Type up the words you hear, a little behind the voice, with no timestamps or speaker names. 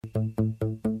Hey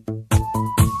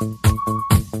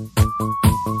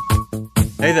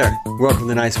there, welcome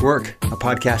to Nice Work, a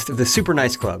podcast of the Super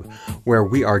Nice Club, where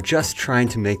we are just trying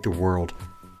to make the world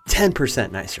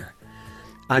 10% nicer.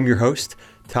 I'm your host,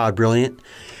 Todd Brilliant,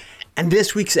 and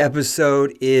this week's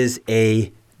episode is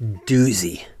a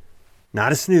doozy,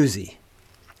 not a snoozy.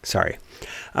 Sorry.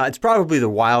 It's probably the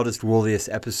wildest,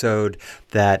 wooliest episode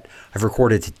that I've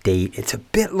recorded to date. It's a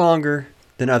bit longer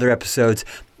than other episodes,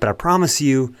 but I promise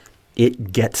you,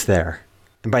 it gets there.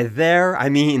 And by there, I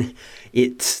mean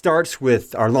it starts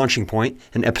with our launching point,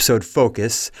 an episode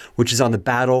focus, which is on the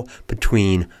battle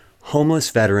between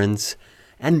homeless veterans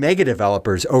and mega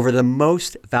developers over the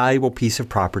most valuable piece of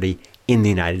property in the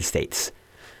United States,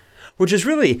 which is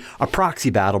really a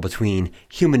proxy battle between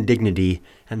human dignity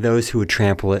and those who would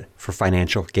trample it for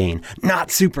financial gain. Not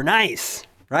super nice,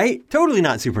 right? Totally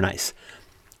not super nice.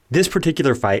 This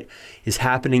particular fight is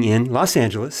happening in Los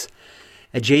Angeles,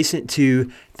 adjacent to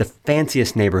the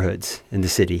fanciest neighborhoods in the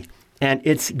city. And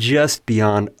it's just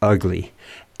beyond ugly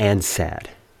and sad.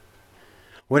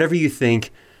 Whatever you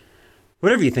think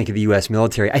of the U.S.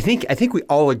 military, I think we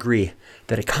all agree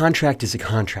that a contract is a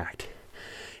contract.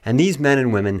 And these men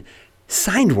and women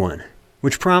signed one,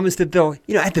 which promised that they'll,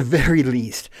 at the very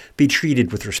least, be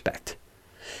treated with respect.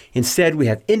 Instead, we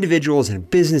have individuals and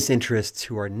business interests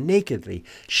who are nakedly,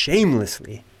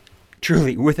 shamelessly,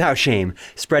 truly without shame,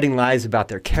 spreading lies about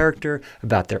their character,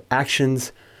 about their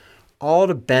actions, all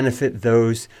to benefit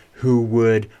those who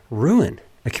would ruin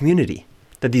a community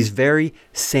that these very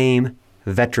same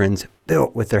veterans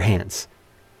built with their hands.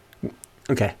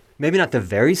 Okay, maybe not the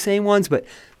very same ones, but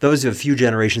those of a few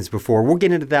generations before. We'll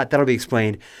get into that. That'll be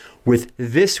explained with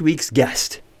this week's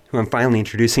guest, who I'm finally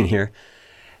introducing here,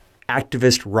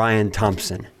 activist Ryan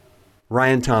Thompson.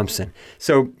 Ryan Thompson.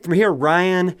 So from here,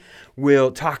 Ryan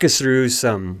will talk us through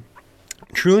some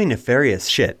truly nefarious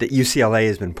shit that UCLA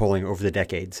has been pulling over the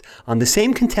decades on the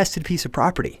same contested piece of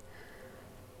property.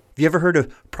 Have you ever heard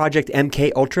of Project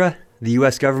MK Ultra, the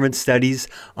U.S. government studies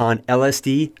on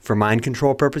LSD for mind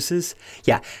control purposes?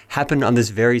 Yeah, happened on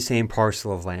this very same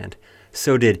parcel of land.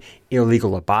 So did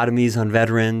illegal lobotomies on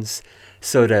veterans.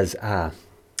 So does,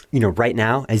 right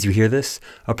now, as you hear this,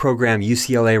 a program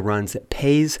UCLA runs that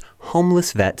pays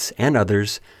homeless vets and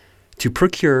others to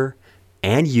procure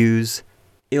and use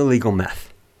illegal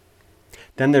meth.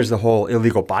 Then there's the whole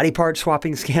illegal body part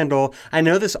swapping scandal. I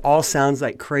know this all sounds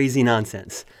like crazy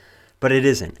nonsense, but it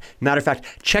isn't. Matter of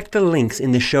fact, check the links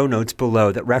in the show notes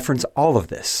below that reference all of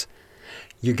this.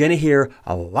 You're going to hear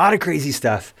a lot of crazy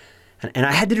stuff, and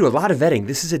I had to do a lot of vetting.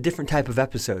 This is a different type of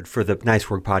episode for the Nice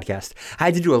Work podcast. I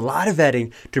had to do a lot of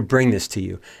vetting to bring this to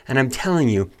you, and I'm telling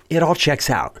you, it all checks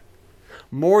out.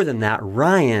 More than that,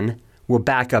 Ryan will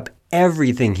back up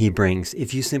everything he brings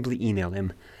if you simply email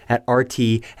him at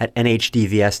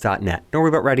rt@nhdvs.net. Don't worry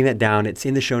about writing that down. It's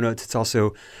in the show notes. It's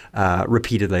also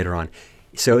repeated later on.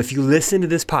 So if you listen to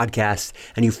this podcast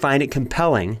and you find it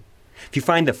compelling, if you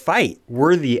find the fight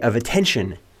worthy of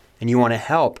attention and you want to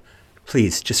help,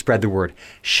 please just spread the word.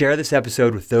 Share this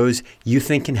episode with those you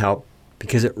think can help,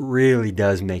 because it really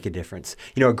does make a difference.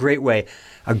 A great way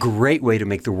to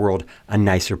make the world a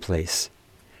nicer place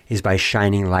is by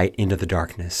shining light into the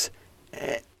darkness,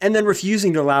 and then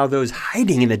refusing to allow those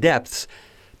hiding in the depths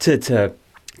to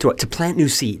plant new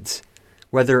seeds,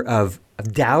 whether of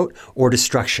doubt or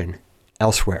destruction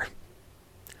elsewhere.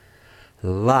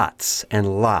 Lots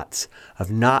and lots of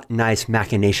not nice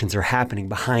machinations are happening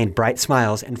behind bright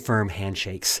smiles and firm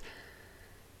handshakes.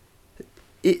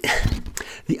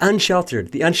 The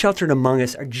unsheltered among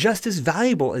us are just as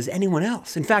valuable as anyone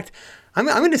else. In fact, I'm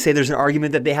going to say there's an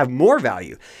argument that they have more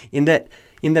value in that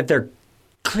they're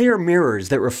clear mirrors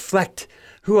that reflect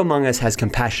who among us has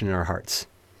compassion in our hearts.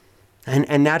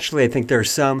 And naturally, I think there are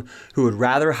some who would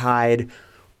rather hide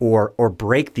or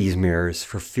break these mirrors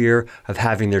for fear of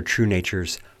having their true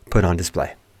natures put on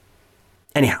display.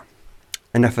 Anyhow,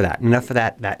 enough of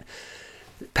that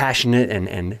passionate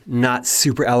and not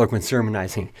super eloquent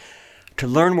sermonizing. To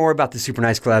learn more about the Super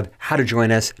Nice Club, how to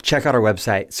join us, check out our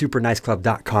website,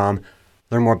 superniceclub.com.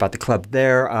 Learn more about the club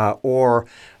there, or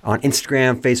on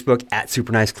Instagram, Facebook,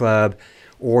 @SuperNiceClub,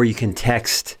 or you can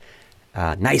text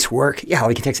Nice Work. Yeah,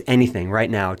 you can text anything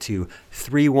right now to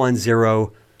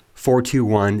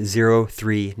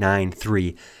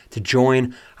 310-421-0393 to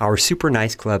join our Super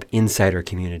Nice Club Insider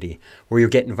community, where you'll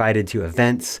get invited to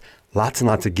events, lots and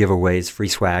lots of giveaways, free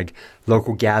swag,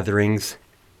 local gatherings.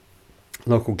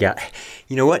 You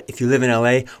know what? If you live in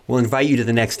LA, we'll invite you to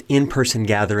the next in-person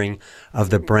gathering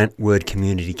of the Brentwood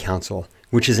Community Council,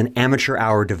 which is an amateur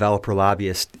hour developer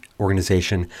lobbyist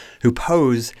organization who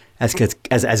pose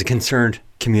as a concerned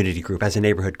community group, as a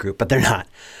neighborhood group, but they're not.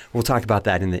 We'll talk about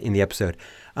that in the episode.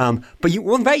 But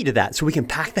we'll invite you to that so we can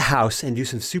pack the house and do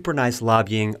some super nice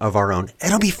lobbying of our own.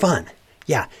 It'll be fun.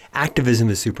 Yeah, activism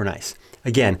is super nice.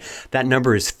 Again, that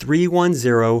number is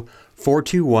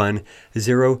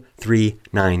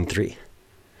 310-421-0393.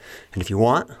 And if you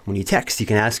want, when you text, you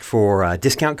can ask for a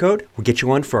discount code. We'll get you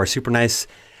one for our super nice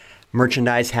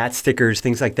merchandise, hats, stickers,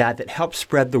 things like that help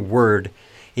spread the word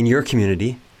in your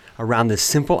community around this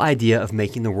simple idea of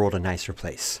making the world a nicer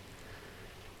place.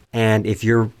 And if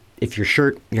your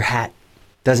shirt, your hat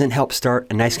doesn't help start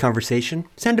a nice conversation,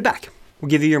 send it back. We'll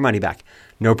give you your money back.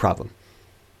 No problem.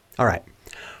 All right.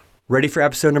 Ready for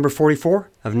episode number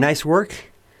 44 of Nice Work?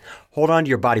 Hold on to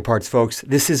your body parts, folks.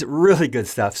 This is really good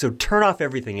stuff. So turn off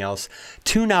everything else,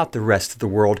 tune out the rest of the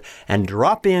world, and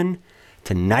drop in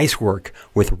to Nice Work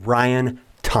with Ryan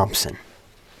Thompson.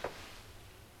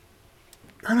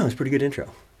 I don't know, it's a pretty good intro,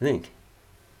 I think.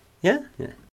 Yeah?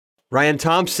 Ryan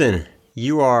Thompson,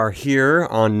 you are here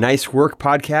on Nice Work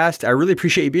podcast. I really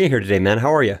appreciate you being here today, man.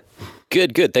 How are you?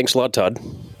 Good. Thanks a lot, Todd.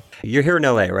 You're here in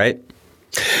LA, right?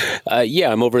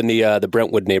 Yeah, I'm over in the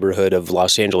Brentwood neighborhood of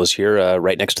Los Angeles here,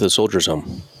 right next to the Soldiers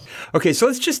Home. Okay, so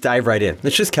let's just dive right in.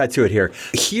 Let's just cut to it here.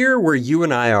 Here where you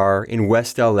and I are in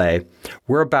West LA,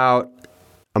 we're about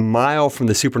a mile from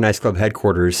the Super Nice Club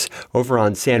headquarters over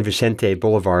on San Vicente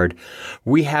Boulevard.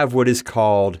 We have what is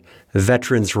called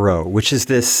Veterans Row, which is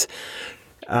this,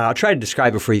 I'll try to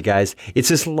describe it for you guys. It's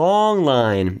this long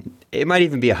line, it might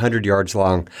even be 100 yards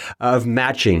long, of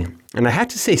matching, and I have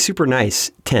to say super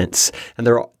nice tents. And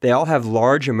they all have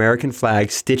large American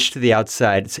flags stitched to the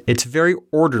outside. It's very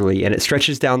orderly, and it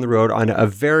stretches down the road on a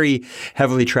very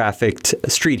heavily trafficked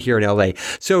street here in LA.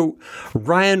 So,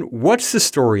 Ryan, what's the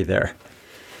story there?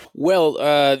 Well,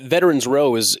 Veterans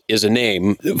Row is a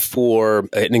name for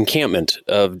an encampment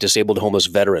of disabled homeless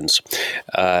veterans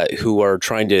who are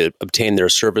trying to obtain their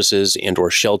services and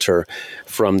or shelter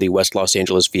from the West Los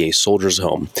Angeles VA Soldiers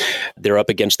Home. They're up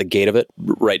against the gate of it,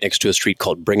 right next to a street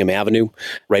called Brigham Avenue,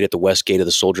 right at the west gate of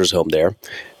the Soldiers Home there.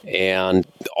 And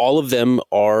all of them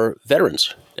are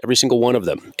veterans. Every single one of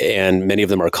them. And many of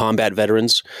them are combat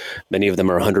veterans. Many of them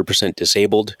are 100%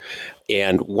 disabled.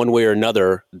 And one way or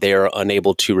another, they're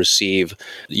unable to receive,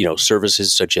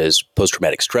 services such as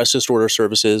post-traumatic stress disorder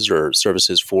services or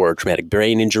services for traumatic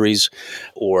brain injuries.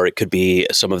 Or it could be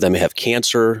some of them have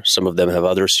cancer. Some of them have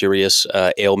other serious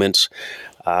ailments.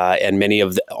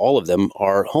 And all of them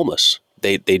are homeless.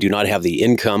 They do not have the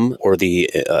income or the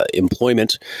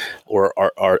employment or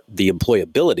are the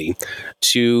employability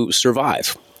to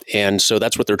survive. And so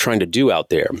that's what they're trying to do out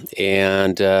there.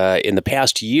 And in the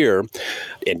past year,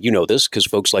 and you know this because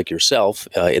folks like yourself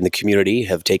in the community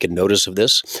have taken notice of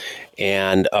this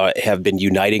and have been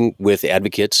uniting with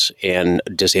advocates and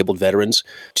disabled veterans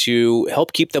to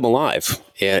help keep them alive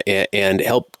and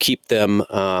help keep them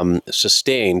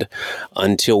sustained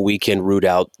until we can root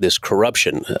out this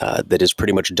corruption that is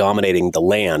pretty much dominating the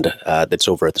land that's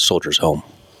over at the Soldiers Home.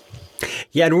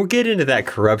 Yeah, and we'll get into that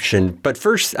corruption. But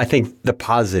first, I think the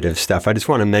positive stuff I just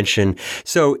want to mention.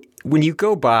 So when you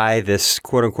go by this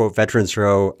quote unquote Veterans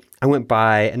Row, I went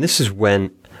by, and this is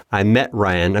when I met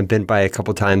Ryan. I've been by a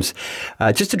couple times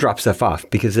just to drop stuff off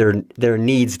because there are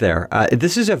needs there.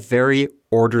 This is a very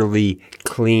orderly,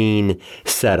 clean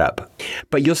setup.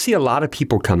 But you'll see a lot of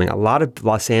people coming. A lot of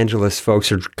Los Angeles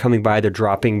folks are coming by. They're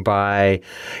dropping by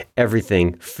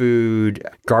everything. Food,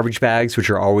 garbage bags, which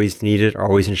are always needed, are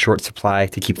always in short supply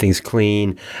to keep things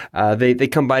clean. They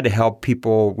come by to help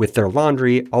people with their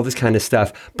laundry, all this kind of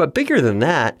stuff. But bigger than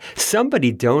that,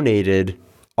 somebody donated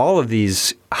all of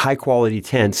these high quality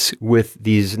tents with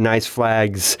these nice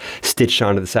flags stitched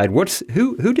onto the side.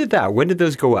 Who did that? When did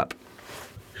those go up?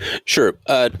 Sure.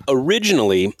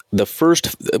 Originally,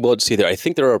 let's see there. I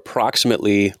think there are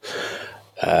approximately,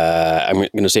 I'm going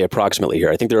to say approximately here.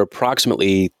 I think there are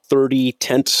approximately 30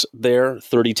 tents there,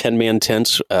 30 10-man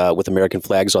tents with American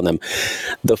flags on them.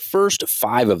 The first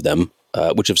 5 of them,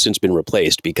 which have since been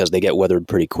replaced because they get weathered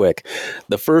pretty quick.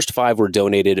 The first 5 were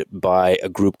donated by a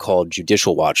group called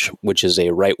Judicial Watch, which is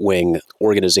a right-wing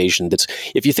organization that's,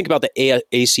 if you think about the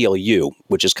ACLU,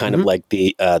 which is kind of like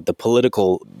the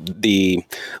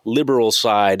liberal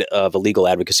side of a legal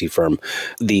advocacy firm,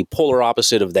 the polar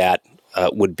opposite of that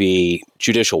would be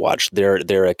Judicial Watch.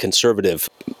 They're a conservative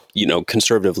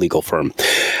legal firm.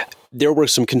 there were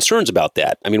some concerns about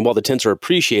that. I mean, while the tents are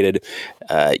appreciated,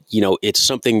 it's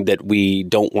something that we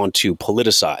don't want to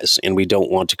politicize, and we don't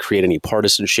want to create any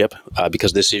partisanship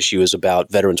because this issue is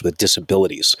about veterans with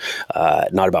disabilities,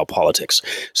 not about politics.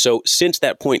 So since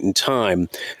that point in time,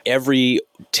 every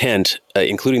tent,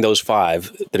 including those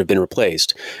 5 that have been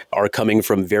replaced, are coming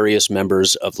from various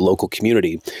members of the local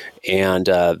community and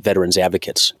veterans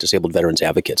advocates, disabled veterans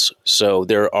advocates. So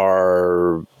there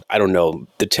are, I don't know,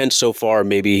 the tents so far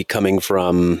may be coming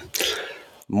from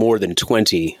more than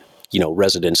 20,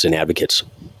 residents and advocates.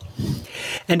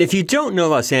 And if you don't know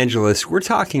Los Angeles, we're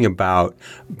talking about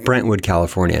Brentwood,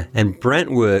 California. And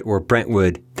Brentwood,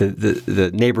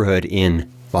 the neighborhood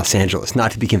in Los Angeles,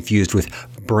 not to be confused with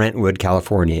Brentwood,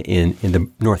 California in the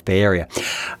North Bay Area.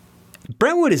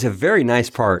 Brentwood is a very nice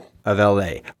part of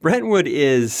LA. Brentwood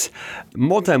is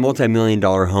multi-million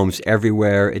dollar homes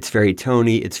everywhere. It's very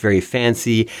Tony. It's very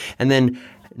fancy. And then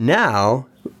now,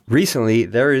 recently,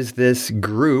 there is this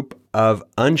group of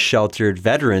unsheltered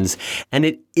veterans, and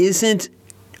it isn't.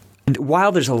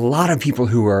 While there's a lot of people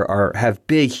who have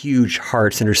big, huge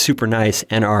hearts and are super nice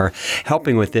and are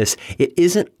helping with this, it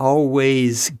isn't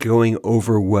always going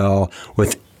over well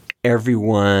with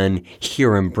everyone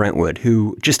here in Brentwood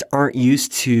who just aren't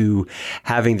used to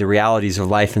having the realities of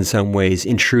life in some ways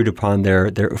intrude upon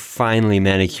their finely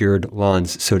manicured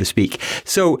lawns, so to speak.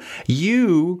 So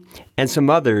you and some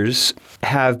others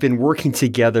have been working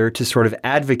together to sort of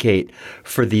advocate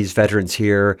for these veterans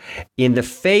here in the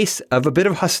face of a bit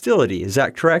of hostility. Is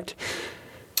that correct?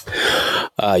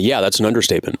 Yeah, that's an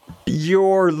understatement.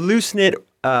 Your loose-knit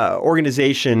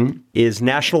organization is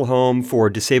National Home for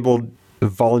Disabled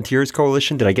Volunteers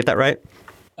Coalition. Did I get that right?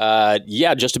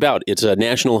 Yeah, just about. It's a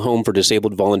National Home for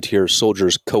Disabled Volunteer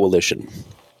Soldiers Coalition.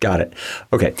 Got it.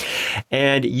 Okay.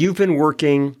 And you've been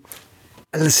working,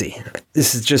 let's see,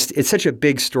 it's such a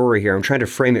big story here. I'm trying to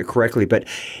frame it correctly,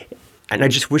 and I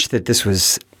just wish that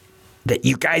that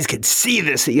you guys could see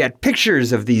this, that you had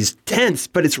pictures of these tents,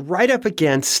 but it's right up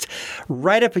against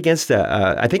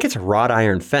I think it's a wrought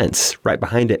iron fence right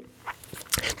behind it.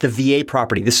 The VA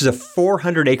property. This is a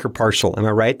 400-acre parcel. Am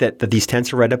I right that these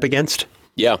tents are right up against?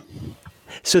 Yeah.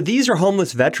 So these are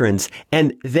homeless veterans,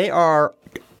 and they are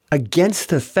against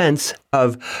the fence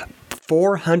of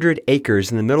 400 acres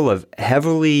in the middle of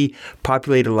heavily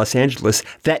populated Los Angeles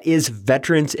that is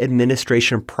Veterans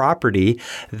Administration property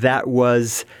that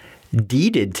was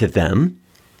deeded to them.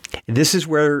 This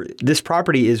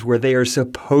property is where they are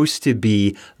supposed to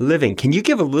be living. Can you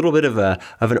give a little bit of an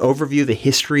overview of the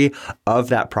history of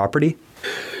that property?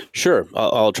 Sure.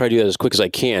 I'll try to do that as quick as I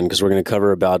can because we're going to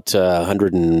cover about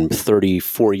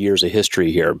 134 years of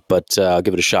history here, but I'll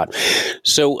give it a shot.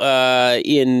 So at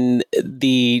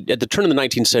the turn of the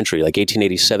 19th century, like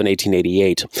 1887,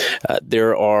 1888,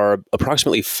 there are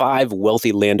approximately 5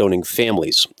 wealthy landowning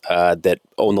families that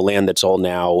own the land that's all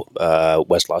now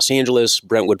West Los Angeles,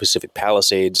 Brentwood, Pacific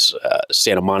Palisades,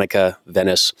 Santa Monica,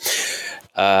 Venice.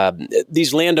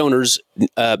 These landowners,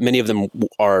 many of them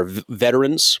are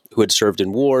veterans who had served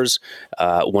in wars.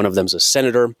 One of them's a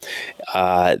senator.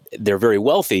 They're very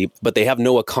wealthy, but they have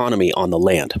no economy on the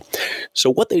land. So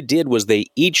what they did was they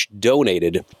each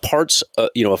donated parts,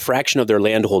 a fraction of their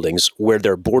land holdings where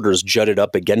their borders jutted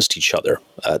up against each other,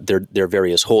 their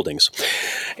various holdings.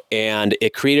 And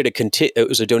it created it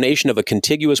was a donation of a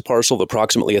contiguous parcel of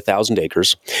approximately 1,000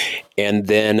 acres, and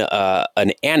then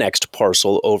an annexed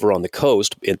parcel over on the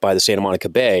coast by the Santa Monica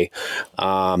Bay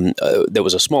that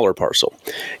was a smaller parcel.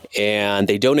 And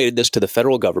they donated this to the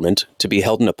federal government to be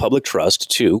held in a public trust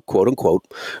to, quote unquote,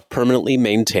 permanently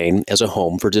maintain as a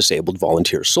home for disabled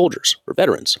volunteer soldiers or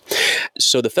veterans.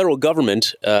 So the federal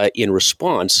government, in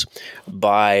response,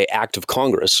 by act of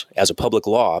Congress as a public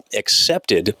law,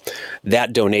 accepted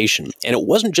that donation. And it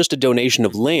wasn't just a donation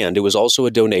of land, it was also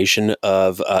a donation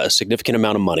of a significant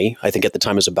amount of money. I think at the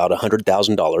time it was about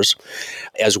 $100,000,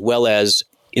 as well as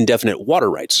indefinite water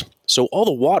rights. So all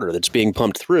the water that's being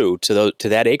pumped through to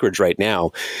that acreage right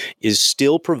now is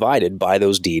still provided by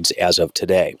those deeds as of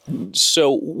today.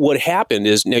 So what happened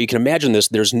is, now you can imagine this,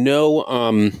 there are no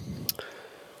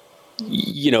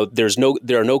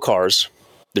cars,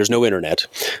 there's no internet,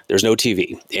 there's no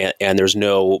TV, and there's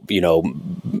no,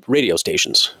 radio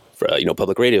stations,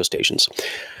 public radio stations.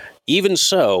 Even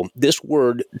so, this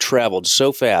word traveled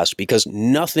so fast because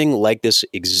nothing like this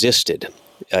existed.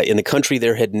 In the country,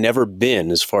 there had never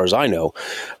been, as far as I know,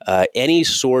 any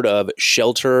sort of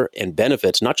shelter and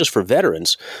benefits, not just for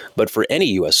veterans, but for any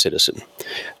U.S. citizen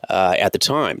at the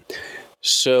time.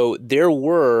 So there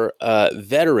were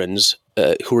veterans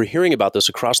who were hearing about this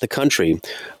across the country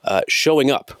showing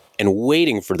up and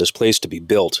waiting for this place to be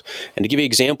built. And to give you an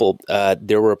example,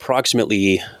 there were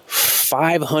approximately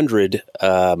 500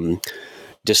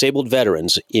 disabled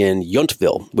veterans in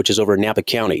Yountville, which is over in Napa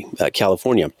County,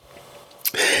 California.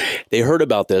 They heard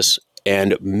about this,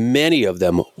 and many of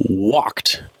them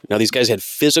walked. Now, these guys had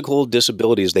physical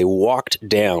disabilities. They walked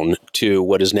down to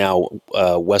what is now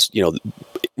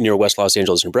near West Los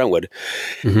Angeles and Brentwood.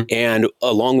 Mm-hmm. And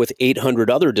along with 800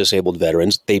 other disabled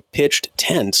veterans, they pitched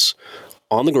tents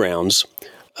on the grounds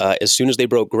as soon as they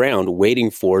broke ground, waiting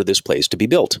for this place to be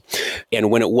built. And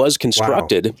when it was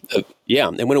constructed, it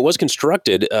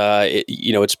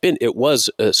was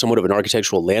somewhat of an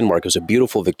architectural landmark. It was a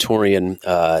beautiful Victorian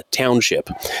township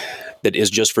that is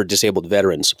just for disabled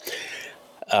veterans.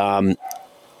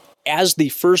 As the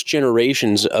first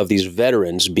generations of these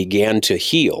veterans began to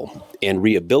heal and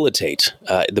rehabilitate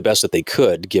the best that they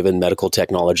could, given medical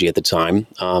technology at the time,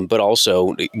 but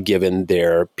also given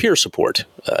their peer support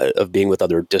of being with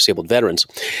other disabled veterans,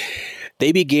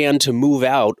 they began to move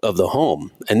out of the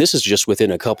home. And this is just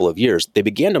within a couple of years. They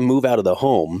began to move out of the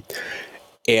home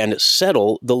and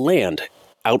settle the land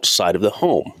outside of the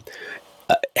home.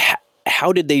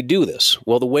 How did they do this?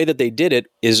 Well, the way that they did it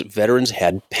is veterans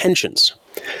had pensions.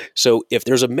 So if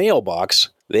there's a mailbox,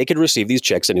 they could receive these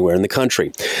checks anywhere in the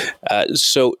country.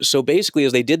 So basically,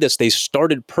 as they did this, they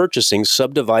started purchasing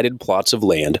subdivided plots of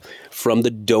land from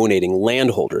the donating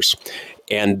landholders,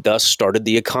 and thus started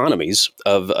the economies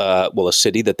of, a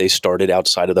city that they started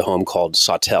outside of the home called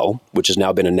Sawtelle, which has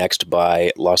now been annexed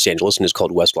by Los Angeles and is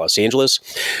called West Los Angeles.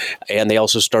 And they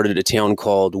also started a town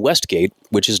called Westgate,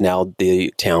 which is now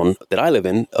the town that I live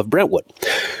in of Brentwood.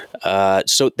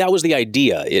 So that was the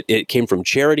idea. It came from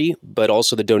charity, but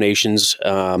also the donations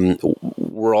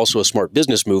were also a smart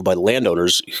business move by the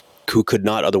landowners who could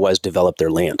not otherwise develop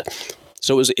their land.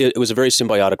 So it was a very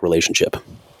symbiotic relationship.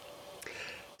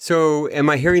 So am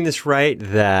I hearing this right,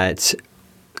 that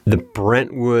the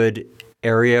Brentwood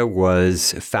area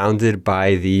was founded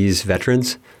by these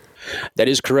veterans? That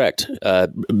is correct.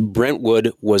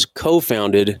 Brentwood was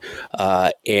co-founded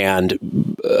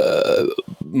and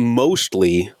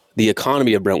mostly the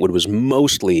economy of Brentwood was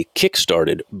mostly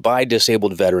kickstarted by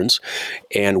disabled veterans,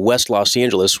 and West Los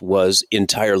Angeles was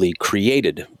entirely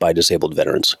created by disabled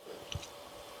veterans.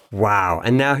 Wow.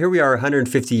 And now here we are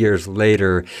 150 years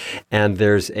later, and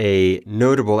there's a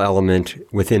notable element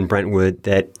within Brentwood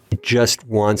that just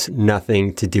wants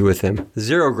nothing to do with them.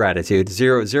 Zero gratitude,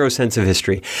 zero sense of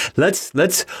history.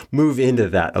 Let's move into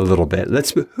that a little bit.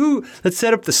 Let's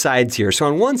set up the sides here. So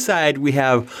on one side, we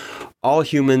have all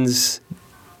humans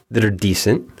that are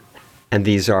decent, and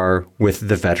these are with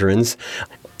the veterans.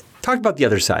 Talk about the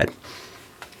other side.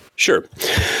 Sure.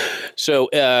 So,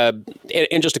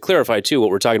 and just to clarify, too, what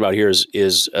we're talking about here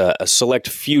is a select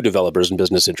few developers and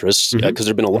business interests, because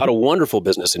there have been a lot of wonderful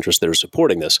business interests that are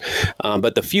supporting this.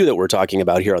 But the few that we're talking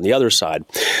about here on the other side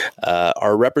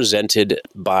are represented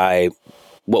by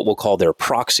what we'll call their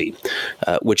proxy,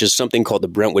 which is something called the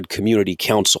Brentwood Community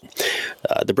Council.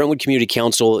 The Brentwood Community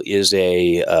Council is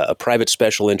a private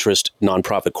special interest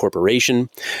nonprofit corporation.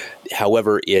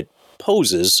 However, it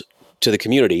poses to the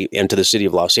community and to the city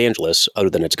of Los Angeles, other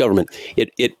than its government,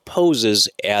 it poses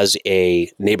as a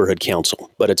neighborhood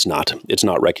council, but it's not. It's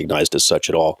not recognized as such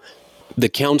at all. The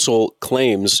council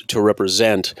claims to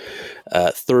represent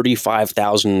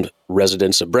 35,000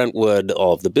 residents of Brentwood,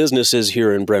 all of the businesses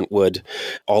here in Brentwood,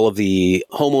 all of the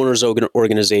homeowners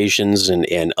organizations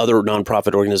and other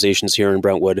nonprofit organizations here in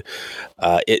Brentwood.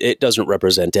 It doesn't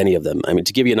represent any of them. I mean,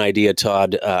 to give you an idea,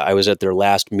 Todd, I was at their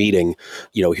last meeting,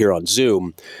 here on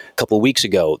Zoom a couple of weeks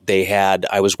ago.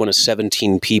 I was one of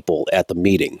 17 people at the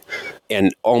meeting,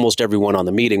 and almost everyone on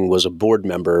the meeting was a board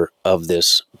member of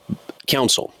this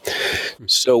council.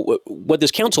 So what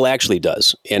this council actually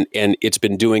does, and it's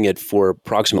been doing it for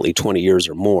approximately 20 years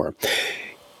or more,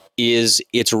 is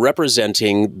it's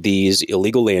representing these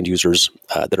illegal land users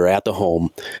that are at the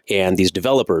home and these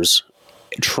developers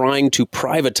trying to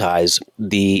privatize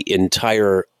the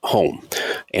entire home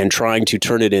and trying to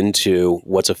turn it into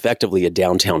what's effectively a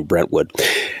downtown Brentwood.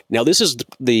 Now, this is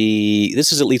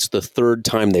at least the third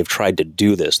time they've tried to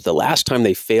do this. The last time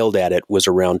they failed at it was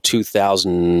around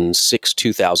 2006,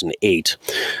 2008.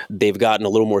 They've gotten a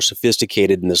little more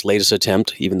sophisticated in this latest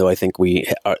attempt, even though I think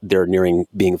they're nearing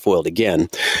being foiled again.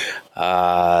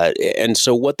 And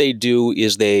so what they do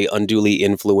is they unduly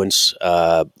influence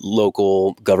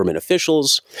local government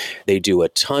officials. They do a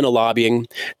ton of lobbying.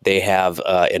 They have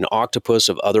an octopus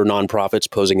of other nonprofits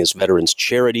posing as veterans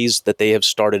charities that they have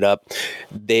started up.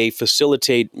 They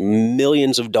facilitate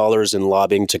millions of dollars in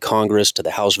lobbying to Congress, to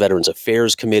the House Veterans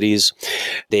Affairs committees.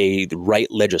 They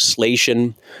write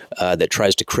legislation that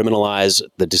tries to criminalize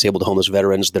the disabled homeless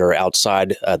veterans that are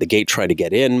outside the gate trying to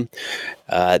get in.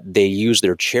 They use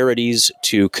their charities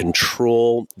to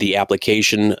control the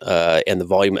application and the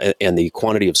volume and the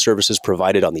quantity of services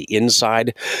provided on the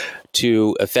inside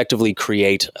to effectively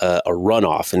create a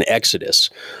runoff, an exodus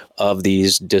of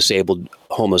these disabled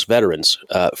homeless veterans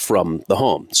from the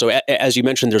home. So as you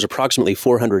mentioned, there's approximately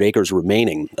 400 acres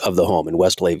remaining of the home in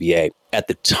Westlake, VA. At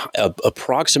the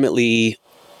approximately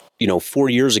 4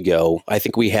 years ago, I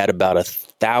think we had about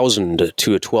 1,000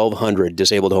 to 1,200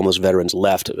 disabled homeless veterans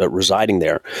left residing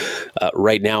there.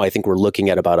 Right now, I think we're looking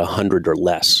at about 100 or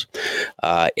less.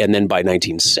 And then by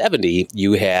 1970,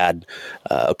 you had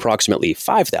approximately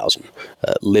 5,000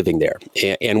 living there.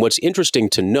 And what's interesting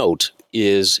to note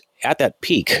is at that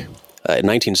peak in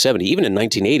 1970, even in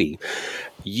 1980,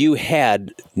 you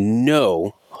had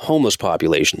no homeless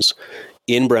populations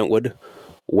in Brentwood,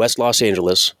 West Los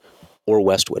Angeles, or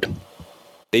Westwood.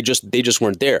 They just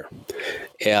weren't there.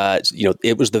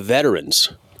 It was the veterans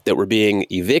that were being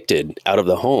evicted out of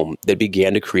the home that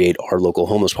began to create our local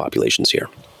homeless populations here.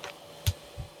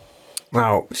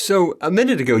 Wow. So a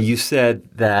minute ago, you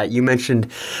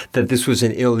mentioned that this was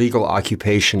an illegal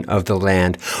occupation of the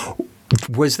land.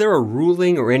 Was there a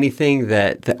ruling or anything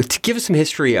that to give us some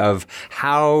history of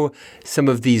how some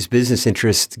of these business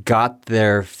interests got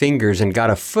their fingers and got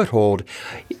a foothold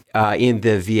in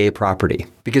the VA property?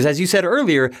 Because as you said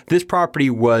earlier, this property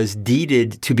was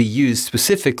deeded to be used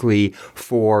specifically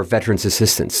for veterans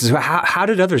assistance. So how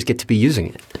did others get to be using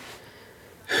it?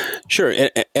 Sure,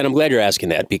 and I'm glad you're asking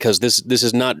that, because this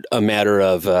is not a matter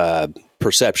of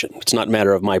perception. It's not a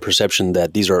matter of my perception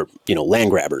that these are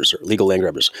land grabbers or legal land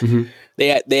grabbers. Mm-hmm.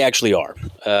 They actually are.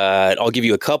 I'll give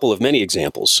you a couple of many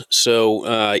examples. So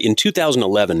in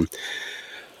 2011,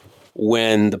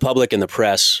 when the public and the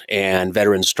press and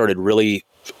veterans started really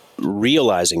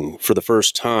realizing for the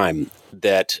first time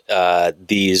that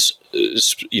these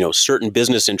certain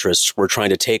business interests were trying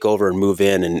to take over and move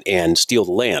in and steal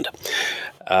the land,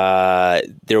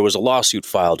 there was a lawsuit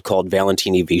filed called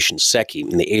Valentini v. Shinseki,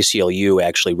 and the ACLU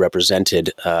actually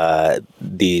represented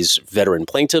these veteran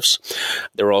plaintiffs.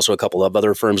 There were also a couple of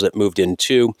other firms that moved in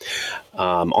too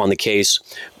on the case.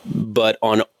 But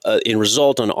in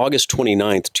result, on August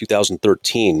 29th,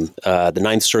 2013, the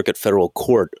Ninth Circuit Federal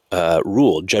Court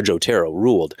ruled, Judge Otero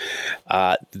ruled,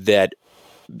 that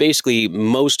basically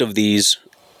most of these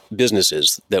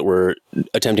businesses that were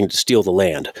attempting to steal the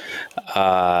land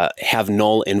have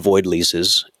null and void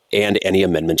leases and any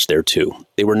amendments thereto.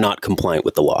 They were not compliant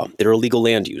with the law. They're illegal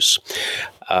land use.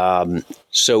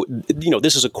 So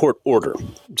this is a court order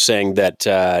saying that,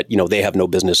 they have no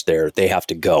business there. They have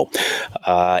to go.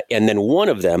 And then one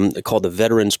of them, called the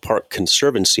Veterans Park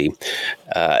Conservancy,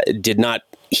 did not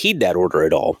heed that order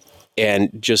at all, and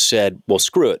just said, well,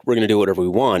 screw it, we're going to do whatever we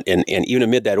want. And even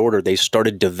amid that order, they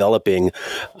started developing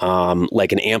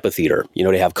like an amphitheater,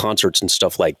 to have concerts and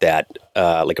stuff like that,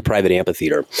 like a private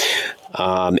amphitheater.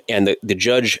 And the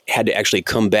judge had to actually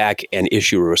come back and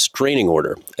issue a restraining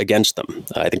order against them.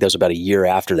 I think that was about a year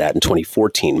after that, in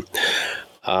 2014.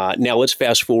 Now let's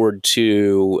fast forward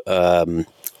to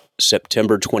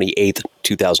September 28th,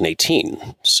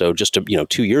 2018. So just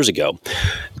 2 years ago,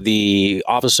 the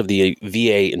Office of the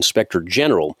VA Inspector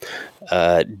General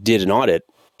did an audit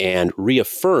and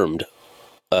reaffirmed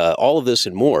all of this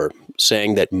and more,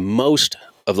 saying that most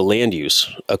of the land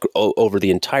use over the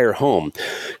entire home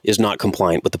is not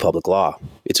compliant with the public law.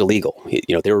 It's illegal.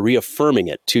 They were reaffirming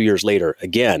it 2 years later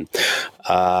again,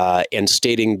 and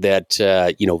stating that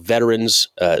veterans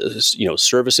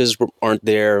services aren't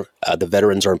there, the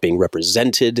veterans aren't being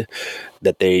represented,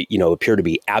 that they appear to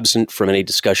be absent from any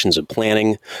discussions of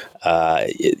planning,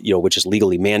 which is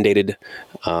legally mandated.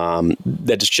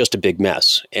 That is just a big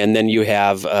mess. And then you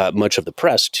have much of the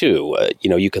press too.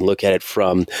 You can look at it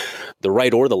from the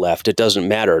right or the left. It doesn't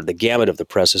matter. The gamut of the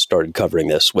press has started covering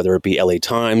this, whether it be LA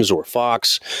Times or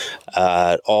Fox,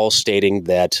 all stating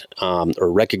that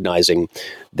or recognizing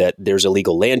that there's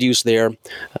illegal land use there,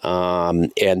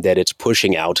 and that it's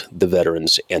pushing out the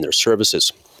veterans and their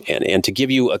services. And to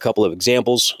give you a couple of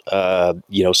examples,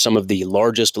 some of the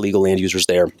largest illegal land users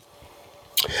there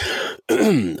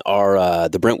are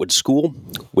the Brentwood School,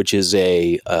 which is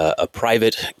a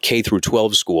private K through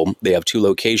 12 school. They have two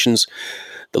locations.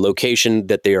 The location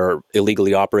that they are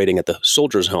illegally operating at the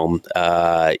Soldiers Home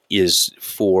is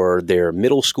for their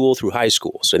middle school through high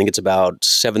school. So I think it's about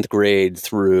 7th grade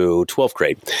through 12th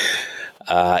grade.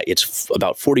 It's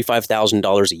about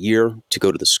 $45,000 a year to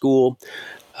go to the school.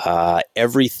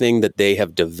 Everything that they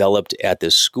have developed at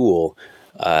this school,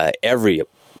 every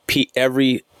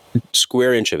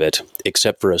square inch of it,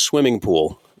 except for a swimming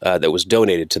pool that was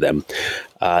donated to them,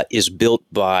 is built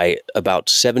by about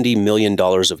 $70 million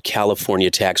of California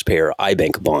taxpayer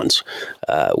iBank bonds,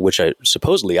 which I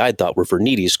thought were for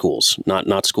needy schools,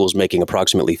 not schools making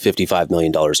approximately $55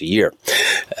 million a year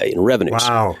in revenues.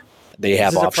 Wow. They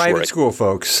have this is offshore a private school,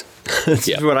 folks. This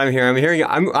is what I'm hearing.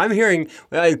 I'm hearing.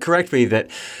 Correct me that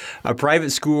a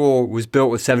private school was built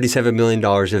with $77 million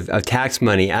of tax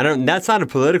money. That's not a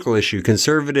political issue.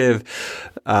 Conservative,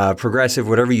 progressive,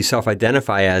 whatever you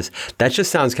self-identify as. That just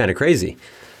sounds kind of crazy.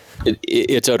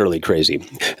 It's utterly crazy.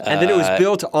 And then it was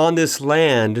built on this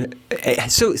land.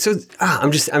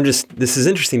 I'm just. This is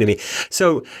interesting to me.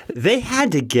 So they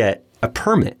had to get a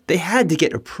permit. They had to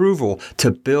get approval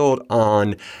to build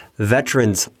on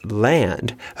veterans'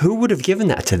 land. Who would have given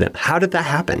that to them? How did that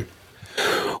happen?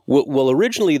 Well,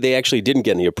 originally they actually didn't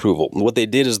get any approval. What they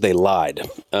did is they lied.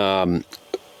 And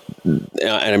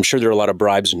I'm sure there are a lot of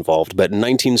bribes involved. But in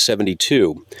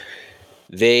 1972,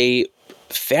 they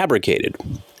fabricated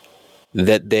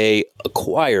that they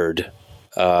acquired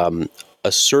a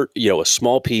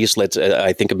small piece.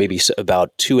 I think maybe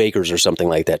about 2 acres or something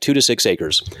like that, 2 to 6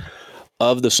 acres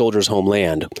of the Soldiers' Home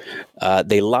land.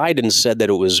 They lied and said that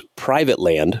it was private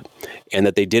land and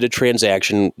that they did a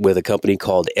transaction with a company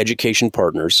called Education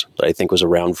Partners, that I think was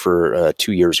around for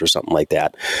 2 years or something like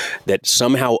that, that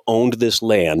somehow owned this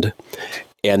land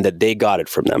and that they got it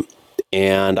from them.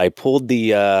 And I pulled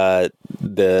the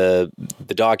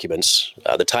documents,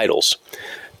 the titles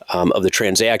of the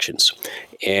transactions.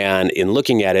 And in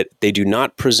looking at it, they do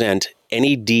not present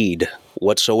any deed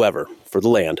whatsoever for the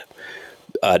land.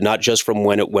 Not just from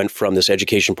when it went from this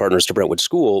Education Partners to Brentwood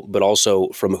School, but also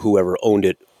from whoever owned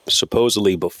it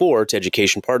supposedly before to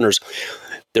Education Partners.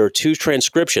 There are 2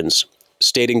 transcriptions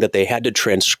stating that they had to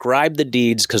transcribe the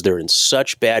deeds because they're in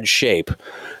such bad shape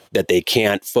that they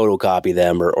can't photocopy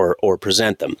them or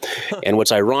present them. And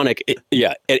what's ironic,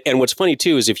 and what's funny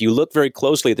too, is if you look very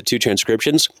closely at the 2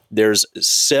 transcriptions, there's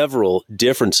several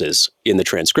differences in the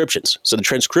transcriptions. So the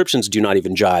transcriptions do not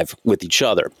even jive with each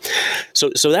other. So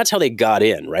that's how they got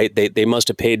in, right? They must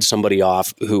have paid somebody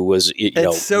off who was,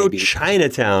 It's so maybe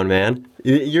Chinatown, man.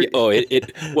 Well,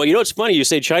 it's funny you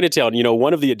say Chinatown.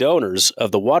 One of the donors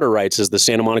of the water rights is the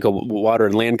Santa Monica Water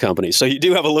and Land Company. So you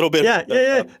do have a little bit.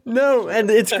 Yeah. No,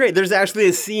 and it's great. There's actually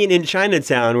a scene in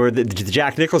Chinatown where the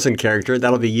Jack Nicholson character,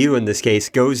 that'll be you in this case,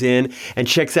 goes in and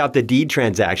checks out the deed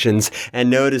transactions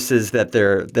and notices that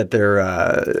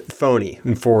they're phony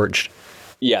and forged.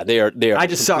 Yeah, they are. I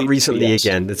just saw it recently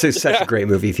again. It's such a great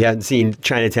movie. If you haven't seen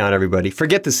Chinatown, everybody,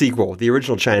 forget the sequel. The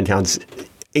original Chinatown's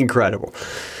incredible.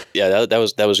 Yeah, that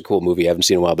was a cool movie. I haven't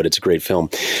seen in a while, but it's a great film.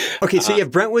 Okay, so you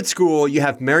have Brentwood School, you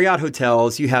have Marriott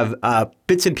Hotels, you have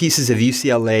bits and pieces of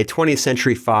UCLA, 20th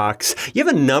Century Fox. You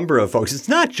have a number of folks. It's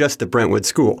not just the Brentwood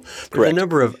School. There's Correct. a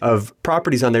number of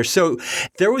properties on there. So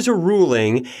there was a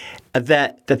ruling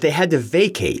that they had to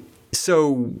vacate.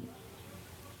 So,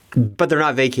 but they're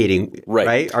not vacating,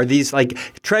 right? Are these like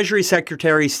Treasury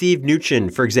Secretary Steve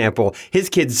Mnuchin, for example, his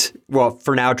kids, well,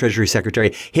 for now, Treasury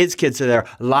Secretary, his kids are there.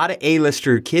 A lot of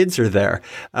A-lister kids are there.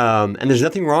 And there's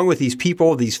nothing wrong with these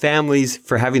people, these families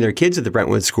for having their kids at the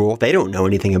Brentwood School. They don't know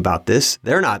anything about this.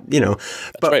 They're not,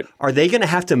 but Are they going to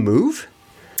have to move?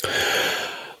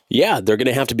 Yeah, they're going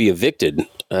to have to be evicted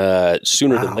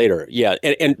sooner than later. Yeah.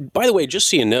 And by the way, just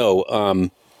so you know,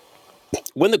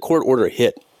 when the court order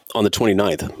hit on the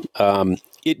 29th,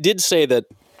 it did say that,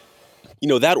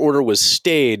 that order was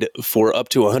stayed for up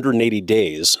to 180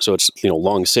 days. So it's,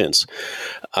 long since,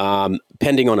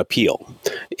 pending on appeal.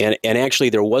 And actually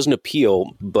there was an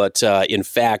appeal, but in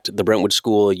fact, the Brentwood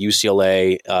School,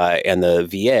 UCLA, and the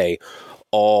VA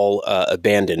all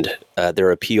abandoned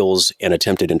their appeals and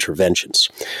attempted interventions.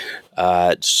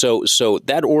 So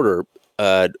that order,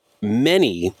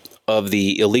 many of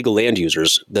the illegal land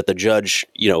users that the judge,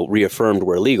 reaffirmed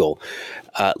were illegal,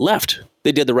 left.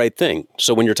 They did the right thing.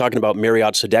 So when you're talking about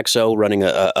Marriott Sodexo running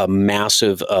a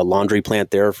massive laundry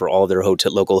plant there for all of their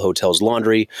local hotels'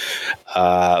 laundry,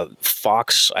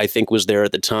 Fox, I think, was there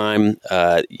at the time.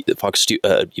 Fox,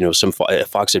 some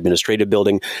Fox administrative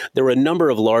building. There were a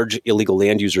number of large illegal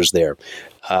land users there,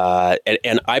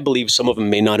 and I believe some of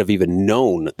them may not have even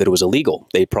known that it was illegal.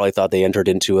 They probably thought they entered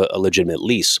into a legitimate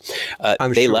lease.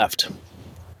 They left.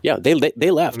 Yeah, they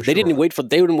left. I'm They didn't sure.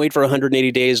 wait for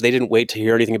 180 days. They didn't wait to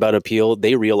hear anything about appeal.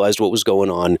 They realized what was going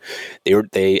on.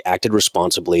 They acted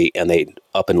responsibly and they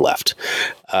up and left.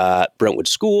 Brentwood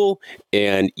School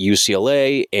and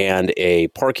UCLA and a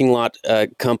parking lot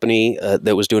company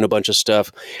that was doing a bunch of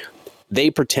stuff. They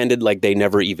pretended like they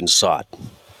never even saw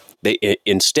it.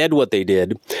 Instead, what they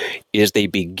did is they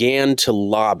began to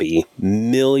lobby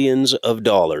millions of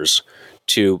dollars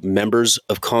to members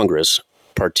of Congress,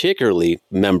 particularly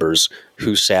members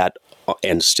who sat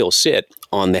and still sit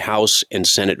on the House and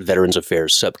Senate Veterans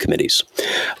Affairs subcommittees.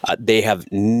 They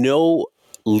have no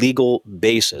legal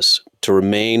basis to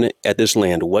remain at this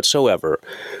land whatsoever,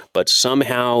 but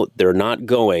somehow they're not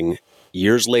going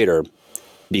years later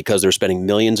because they're spending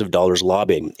millions of dollars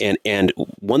lobbying. And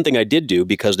one thing I did do,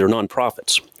 because they're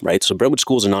nonprofits, right? So Brentwood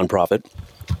School is a nonprofit.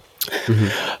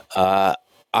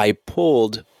 I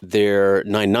pulled their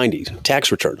 990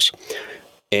 tax returns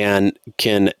and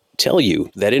can tell you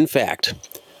that, in fact,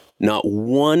 not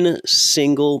one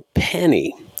single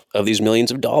penny of these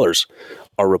millions of dollars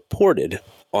are reported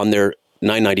on their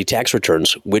 990 tax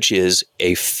returns, which is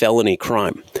a felony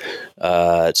crime.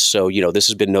 So, this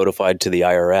has been notified to the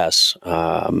IRS.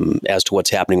 As to what's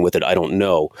happening with it, I don't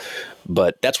know.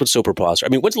 But that's what's so preposterous.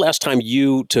 I mean, when's the last time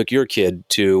you took your kid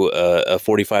to a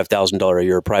 $45,000 a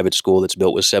year private school that's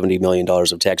built with $70 million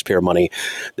of taxpayer money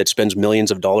that spends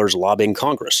millions of dollars lobbying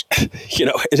Congress?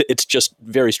 It's just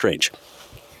very strange.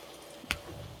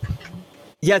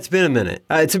 Yeah, it's been a minute.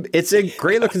 It's a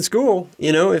great looking school.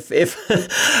 If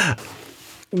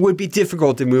would be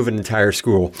difficult to move an entire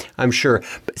school, I'm sure.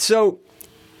 So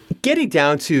getting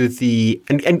down to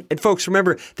and folks,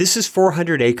 remember, this is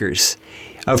 400 acres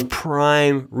of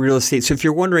prime real estate. So if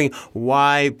you're wondering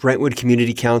why Brentwood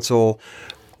Community Council,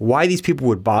 why these people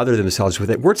would bother themselves with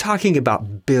it, we're talking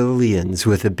about billions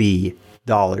with a B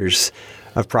dollars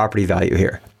of property value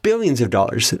here. Billions of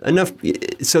dollars, enough.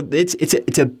 So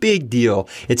it's a big deal.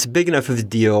 It's big enough of a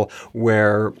deal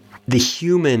where the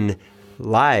human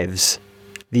lives,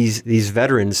 these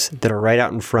veterans that are right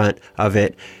out in front of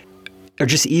it, are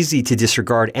just easy to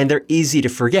disregard, and they're easy to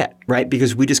forget, right?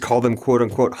 Because we just call them quote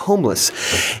unquote homeless.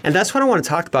 And that's what I want to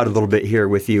talk about a little bit here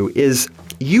with you is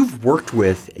you've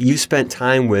spent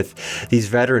time with these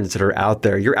veterans that are out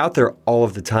there. You're out there all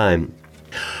of the time.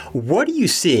 What are you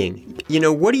seeing?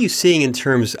 What are you seeing in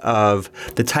terms of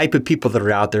the type of people that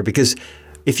are out there? Because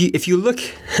if you look,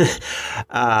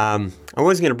 I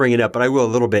wasn't going to bring it up, but I will a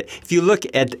little bit. If you look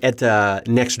at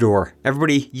Nextdoor,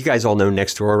 everybody, you guys all know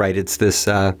Nextdoor, right? It's this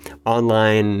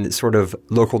online sort of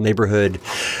local neighborhood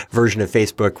version of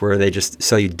Facebook where they just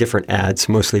sell you different ads,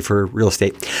 mostly for real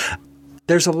estate.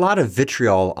 There's a lot of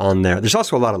vitriol on there. There's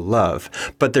also a lot of love,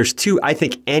 but there's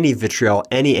any vitriol,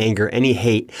 any anger, any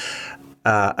hate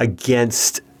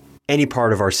against any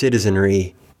part of our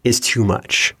citizenry is too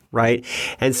much, right?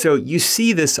 And so you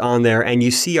see this on there, and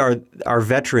you see our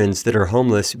veterans that are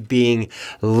homeless being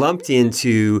lumped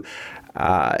into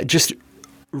just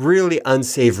really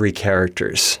unsavory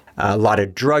characters. A lot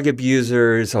of drug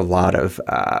abusers, a lot of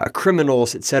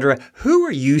criminals, etc. Who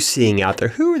are you seeing out there?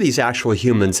 Who are these actual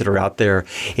humans that are out there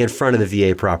in front of the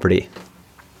VA property?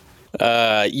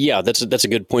 Yeah, that's a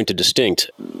good point to distinct.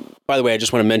 By the way, I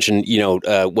just want to mention,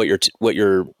 what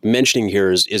you're mentioning here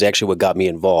is actually what got me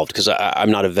involved, because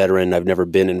I'm not a veteran. I've never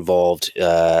been involved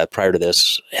prior to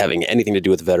this having anything to do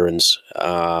with veterans.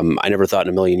 I never thought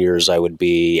in a million years I would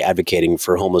be advocating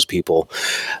for homeless people.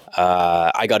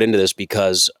 I got into this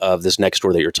because of this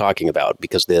Nextdoor that you're talking about,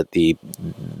 because the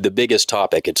biggest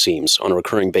topic, it seems, on a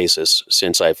recurring basis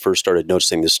since I first started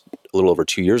noticing this a little over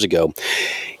 2 years ago,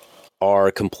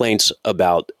 are complaints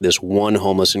about this one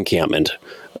homeless encampment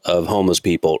of homeless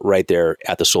people right there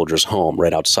at the soldiers' home,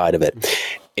 right outside of it.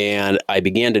 And I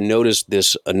began to notice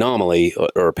this anomaly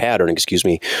or pattern,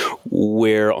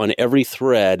 where on every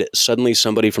thread, suddenly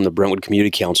somebody from the Brentwood Community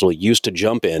Council used to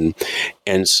jump in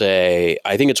and say,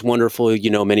 I think it's wonderful,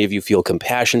 many of you feel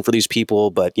compassion for these people,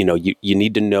 but, you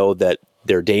need to know that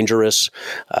they're dangerous.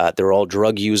 They're all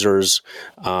drug users.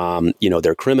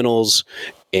 They're criminals.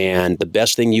 And the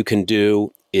best thing you can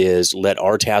do is let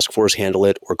our task force handle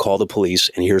it or call the police.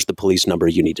 And here's the police number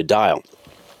you need to dial.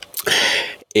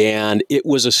 And it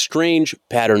was a strange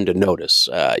pattern to notice.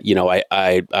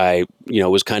 I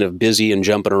was kind of busy and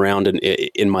jumping around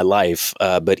in my life.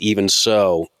 But even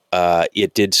so,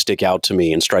 it did stick out to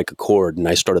me and strike a chord. And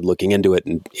I started looking into it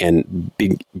and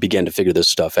began to figure this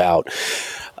stuff out.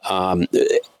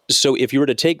 So if you were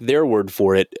to take their word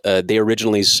for it, they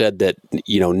originally said that,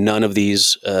 none of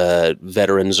these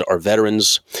veterans are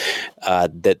veterans,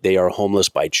 that they are homeless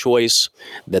by choice,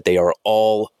 that they are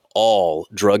all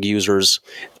drug users,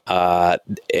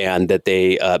 and that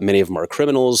they many of them are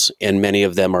criminals, and many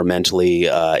of them are mentally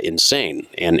insane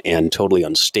and totally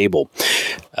unstable.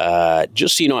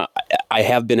 Just so you know, I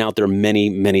have been out there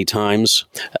many times.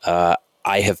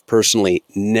 I have personally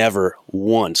never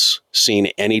once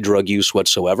seen any drug use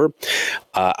whatsoever.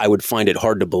 I would find it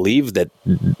hard to believe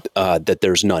that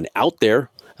there's none out there.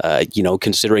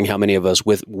 Considering how many of us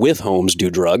with homes do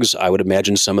drugs, I would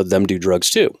imagine some of them do drugs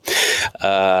too.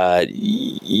 But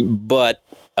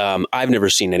I've never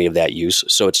seen any of that use,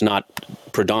 so it's not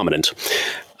predominant.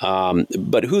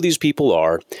 But who these people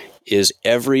are is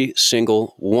every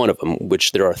single one of them,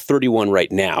 which there are 31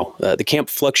 right now. The camp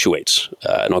fluctuates,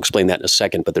 and I'll explain that in a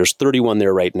second, but there's 31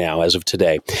 there right now as of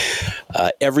today.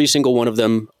 Every single one of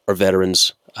them are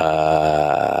veterans.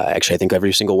 Actually, I think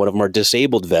every single one of them are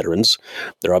disabled veterans.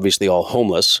 They're obviously all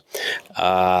homeless.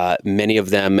 Many of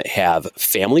them have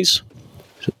families.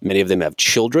 Many of them have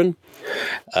children.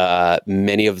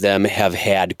 Many of them have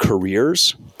had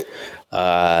careers.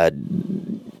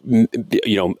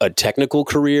 Technical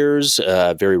careers,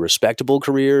 very respectable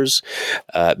careers.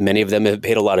 Many of them have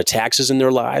paid a lot of taxes in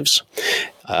their lives.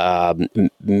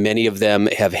 Many of them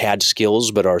have had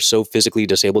skills but are so physically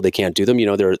disabled they can't do them.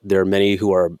 There are many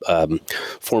who are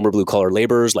former blue-collar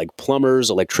laborers, like plumbers,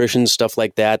 electricians, stuff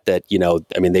like that,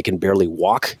 they can barely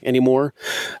walk anymore.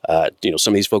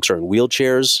 Some of these folks are in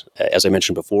wheelchairs. As I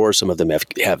mentioned before, some of them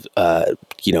have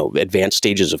advanced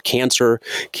stages of cancer,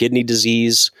 kidney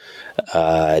disease.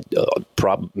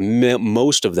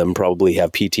 Most of them probably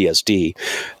have PTSD.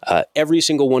 Every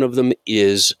single one of them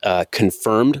is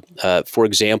confirmed. For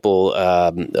example,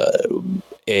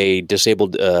 a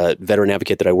disabled veteran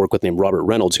advocate that I work with named Robert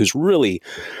Reynolds, who's really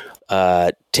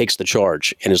takes the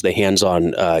charge and is the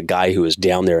hands-on guy who is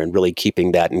down there and really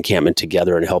keeping that encampment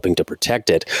together and helping to protect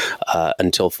it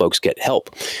until folks get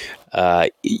help.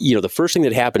 The first thing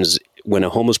that happens when a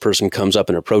homeless person comes up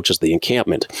and approaches the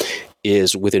encampment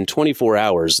is within 24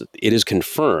 hours, it is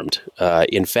confirmed,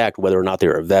 in fact, whether or not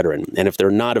they're a veteran. And if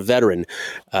they're not a veteran,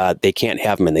 they can't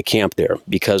have them in the camp there,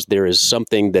 because there is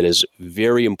something that is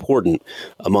very important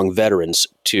among veterans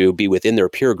to be within their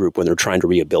peer group when they're trying to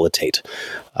rehabilitate.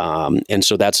 And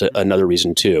so that's another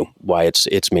reason, too, why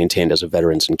it's maintained as a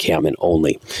veterans encampment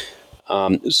only.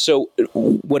 So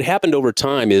what happened over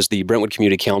time is the Brentwood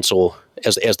Community Council,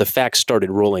 as the facts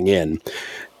started rolling in,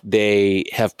 they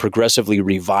have progressively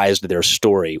revised their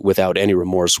story without any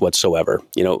remorse whatsoever.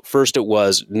 First it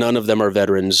was none of them are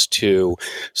veterans, to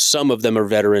some of them are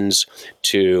veterans,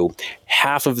 to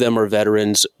half of them are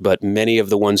veterans, but many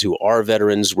of the ones who are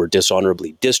veterans were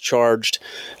dishonorably discharged,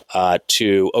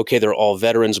 to, okay, they're all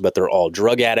veterans, but they're all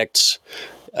drug addicts.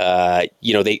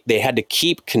 They had to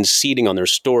keep conceding on their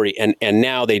story, and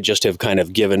now they just have kind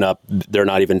of given up. They're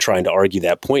not even trying to argue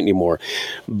that point anymore.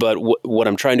 But what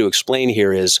I'm trying to explain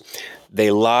here is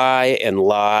they lie and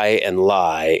lie and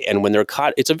lie, and when they're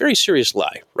caught, it's a very serious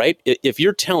lie, right? If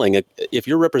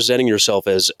you're representing yourself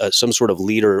as some sort of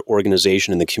leader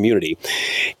organization in the community,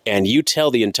 and you tell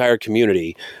the entire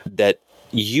community that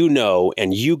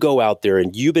and you go out there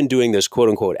and you've been doing this quote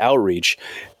unquote outreach,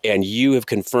 and you have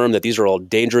confirmed that these are all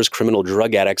dangerous criminal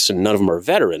drug addicts and none of them are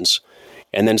veterans.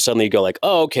 And then suddenly you go like,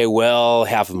 oh, okay, well,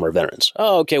 half of them are veterans.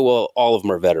 Oh, okay, well, all of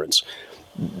them are veterans.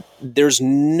 There's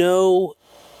no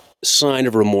sign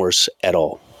of remorse at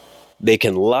all. They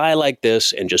can lie like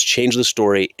this and just change the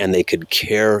story, and they could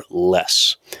care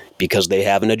less because they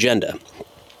have an agenda.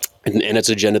 And it's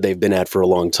an agenda they've been at for a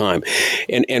long time.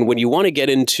 And when you want to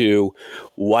get into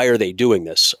why are they doing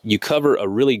this, you cover a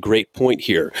really great point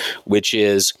here, which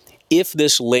is if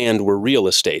this land were real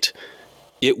estate,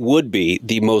 it would be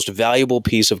the most valuable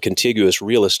piece of contiguous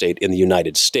real estate in the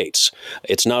United States.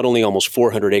 It's not only almost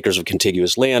 400 acres of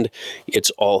contiguous land,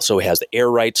 it also has the air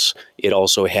rights, it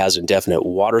also has indefinite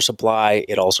water supply,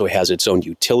 it also has its own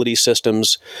utility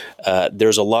systems.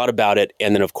 There's a lot about it,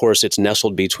 and then of course it's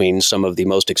nestled between some of the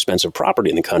most expensive property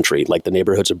in the country, like the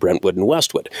neighborhoods of Brentwood and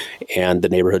Westwood, and the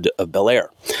neighborhood of Bel Air.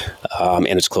 And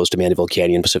it's close to Mandeville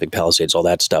Canyon, Pacific Palisades, all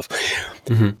that stuff.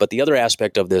 Mm-hmm. But the other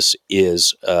aspect of this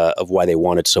is, of why they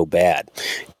want it so bad,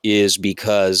 is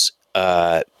because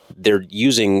they're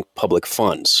using public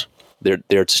funds.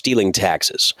 They're stealing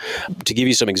taxes. To give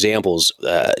you some examples,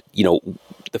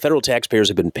 the federal taxpayers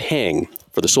have been paying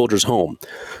for the Soldiers' Home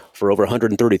for over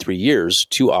 133 years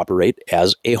to operate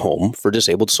as a home for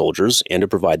disabled soldiers and to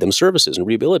provide them services and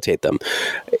rehabilitate them.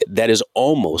 That is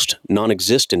almost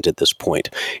non-existent at this point.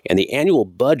 And the annual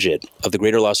budget of the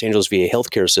Greater Los Angeles VA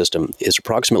healthcare system is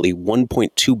approximately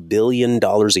 $1.2 billion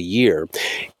a year.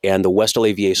 And the West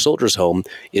LA VA Soldiers' Home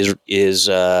is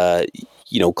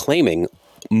claiming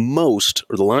most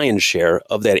or the lion's share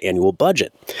of that annual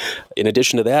budget. In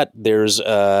addition to that, there's,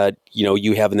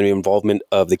 you have the involvement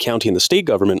of the county and the state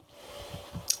government,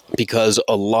 because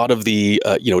a lot of the,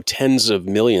 tens of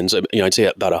millions, I'd say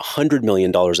about $100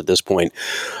 million at this point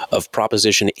of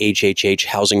Proposition HHH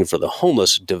Housing for the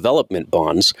Homeless development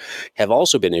bonds have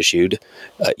also been issued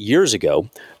years ago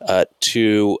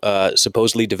to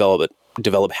supposedly develop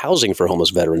housing for homeless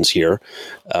veterans here,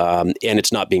 and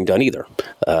it's not being done either.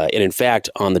 And in fact,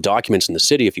 on the documents in the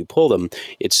city, if you pull them,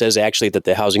 it says actually that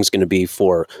the housing is going to be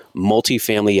for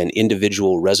multifamily and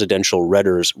individual residential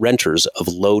renters of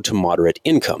low to moderate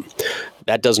income.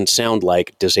 That doesn't sound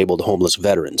like disabled homeless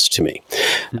veterans to me.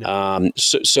 No.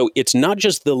 So it's not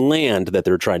just the land that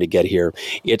they're trying to get here.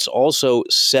 It's also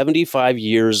 75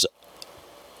 years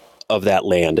of that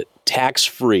land,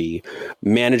 tax-free,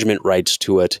 management rights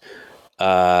to it,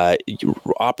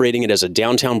 operating it as a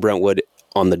downtown Brentwood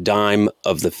on the dime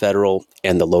of the federal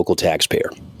and the local taxpayer.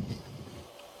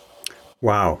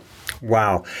 Wow.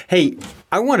 Hey,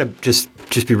 I want to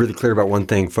just be really clear about one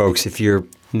thing, folks. If you're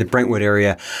in the Brentwood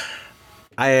area,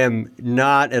 I am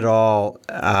not at all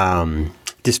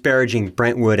disparaging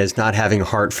Brentwood as not having a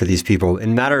heart for these people.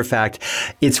 In matter of fact,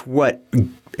 it's why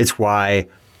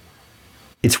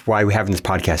we're having this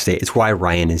podcast today. It's why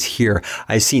Ryan is here.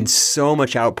 I've seen so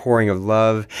much outpouring of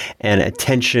love and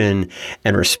attention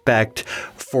and respect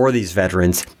for these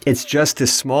veterans. It's just a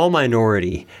small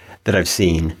minority that I've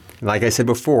seen. Like I said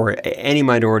before, any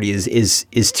minority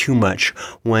is too much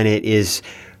when it is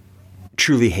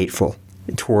truly hateful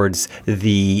towards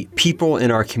the people in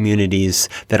our communities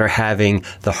that are having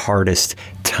the hardest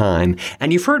time.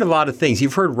 And you've heard a lot of things.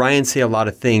 You've heard Ryan say a lot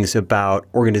of things about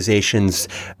organizations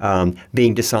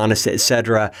being dishonest,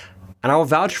 etc. And I'll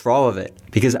vouch for all of it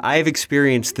because I've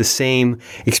experienced the same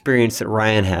experience that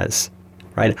Ryan has,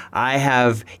 right? I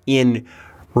have, in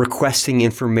requesting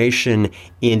information,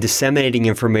 in disseminating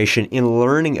information, in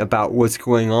learning about what's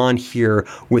going on here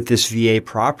with this VA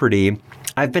property,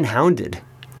 I've been hounded.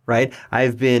 Right?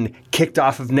 I've been kicked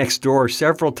off of Nextdoor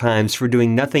several times for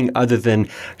doing nothing other than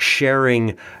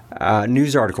sharing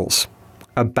news articles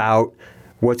about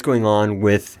what's going on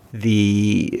with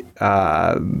the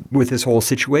with this whole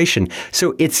situation.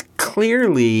 So it's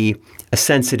clearly a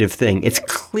sensitive thing. It's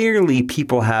clearly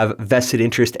people have vested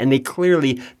interest, and they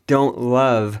clearly don't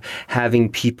love having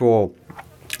people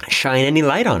shine any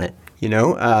light on it.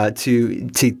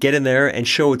 To get in there and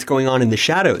show what's going on in the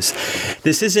shadows.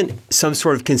 This isn't some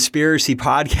sort of conspiracy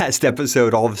podcast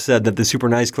episode all of a sudden that the Super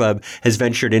Nice Club has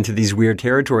ventured into these weird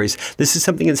territories. This is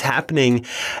something that's happening,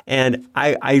 and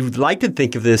I like to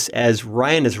think of this as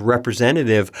Ryan as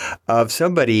representative of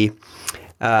somebody,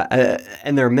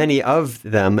 and there are many of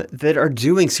them that are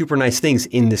doing super nice things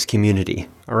in this community.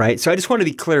 All right, so I just want to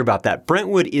be clear about that.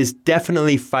 Brentwood is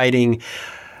definitely fighting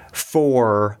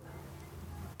for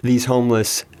these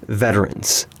homeless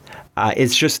veterans.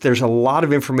 It's just there's a lot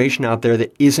of information out there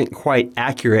that isn't quite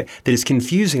accurate, that is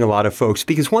confusing a lot of folks.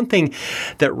 Because one thing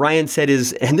that Ryan said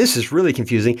is, and this is really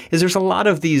confusing, is there's a lot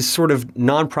of these sort of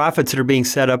nonprofits that are being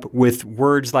set up with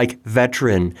words like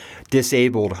veteran,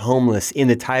 disabled, homeless in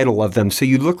the title of them. So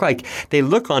you look like they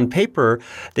look on paper,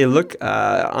 they look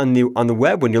on the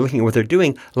web when you're looking at what they're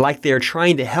doing, like they're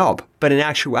trying to help. But in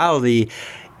actuality,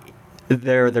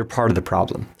 they're part of the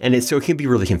problem. And so it can be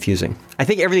really confusing. I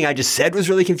think everything I just said was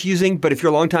really confusing, but if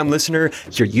you're a longtime listener,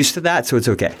 you're used to that, so it's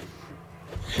okay.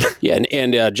 Yeah,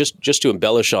 and just to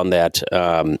embellish on that,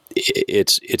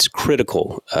 it's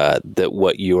critical that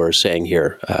what you are saying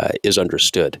here is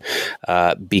understood,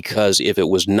 because if it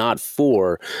was not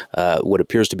for what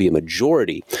appears to be a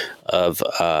majority of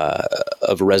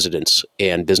residents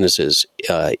and businesses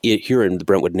here in the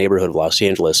Brentwood neighborhood of Los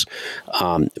Angeles,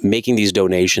 making these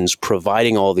donations,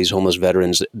 providing all these homeless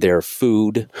veterans their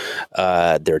food,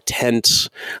 their tents,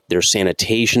 their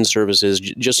sanitation services,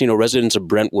 just residents of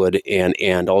Brentwood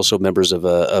and also members of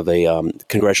a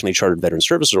congressionally chartered veteran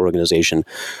services organization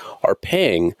are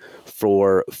paying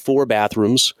for 4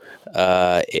 bathrooms,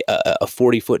 a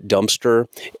 40-foot dumpster,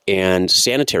 and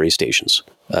sanitary stations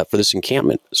for this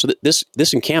encampment. So that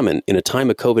this encampment, in a time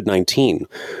of COVID-19,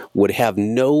 would have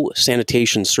no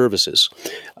sanitation services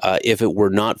if it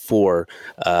were not for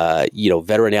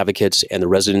veteran advocates and the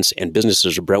residents and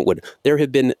businesses of Brentwood. There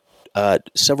have been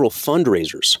several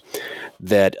fundraisers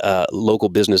that local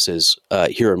businesses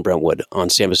here in Brentwood on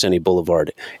San Vicente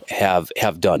Boulevard have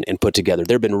done and put together.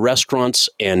 There have been restaurants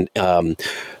and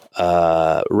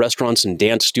restaurants and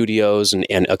dance studios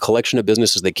and a collection of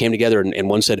businesses that came together. And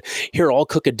one said, here, I'll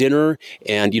cook a dinner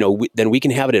and, then we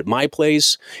can have it at my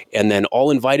place. And then I'll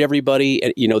invite everybody.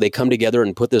 And, they come together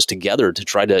and put this together to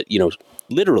try to,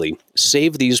 literally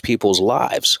save these people's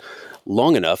lives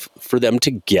long enough for them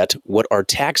to get what our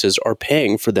taxes are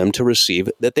paying for them to receive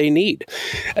that they need.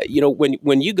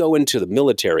 When you go into the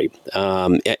military,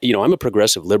 I'm a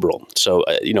progressive liberal. So,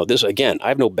 this, again, I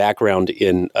have no background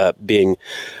in being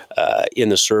in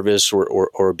the service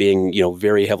or being,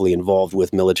 very heavily involved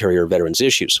with military or veterans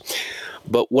issues.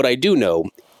 But what I do know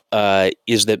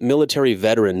is that military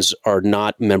veterans are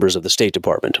not members of the State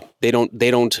Department. They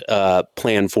don't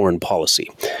plan foreign policy.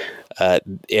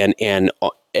 And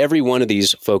every one of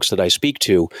these folks that I speak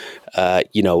to,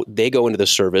 they go into the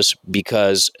service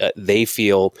because they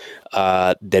feel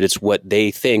that it's what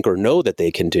they think or know that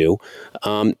they can do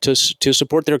to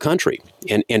support their country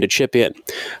and to chip in.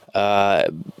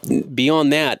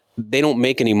 Beyond that, they don't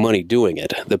make any money doing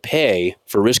it. The pay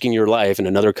for risking your life in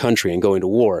another country and going to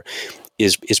war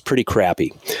is pretty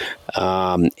crappy.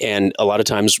 And a lot of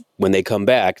times when they come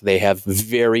back, they have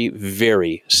very,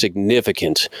 very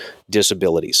significant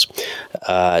disabilities.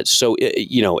 So,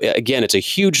 again, it's a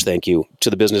huge thank you to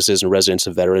the businesses and residents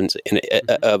of veterans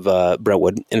of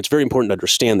Brentwood. And it's very important to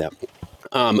understand that.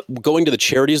 Going to the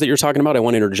charities that you're talking about, I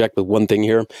want to interject with one thing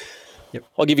here. Yep.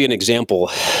 I'll give you an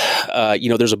example.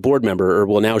 There's a board member,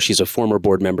 now she's a former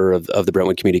board member of the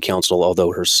Brentwood Community Council,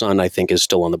 although her son, I think, is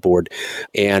still on the board,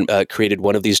 and created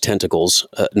one of these tentacles,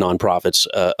 nonprofits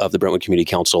of the Brentwood Community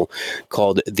Council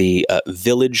called the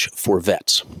Village for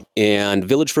Vets. And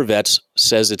Village for Vets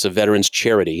says it's a veterans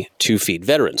charity to feed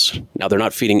veterans. Now, they're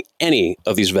not feeding any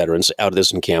of these veterans out of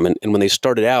this encampment. And when they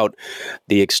started out,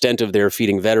 the extent of their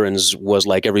feeding veterans was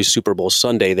like every Super Bowl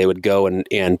Sunday, they would go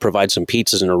and provide some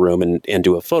pizzas in a room and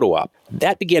do a photo op.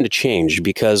 That began to change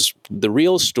because the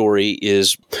real story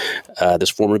is this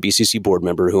former BCC board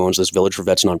member who owns this Village for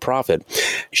Vets nonprofit.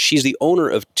 She's the owner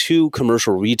of 2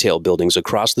 commercial retail buildings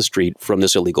across the street from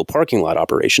this illegal parking lot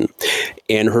operation.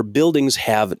 And her buildings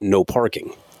have no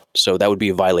parking. So that would be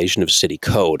a violation of city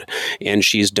code. And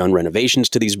she's done renovations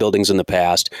to these buildings in the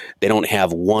past. They don't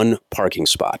have one parking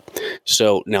spot.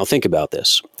 So now think about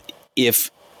this.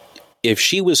 If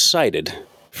she was cited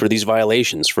for these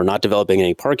violations for not developing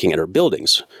any parking at her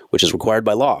buildings, which is required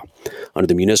by law under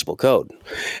the municipal code,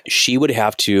 she would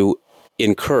have to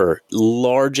incur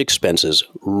large expenses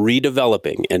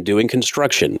redeveloping and doing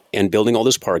construction and building all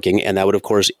this parking. And that would, of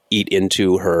course, eat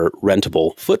into her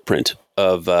rentable footprint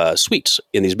of suites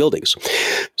in these buildings.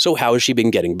 So how has she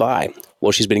been getting by?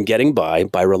 Well, she's been getting by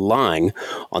relying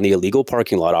on the illegal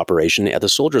parking lot operation at the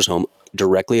Soldiers' Home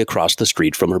directly across the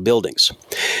street from her buildings.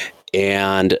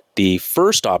 And the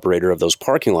first operator of those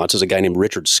parking lots is a guy named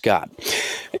Richard Scott.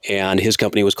 And his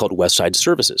company was called Westside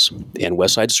Services. And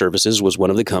Westside Services was one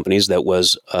of the companies that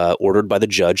was ordered by the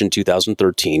judge in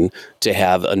 2013 to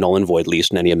have a null and void lease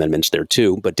and any amendments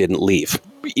thereto, but didn't leave.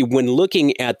 When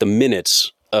looking at the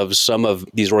minutes of some of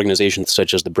these organizations,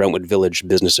 such as the Brentwood Village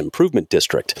Business Improvement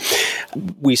District,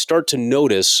 we start to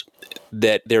notice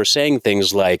that they're saying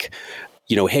things like,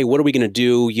 hey, what are we going to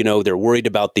do? They're worried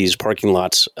about these parking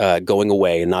lots going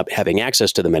away and not having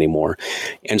access to them anymore.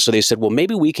 And so they said, well,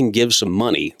 maybe we can give some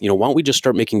money. Why don't we just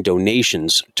start making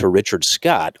donations to Richard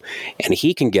Scott and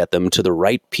he can get them to the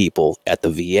right people at the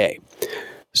VA.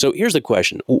 So here's the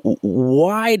question.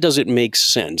 Why does it make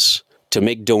sense to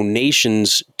make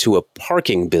donations to a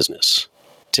parking business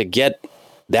to get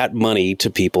that money to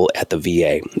people at the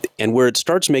VA? And where it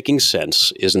starts making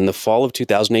sense is in the fall of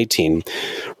 2018,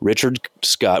 Richard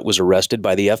Scott was arrested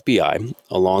by the FBI,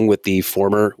 along with the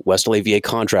former West LA VA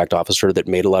contract officer that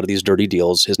made a lot of these dirty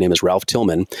deals. His name is Ralph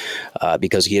Tillman,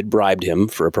 because he had bribed him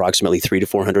for approximately $300,000 to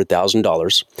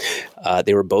 $400,000.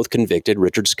 They were both convicted.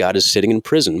 Richard Scott is sitting in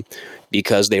prison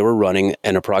because they were running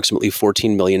an approximately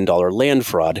 $14 million land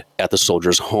fraud at the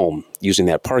Soldiers' Home using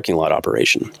that parking lot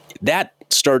operation. That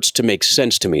starts to make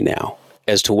sense to me now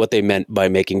as to what they meant by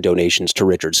making donations to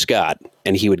Richard Scott,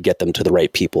 and he would get them to the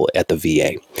right people at the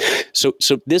VA. So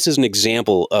this is an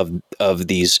example of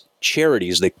these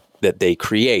charities that they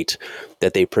create,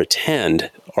 that they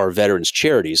pretend are veterans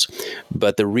charities,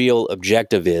 but the real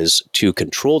objective is to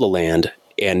control the land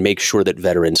and make sure that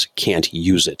veterans can't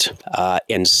use it.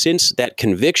 And since that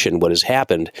conviction, what has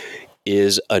happened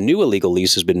is a new illegal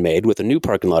lease has been made with a new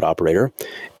parking lot operator,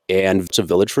 and it's a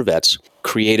Village for Vets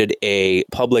created a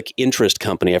public interest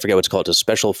company. I forget what it's called. It's a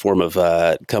special form of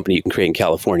company you can create in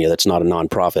California that's not a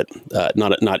nonprofit,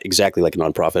 not exactly like a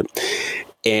nonprofit,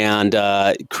 and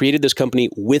created this company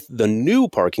with the new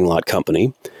parking lot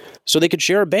company so they could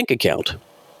share a bank account.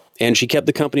 And she kept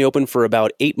the company open for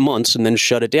about 8 months and then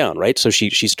shut it down, right? So she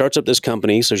starts up this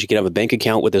company so she can have a bank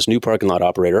account with this new parking lot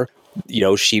operator.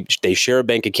 They share a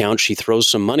bank account. She throws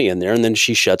some money in there and then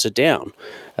she shuts it down.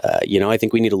 I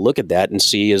think we need to look at that and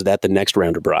see, is that the next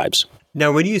round of bribes?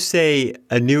 Now, when you say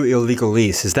a new illegal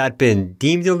lease, has that been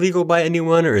deemed illegal by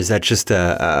anyone, or is that just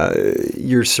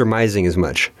you're surmising as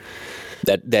much?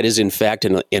 That is, in fact,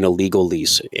 an illegal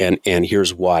lease, and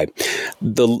here's why.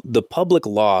 The public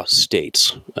law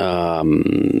states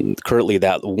currently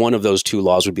that one of those two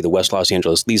laws would be the West Los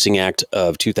Angeles Leasing Act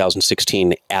of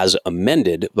 2016 as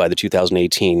amended by the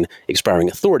 2018 Expiring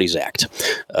Authorities Act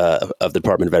of the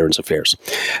Department of Veterans Affairs,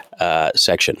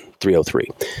 Section 303.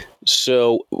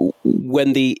 So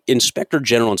when the Inspector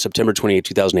General on September 28,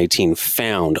 2018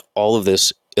 found all of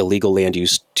this illegal land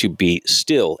use to be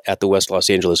still at the West Los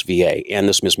Angeles VA and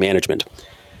this mismanagement,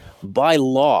 by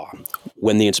law,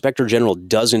 when the Inspector General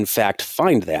does in fact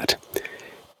find that,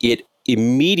 it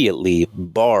immediately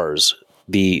bars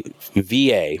the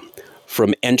VA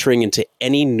from entering into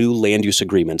any new land use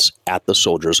agreements at the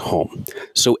soldier's home.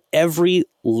 So every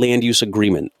land use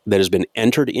agreement that has been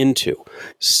entered into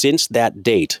since that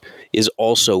date is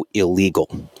also illegal.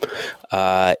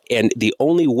 And the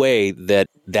only way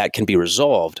that can be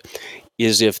resolved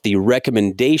is if the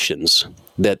recommendations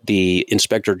that the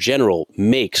Inspector General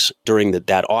makes during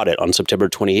that audit on September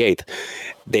 28th,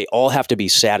 they all have to be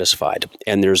satisfied.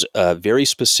 And there's very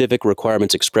specific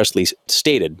requirements expressly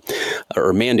stated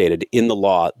or mandated in the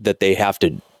law that they have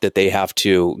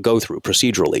to go through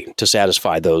procedurally to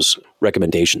satisfy those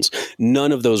recommendations.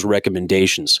 None of those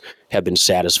recommendations have been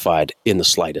satisfied in the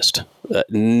slightest.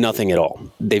 Nothing at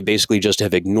all. They basically just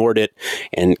have ignored it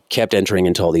and kept entering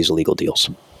into all these illegal deals.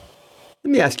 Let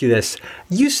me ask you this.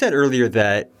 You said earlier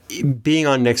that being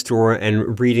on Nextdoor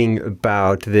and reading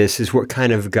about this is what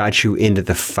kind of got you into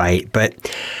the fight.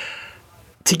 But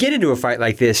to get into a fight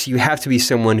like this, you have to be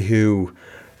someone who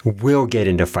will get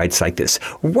into fights like this.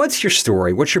 What's your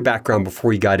story? What's your background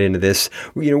before you got into this?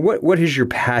 What has your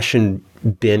passion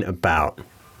been about?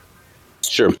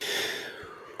 Sure.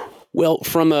 Well,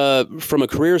 from a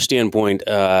career standpoint,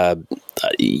 I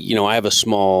have a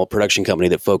small production company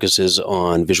that focuses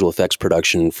on visual effects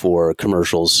production for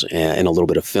commercials and a little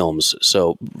bit of films.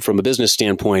 So from a business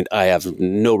standpoint, I have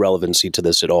no relevancy to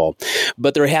this at all.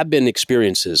 But there have been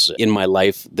experiences in my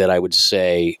life that I would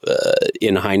say,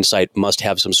 in hindsight, must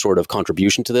have some sort of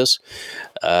contribution to this.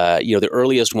 The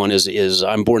earliest one is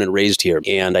I'm born and raised here.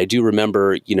 And I do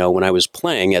remember, when I was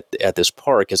playing at this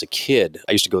park as a kid,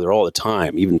 I used to go there all the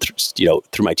time, even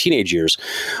through my teenage years.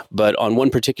 But on one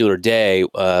particular day,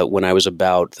 when I was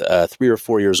about 3 or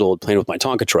 4 years old, playing with my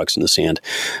Tonka trucks in the sand,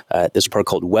 this park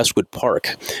called Westwood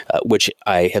Park, which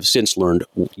I have since learned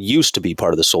used to be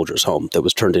part of the Soldiers' Home that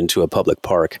was turned into a public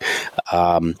park.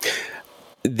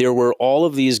 There were all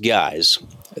of these guys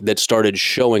that started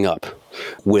showing up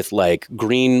with like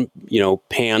green,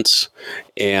 pants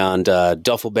and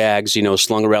duffel bags,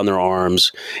 slung around their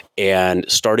arms, and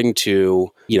starting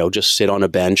to, just sit on a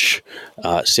bench,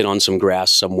 sit on some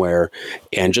grass somewhere,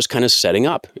 and just kind of setting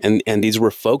up. And these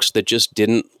were folks that just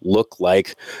didn't look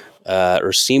like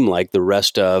or seem like the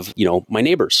rest of, my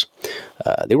neighbors.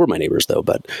 They were my neighbors though,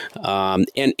 but and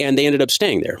they ended up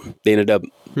staying there. They ended up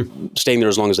staying there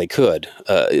as long as they could,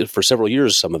 for several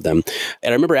years, some of them.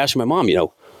 And I remember asking my mom,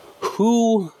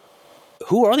 who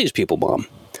are these people, Mom?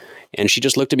 And she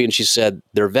just looked at me and she said,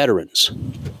 they're veterans.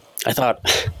 I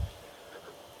thought,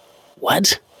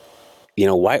 what?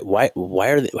 Why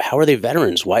are they, how are they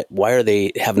veterans? Why are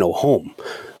they have no home?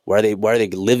 Why are they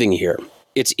living here?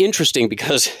 It's interesting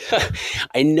because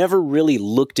I never really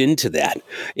looked into that.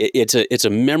 It's a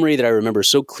memory that I remember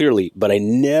so clearly, but I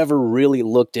never really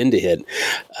looked into it.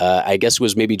 I guess it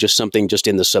was maybe just something just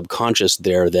in the subconscious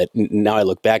there that now I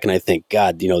look back and I think,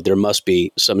 God, there must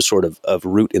be some sort of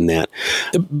root in that.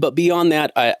 But beyond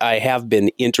that, I have been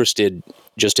interested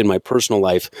just in my personal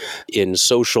life in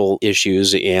social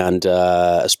issues and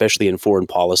especially in foreign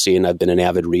policy. And I've been an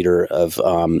avid reader of,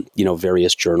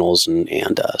 various journals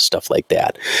and stuff like that.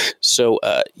 So,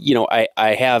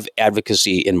 I have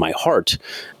advocacy in my heart,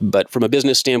 but from a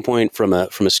business standpoint, from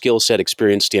a skill set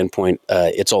experience standpoint,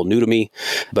 it's all new to me.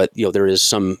 But, there is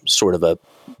some sort of a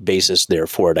basis there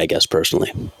for it, I guess,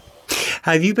 personally.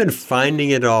 Have you been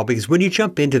finding it all? Because when you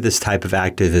jump into this type of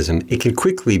activism, it can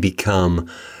quickly become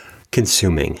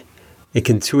consuming.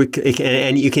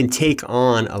 And you can take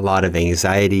on a lot of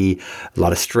anxiety, a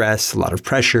lot of stress, a lot of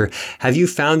pressure. Have you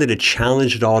found it a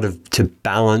challenge at all to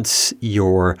balance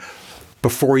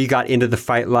before you got into the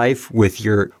fight life with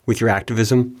your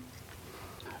activism?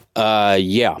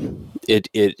 Yeah,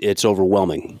 it's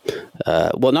overwhelming.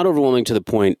 Well, not overwhelming to the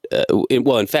point.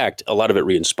 In fact, a lot of it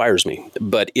re-inspires me,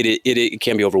 but it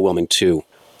can be overwhelming too.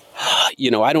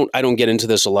 I don't get into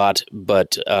this a lot,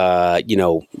 but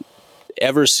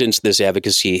ever since this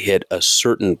advocacy hit a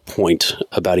certain point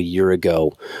about a year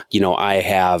ago, I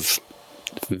have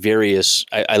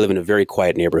I live in a very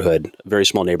quiet neighborhood, a very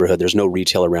small neighborhood. There's no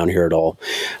retail around here at all.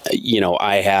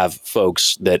 I have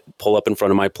folks that pull up in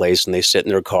front of my place and they sit in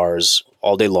their cars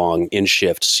all day long in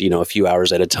shifts, a few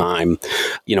hours at a time.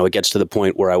 It gets to the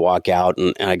point where I walk out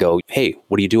and I go, hey,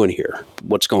 what are you doing here?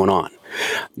 What's going on?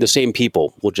 The same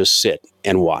people will just sit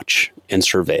and watch and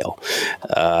surveil.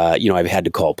 I've had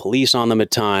to call police on them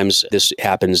at times. This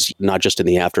happens not just in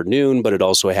the afternoon, but it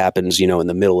also happens, in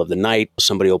the middle of the night.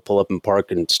 Somebody will pull up and park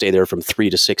and stay there from 3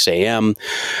 to 6 a.m.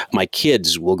 My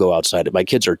kids will go outside. My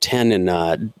kids are 10 and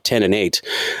 8,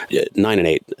 9 and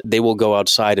 8. They will go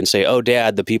outside and say, oh,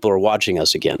 Dad, the people are watching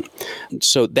us again.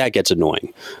 So that gets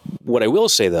annoying. What I will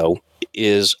say, though,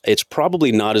 is it's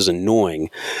probably not as annoying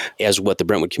as what the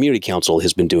Brentwood Community Council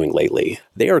has been doing lately.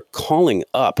 They are calling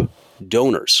up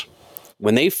donors.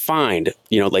 When they find,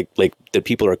 like that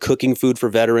people are cooking food for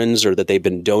veterans or that they've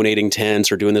been donating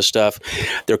tents or doing this stuff,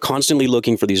 they're constantly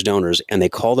looking for these donors and they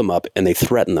call them up and they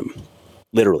threaten them,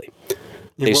 literally.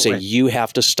 They say, you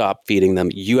have to stop feeding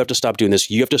them. You have to stop doing this.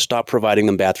 You have to stop providing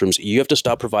them bathrooms. You have to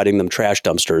stop providing them trash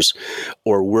dumpsters,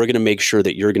 or we're going to make sure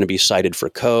that you're going to be cited for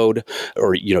code,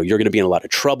 or, you're going to be in a lot of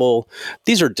trouble.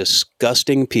 These are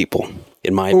disgusting people,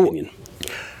 in my opinion.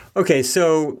 Okay.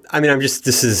 So,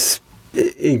 this is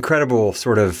incredible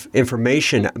sort of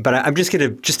information, but I'm just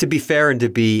going to, just to be fair and to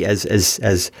be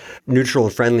as neutral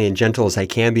and friendly and gentle as I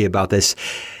can be about this.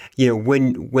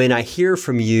 When I hear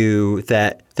from you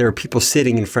that there are people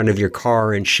sitting in front of your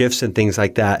car in shifts and things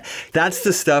like that, that's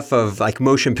the stuff of like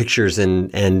motion pictures and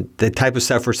the type of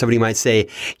stuff where somebody might say,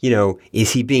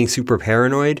 is he being super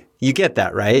paranoid? You get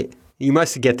that, right? You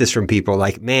must get this from people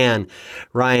like, man,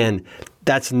 Ryan,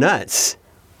 that's nuts.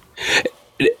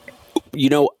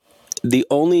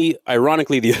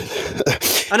 Ironically,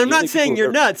 and I'm not saying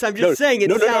you're nuts. I'm just saying it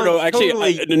sounds Actually,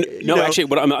 totally... Actually,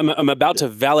 what I'm about to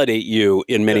validate you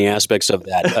in many aspects of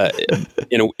that,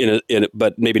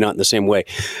 but maybe not in the same way.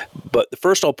 But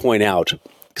first, I'll point out,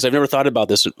 because I've never thought about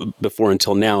this before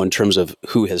until now in terms of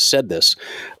who has said this.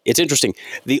 It's interesting.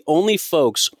 The only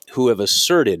folks who have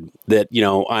asserted that,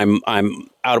 I'm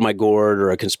out of my gourd or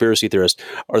a conspiracy theorist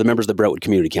are the members of the Brentwood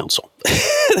Community Council.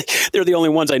 They're the only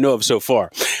ones I know of so far.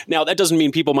 Now, that doesn't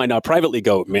mean people might not privately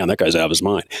go, man, that guy's out of his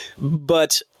mind.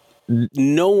 But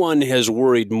no one has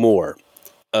worried more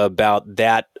about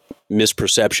that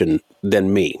misperception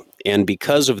than me. And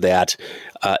because of that,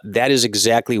 that is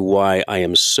exactly why I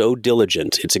am so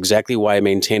diligent. It's exactly why I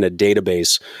maintain a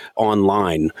database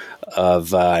online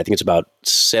of, I think it's about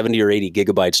 70 or 80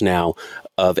 gigabytes now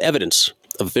of evidence,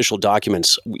 of official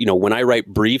documents. When I write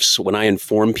briefs, when I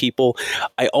inform people,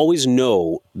 I always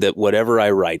know that whatever I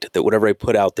write, that whatever I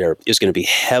put out there is going to be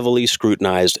heavily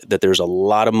scrutinized, that there's a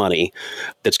lot of money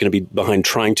that's going to be behind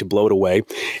trying to blow it away.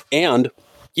 And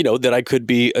that I could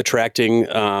be attracting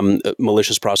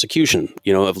malicious prosecution,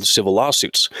 of civil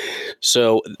lawsuits.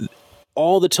 So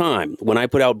all the time when I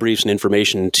put out briefs and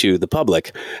information to the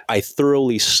public, I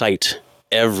thoroughly cite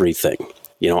everything.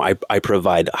 I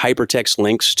provide hypertext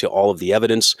links to all of the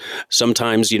evidence.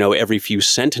 Sometimes, every few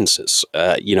sentences,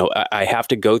 I have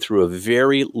to go through a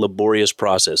very laborious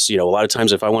process. A lot of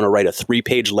times if I want to write a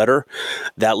 3-page letter,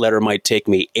 that letter might take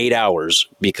me 8 hours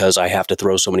because I have to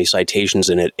throw so many citations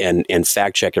in it and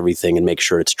fact check everything and make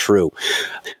sure it's true.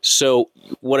 So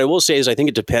what I will say is I think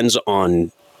it depends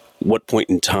on what point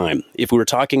in time. If we were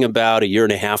talking about a year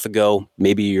and a half ago,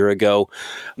 maybe a year ago,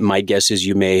 my guess is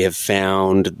you may have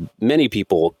found many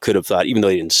people could have thought, even though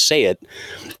they didn't say it,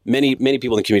 many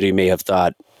people in the community may have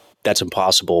thought that's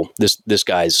impossible. This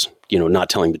guy's, not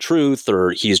telling the truth,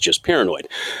 or he's just paranoid.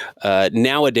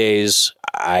 Nowadays,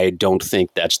 I don't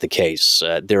think that's the case.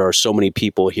 There are so many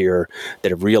people here that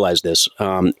have realized this.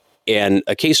 And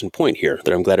a case in point here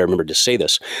that I'm glad I remembered to say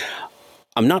this.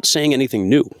 I'm not saying anything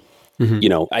new.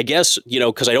 Mm-hmm. I guess,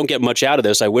 because I don't get much out of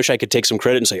this, I wish I could take some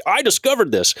credit and say, I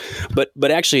discovered this. But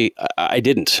actually, I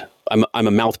didn't. I'm a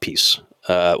mouthpiece,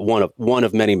 one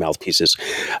of many mouthpieces.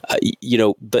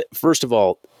 But first of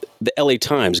all, the LA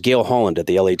Times, Gail Holland at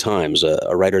the LA Times,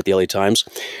 a writer at the LA Times,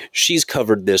 she's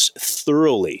covered this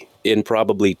thoroughly in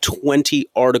probably 20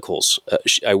 articles.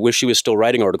 I wish she was still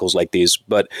writing articles like these,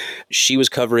 but she was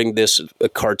covering this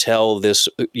cartel, this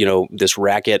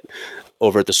racket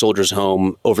over at the Soldiers'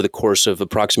 Home over the course of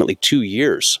approximately 2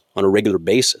 years on a regular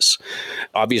basis.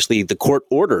 Obviously, the court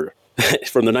order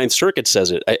from the Ninth Circuit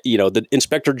says it. The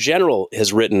Inspector General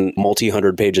has written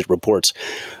multi-hundred-page reports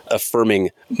affirming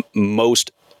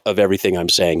most of everything I'm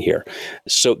saying here.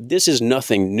 So this is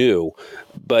nothing new.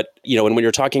 But, and when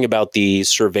you're talking about the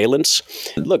surveillance,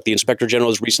 look, the Inspector General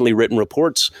has recently written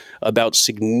reports about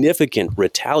significant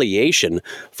retaliation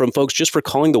from folks just for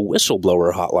calling the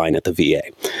whistleblower hotline at the VA.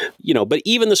 But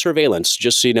even the surveillance,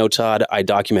 just so you know, Todd, I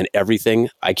document everything.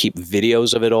 I keep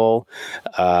videos of it all.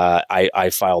 I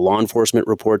file law enforcement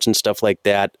reports and stuff like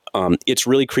that. It's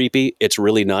really creepy. It's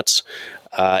really nuts.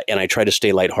 And I try to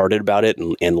stay lighthearted about it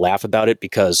and laugh about it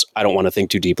because I don't want to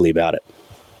think too deeply about it.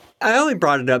 I only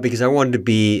brought it up because I wanted to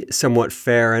be somewhat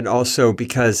fair and also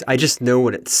because I just know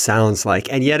what it sounds like.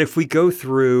 And yet if we go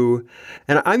through,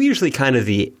 and I'm usually kind of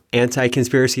the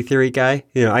anti-conspiracy theory guy.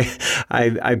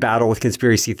 I battle with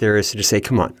conspiracy theorists and just say,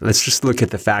 come on, let's just look at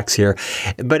the facts here.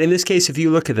 But in this case, if you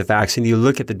look at the facts and you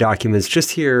look at the documents just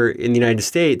here in the United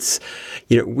States,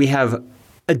 we have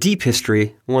a deep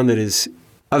history, one that is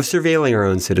of surveilling our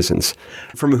own citizens.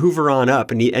 From Hoover on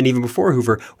up, and even before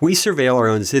Hoover, we surveil our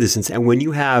own citizens. And when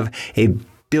you have a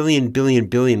billion,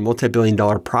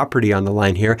 multi-billion-dollar property on the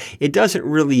line here, it doesn't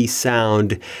really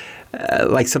sound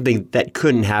like something that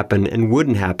couldn't happen and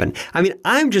wouldn't happen. I mean,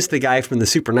 I'm just the guy from the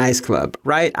Super Nice Club,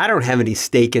 right? I don't have any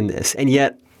stake in this. And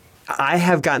yet, I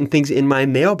have gotten things in my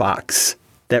mailbox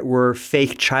that were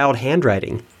fake child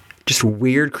handwriting. Just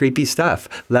weird, creepy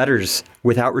stuff. Letters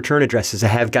without return addresses. I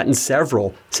have gotten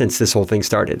several since this whole thing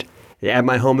started at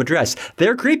my home address.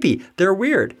 They're creepy. They're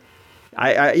weird.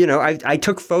 I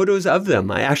took photos of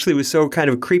them. I actually was so kind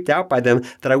of creeped out by them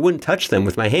that I wouldn't touch them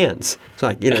with my hands. So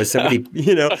like, somebody,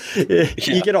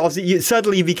 you get all,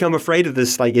 suddenly you become afraid of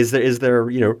this. Like, is there,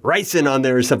 ricin on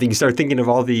there or something? You start thinking of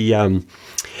all the,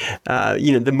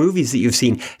 the movies that you've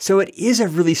seen. So it is a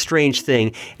really strange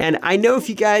thing. And I know if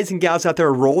you guys and gals out there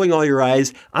are rolling all your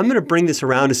eyes, I'm going to bring this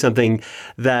around to something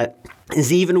that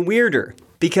is even weirder.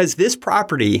 Because this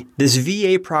property, this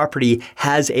VA property,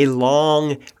 has a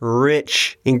long,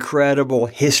 rich, incredible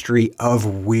history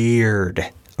of weird,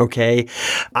 okay?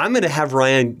 I'm going to have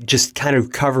Ryan just kind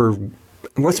of cover,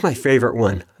 what's my favorite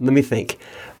one? Let me think.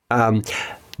 The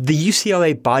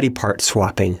UCLA body part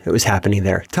swapping that was happening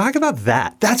there. Talk about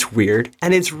that. That's weird,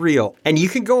 and it's real. And you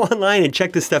can go online and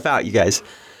check this stuff out, you guys.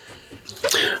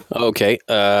 Okay.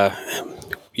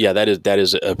 Yeah, that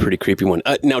is a pretty creepy one.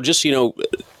 Now, just,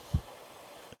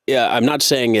 yeah, I'm not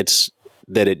saying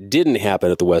that it didn't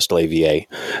happen at the West LA VA.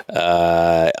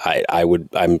 I would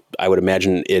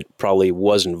imagine it probably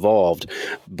was involved,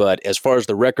 but as far as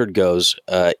the record goes,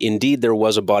 indeed there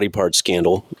was a body part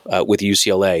scandal with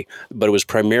UCLA, but it was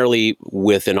primarily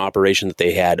with an operation that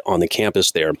they had on the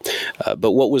campus there.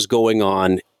 But what was going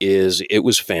on is it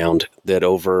was found that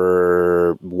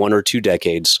over 1 or 2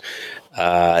 decades,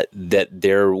 that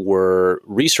there were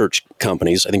research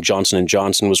companies. I think Johnson &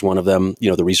 Johnson was one of them,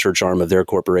 the research arm of their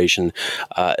corporation,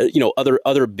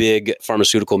 other big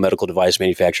pharmaceutical medical device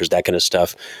manufacturers, that kind of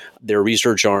stuff. Their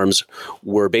research arms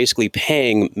were basically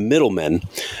paying middlemen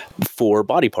for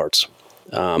body parts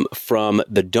from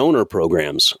the donor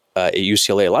programs at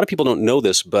UCLA. A lot of people don't know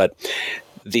this, but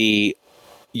the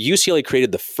UCLA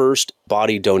created the first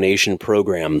body donation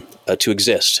program to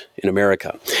exist in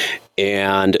America.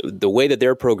 And the way that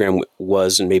their program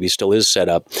was, and maybe still is set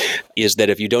up, is that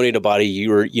if you donate a body,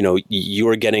 you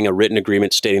are getting a written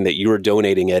agreement stating that you are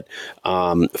donating it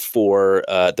for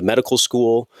the medical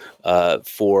school,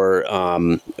 for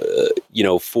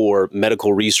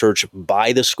medical research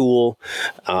by the school,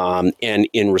 and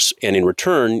in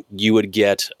return you would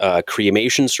get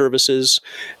cremation services,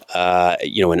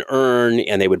 an urn,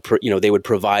 and they would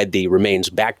provide the remains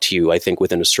back to you, I think,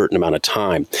 within a certain amount of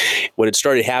time. What had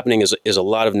started happening is a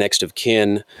lot of next of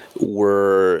kin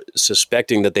were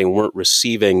suspecting that they weren't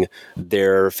receiving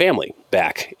their family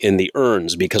back in the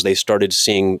urns because they started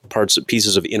seeing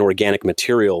pieces of inorganic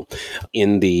material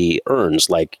in the urns,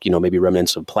 like, maybe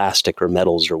remnants of plastic or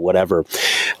metals or whatever.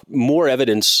 More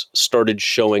evidence started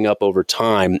showing up over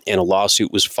time, and a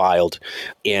lawsuit was filed,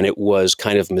 and it was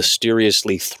kind of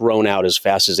mysteriously thrown out as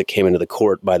fast as it came into the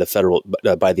court by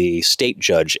the state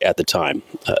judge at the time,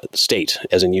 state,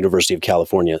 as in University of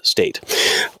California state.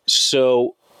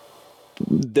 So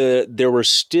there were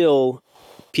still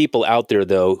people out there,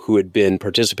 though, who had been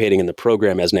participating in the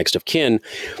program as next of kin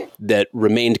that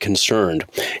remained concerned.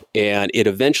 And it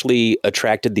eventually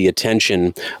attracted the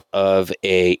attention of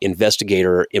an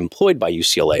investigator employed by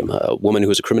UCLA, a woman who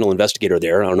was a criminal investigator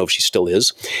there. I don't know if she still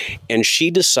is. And she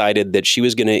decided that she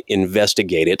was going to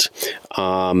investigate it,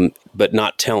 but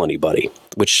not tell anybody,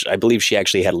 which I believe she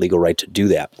actually had a legal right to do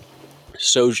that.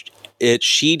 So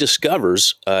she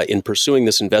discovers in pursuing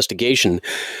this investigation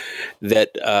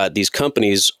that these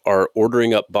companies are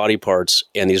ordering up body parts,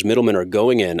 and these middlemen are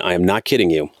going in, I am not kidding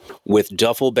you, with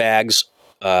duffel bags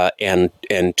and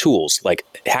tools like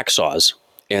hacksaws.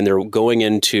 And they're going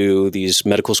into these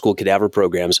medical school cadaver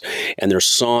programs, and they're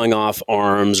sawing off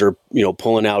arms or,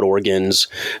 pulling out organs,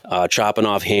 chopping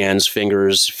off hands,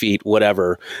 fingers, feet,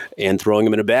 whatever, and throwing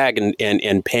them in a bag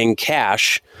and paying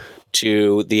cash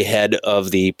to the head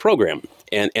of the program.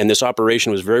 And this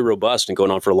operation was very robust and going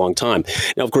on for a long time.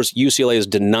 Now, of course, UCLA is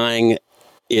denying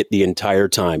it the entire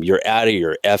time. You're out of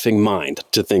your effing mind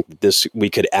to think that we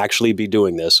could actually be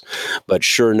doing this. But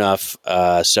sure enough,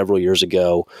 several years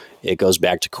ago, it goes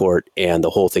back to court and the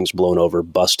whole thing's blown over,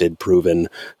 busted, proven.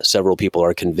 Several people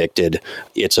are convicted.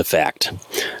 It's a fact.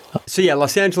 So yeah,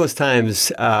 Los Angeles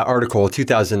Times article,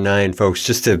 2009, folks,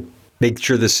 just to make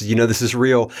sure this is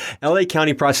real. LA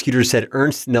County prosecutors said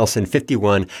Ernst Nelson,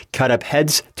 51, cut up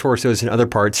heads, torsos, and other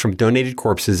parts from donated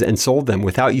corpses and sold them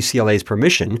without UCLA's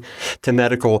permission to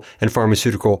medical and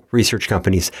pharmaceutical research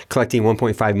companies, collecting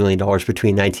 $1.5 million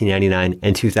between 1999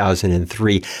 and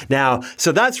 2003. Now,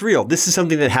 so that's real. This is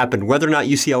something that happened. Whether or not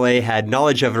UCLA had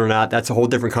knowledge of it or not, that's a whole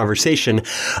different conversation.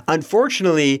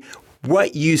 Unfortunately,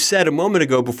 what you said a moment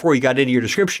ago before you got into your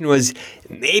description was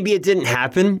maybe it didn't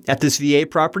happen at this VA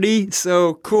property.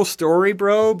 So cool story,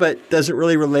 bro, but doesn't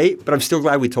really relate. But I'm still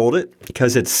glad we told it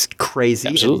because it's crazy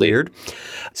Absolutely. and weird.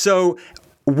 So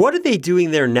what are they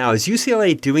doing there now? Is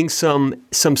UCLA doing some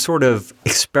sort of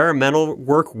experimental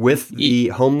work with the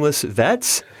homeless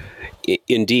vets?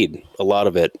 Indeed, a lot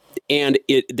of it. And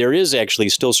there is actually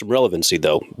still some relevancy,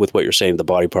 though, with what you're saying, the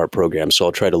body part program. So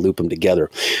I'll try to loop them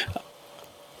together.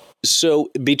 So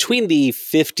between the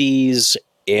 50s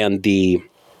and the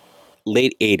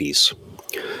late 80s,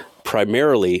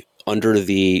 primarily under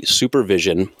the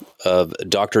supervision of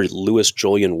Dr. Louis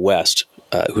Julian West,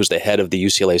 who's the head of the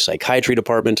UCLA psychiatry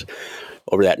department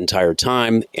over that entire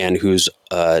time, and whose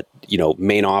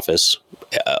main office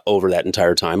over that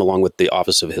entire time, along with the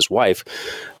office of his wife,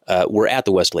 were at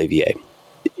the West LA VA.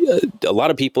 A lot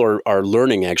of people are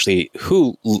learning actually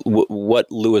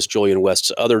what Louis Julian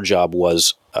West's other job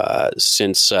was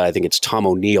since I think it's Tom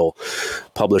O'Neill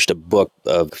published a book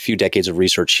of a few decades of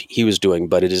research he was doing,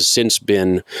 but it has since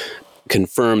been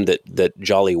confirmed that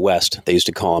Jolly West, they used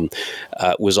to call him,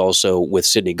 was also with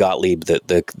Sidney Gottlieb,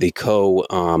 the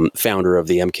co-founder of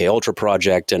the MK Ultra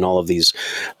project and all of these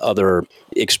other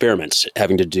experiments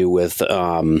having to do with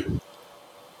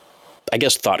I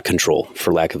guess thought control,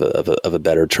 for lack of a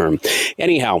better term.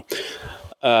 Anyhow,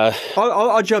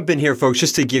 I'll jump in here, folks,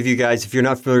 just to give you guys, if you're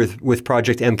not familiar with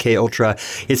Project MK Ultra,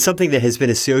 it's something that has been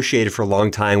associated for a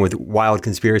long time with wild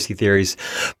conspiracy theories,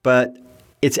 but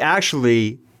it's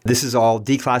actually, this is all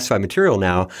declassified material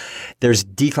now. There's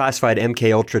declassified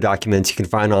MK Ultra documents you can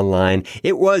find online.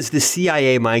 It was the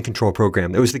CIA mind control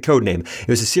program. It was the code name. It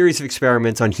was a series of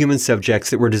experiments on human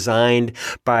subjects that were designed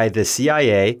by the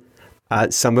CIA,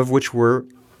 some of which were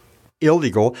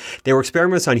illegal. They were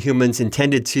experiments on humans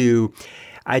intended to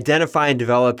identify and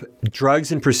develop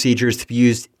drugs and procedures to be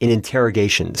used in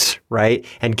interrogations, right?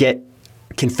 And get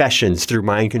confessions through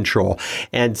mind control.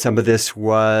 And some of this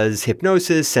was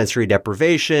hypnosis, sensory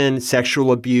deprivation,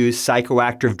 sexual abuse,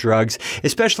 psychoactive drugs,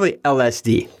 especially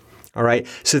LSD. All right.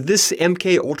 So this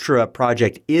MK Ultra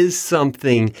project is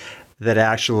something that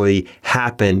actually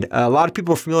happened. A lot of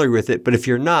people are familiar with it, but if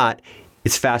you're not,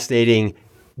 it's fascinating,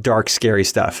 dark, scary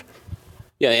stuff.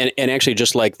 Yeah, and actually,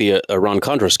 just like the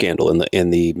Iran-Contra scandal in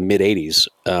the mid '80s,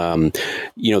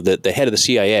 the head of the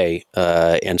CIA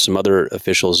and some other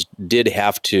officials did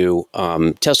have to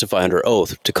testify under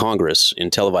oath to Congress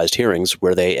in televised hearings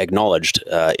where they acknowledged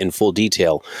in full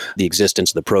detail the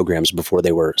existence of the programs before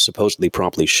they were supposedly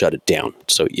promptly shut it down.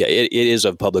 So yeah, it is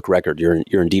of public record. You're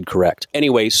indeed correct.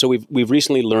 Anyway, so we've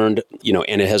recently learned,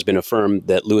 and it has been affirmed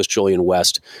that Louis Julian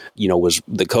West, was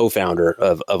the co-founder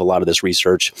of a lot of this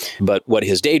research, but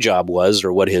what his day job was,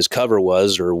 or what his cover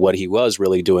was, or what he was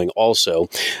really doing also,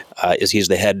 is he's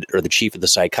the head or the chief of the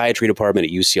psychiatry department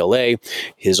at UCLA.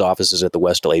 His office is at the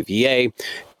West LA VA,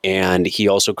 and he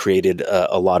also created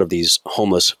a lot of these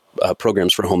homeless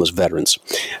programs for homeless veterans.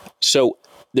 So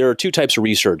there are two types of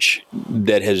research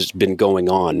that has been going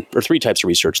on, or three types of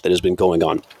research that has been going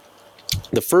on.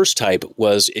 The first type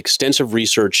was extensive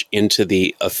research into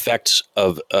the effects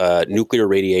of nuclear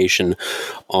radiation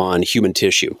on human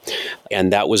tissue.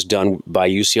 And that was done by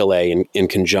UCLA in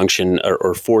conjunction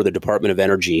or for the Department of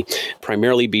Energy,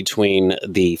 primarily between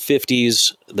the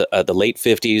 50s, the late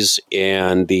 50s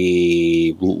and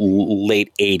the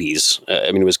late 80s.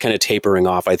 It was kind of tapering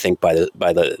off, I think, by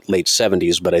the late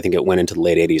 70s, but I think it went into the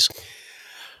late 80s.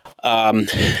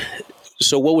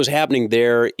 So what was happening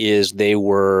there is they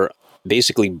were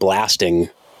basically blasting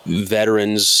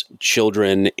veterans,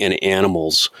 children, and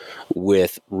animals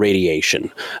with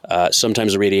radiation.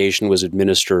 Sometimes the radiation was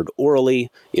administered orally,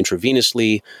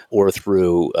 intravenously, or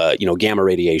through gamma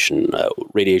radiation,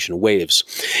 radiation waves.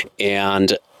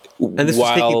 And this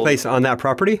was taking place on that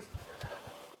property?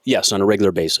 Yes, on a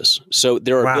regular basis. So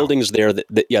there are buildings there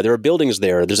there are buildings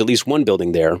there. There's at least one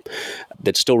building there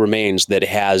that still remains that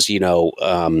has,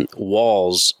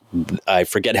 walls. I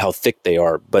forget how thick they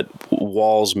are, but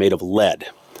walls made of lead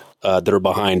that are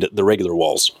behind the regular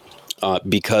walls.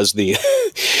 Because the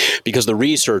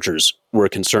researchers were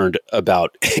concerned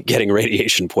about getting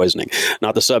radiation poisoning,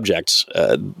 not the subjects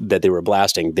that they were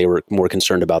blasting. They were more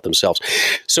concerned about themselves.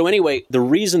 So anyway, the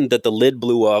reason that the lid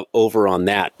blew over on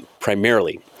that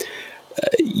primarily,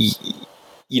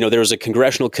 there was a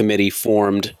congressional committee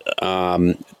formed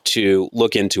to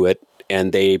look into it.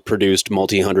 And they produced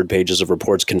multi-hundred pages of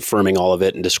reports confirming all of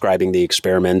it and describing the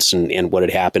experiments and what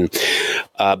had happened.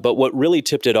 But what really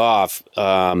tipped it off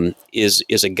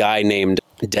is a guy named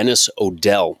Dennis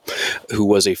O'Dell, who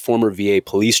was a former VA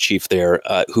police chief there,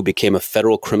 who became a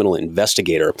federal criminal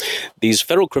investigator. These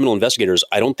federal criminal investigators,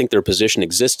 I don't think their position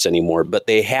exists anymore, but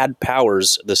they had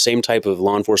powers, the same type of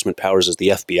law enforcement powers as the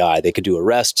FBI. They could do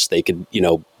arrests, they could,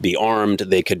 be armed,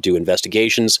 they could do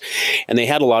investigations, and they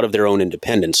had a lot of their own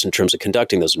independence in terms of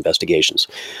conducting those investigations.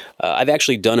 I've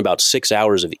actually done about 6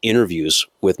 hours of interviews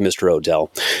with Mr. O'Dell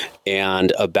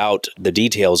and about the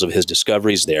details of his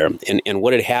discoveries there. And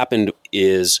what had happened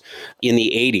is in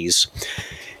the 80s,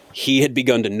 he had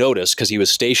begun to notice, because he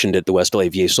was stationed at the West LA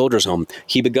VA Soldiers Home,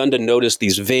 he begun to notice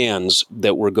these vans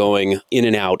that were going in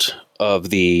and out of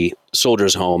the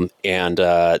Soldiers Home, and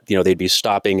they'd be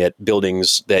stopping at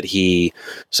buildings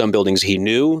some buildings he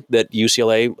knew that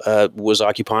UCLA was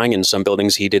occupying, and some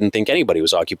buildings he didn't think anybody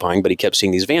was occupying, but he kept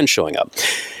seeing these vans showing up.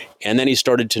 And then he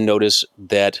started to notice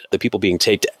that the people being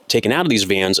taken out of these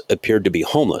vans appeared to be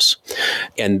homeless.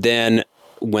 And then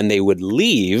when they would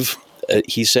leave,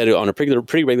 he said on a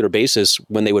pretty regular basis,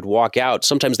 when they would walk out,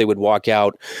 sometimes they would walk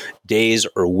out days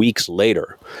or weeks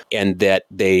later, and that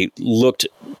they looked,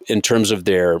 in terms of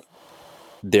their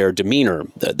demeanor,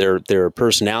 their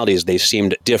personalities, they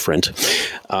seemed different,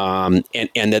 and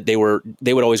that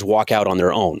they would always walk out on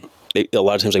their own. A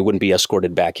lot of times they wouldn't be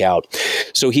escorted back out.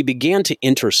 So he began to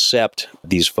intercept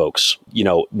these folks,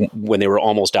 when they were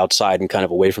almost outside and kind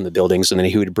of away from the buildings. And then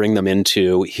he would bring them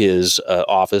into his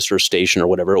office or station or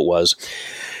whatever it was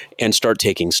and start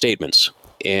taking statements.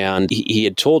 And he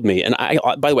had told me, and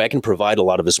by the way, I can provide a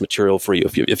lot of this material for you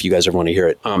if you guys ever want to hear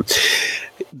it.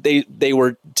 They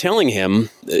were telling him,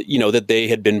 that they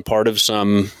had been part of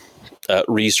some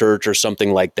research or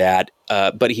something like that.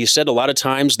 But he said a lot of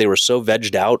times they were so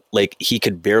vegged out, like he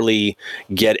could barely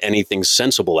get anything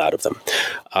sensible out of them.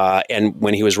 And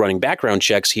when he was running background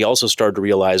checks, he also started to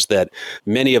realize that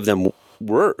many of them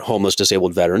were homeless,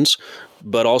 disabled veterans,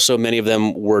 but also many of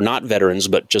them were not veterans,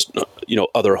 but just,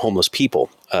 other homeless people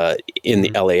in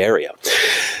the LA area.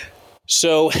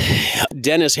 So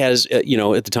Dennis has, at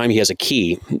the time he has a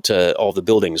key to all the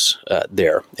buildings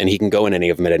there, and he can go in any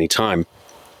of them at any time.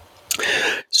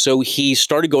 So he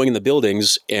started going in the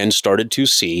buildings and started to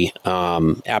see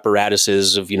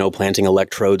apparatuses of, planting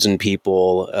electrodes in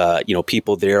people,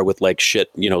 people there with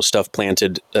stuff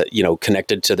planted,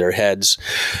 connected to their heads,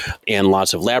 and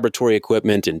lots of laboratory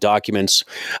equipment and documents.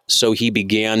 So he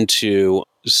began to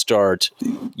start,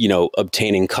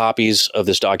 obtaining copies of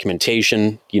this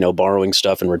documentation, borrowing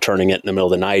stuff and returning it in the middle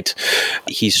of the night.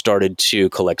 He started to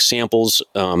collect samples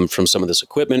from some of this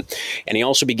equipment. And he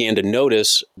also began to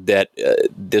notice that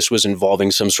this was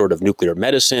involving some sort of nuclear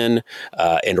medicine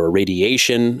and or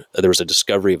radiation. There was a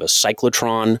discovery of a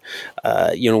cyclotron,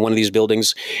 one of these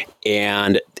buildings.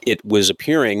 And it was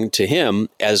appearing to him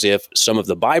as if some of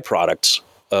the byproducts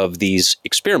of these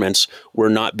experiments were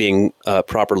not being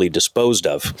properly disposed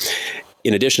of.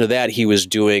 In addition to that, he was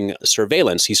doing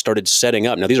surveillance. He started setting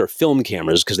up. Now, these are film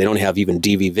cameras because they don't have even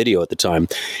DV video at the time.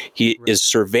 He is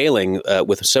surveilling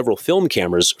with several film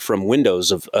cameras from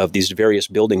windows of these various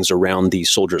buildings around the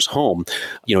soldiers' home,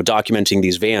 documenting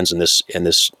these vans in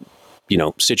this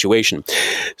situation.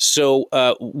 So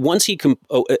once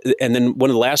and then one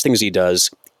of the last things he does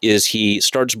is he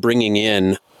starts bringing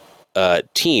in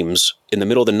teams in the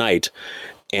middle of the night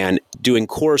and doing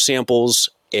core samples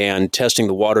and testing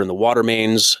the water in the water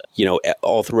mains,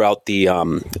 all throughout the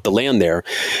land there,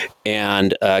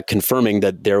 and confirming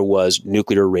that there was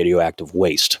nuclear radioactive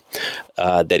waste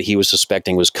that he was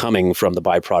suspecting was coming from the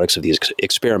byproducts of these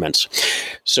experiments.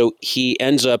 So he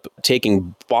ends up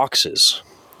taking boxes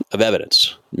of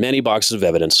evidence, many boxes of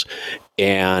evidence,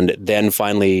 and then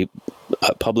finally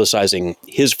publicizing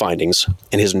his findings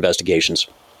and his investigations.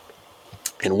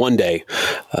 And one day,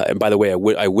 and by the way,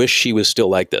 I wish she was still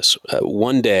like this.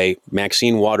 One day,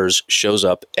 Maxine Waters shows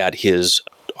up at his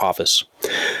office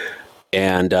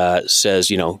and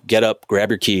says, get up, grab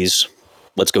your keys,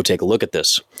 let's go take a look at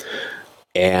this.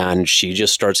 And she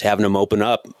just starts having them open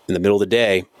up in the middle of the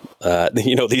day,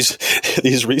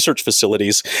 these research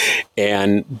facilities,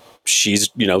 and she's,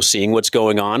 seeing what's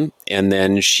going on. And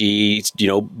then she,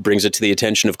 brings it to the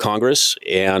attention of Congress.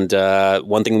 And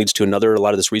one thing leads to another. A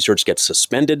lot of this research gets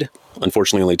suspended,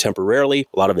 unfortunately, only temporarily.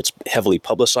 A lot of it's heavily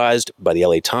publicized by the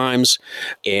LA Times.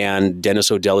 And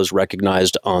Dennis O'Dell is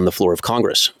recognized on the floor of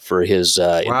Congress for his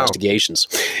investigations.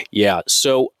 Yeah.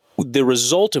 So the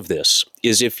result of this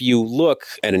is if you look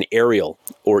at an aerial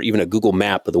or even a Google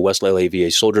map of the West LA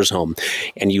VA Soldiers Home,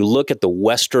 and you look at the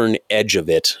western edge of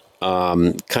it,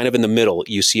 kind of in the middle,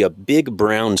 you see a big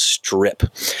brown strip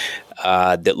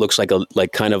that looks like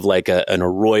an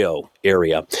arroyo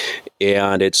area.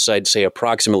 And it's, I'd say,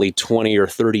 approximately 20 or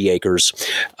 30 acres.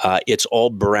 It's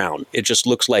all brown. It just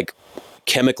looks like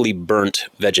chemically burnt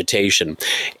vegetation.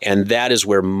 And that is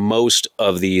where most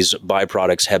of these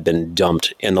byproducts have been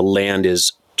dumped. And the land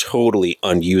is totally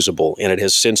unusable. And it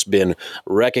has since been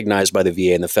recognized by the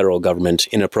VA and the federal government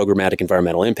in a programmatic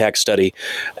environmental impact study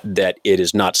that it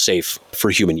is not safe for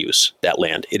human use, that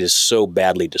land. It is so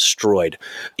badly destroyed,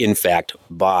 in fact,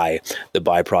 by the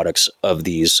byproducts of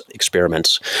these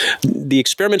experiments. The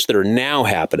experiments that are now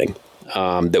happening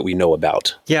that we know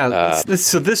about. Yeah.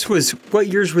 So this was, what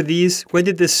years were these? When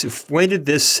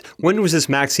was this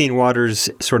Maxine Waters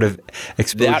sort of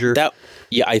exposure?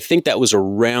 Yeah, I think that was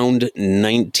around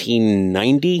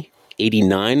 1990,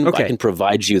 89. Okay. I can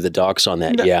provide you the docs on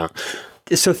that. No. Yeah.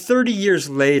 So 30 years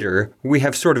later, we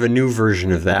have sort of a new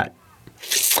version of that.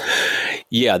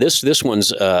 Yeah, this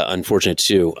one's unfortunate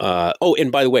too.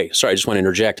 And by the way, sorry, I just want to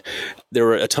interject. There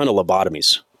were a ton of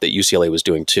lobotomies that UCLA was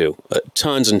doing too.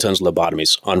 Tons and tons of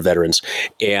lobotomies on veterans.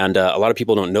 And a lot of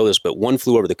people don't know this, but One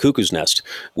Flew Over the Cuckoo's Nest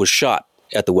was shot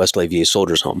at the West LA VA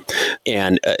Soldiers Home.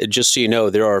 And just so you know,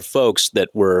 there are folks that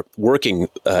were working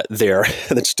there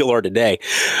that still are today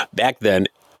back then.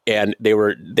 And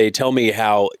they tell me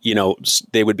how,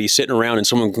 they would be sitting around and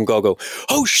someone can go,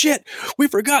 oh shit, we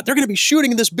forgot they're going to be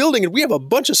shooting in this building and we have a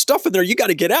bunch of stuff in there. You got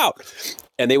to get out.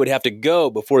 And they would have to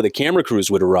go before the camera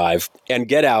crews would arrive and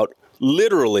get out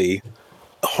literally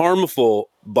harmful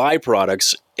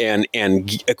byproducts and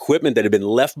equipment that had been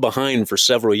left behind for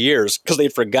several years because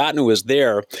they'd forgotten it was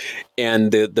there.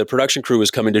 And the production crew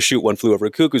was coming to shoot One Flew Over a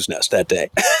Cuckoo's Nest that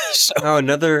day.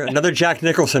 Another Jack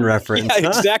Nicholson reference. Yeah,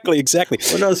 exactly.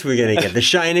 What else are we going to get? The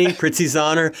Shining, Prizzi's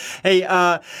Honor.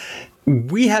 Hey,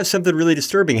 we have something really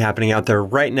disturbing happening out there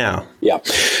right now. Yeah.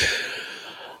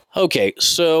 Okay,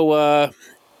 so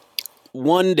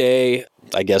one day,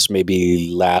 I guess maybe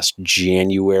last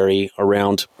January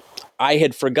around, I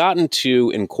had forgotten to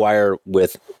inquire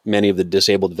with many of the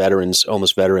disabled veterans,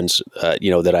 homeless veterans,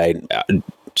 that I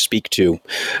speak to.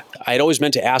 I had always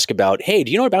meant to ask about, hey,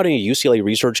 do you know about any UCLA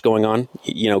research going on?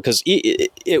 Because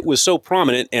it was so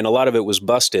prominent and a lot of it was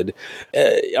busted.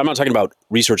 I'm not talking about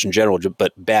research in general,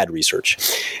 but bad research.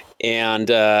 And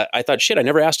I thought, shit, I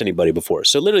never asked anybody before.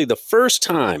 So literally the first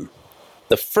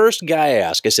guy I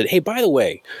asked, I said, hey, by the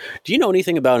way, do you know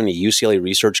anything about any UCLA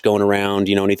research going around?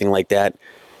 Do you know anything like that?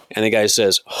 And the guy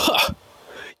says,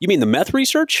 you mean the meth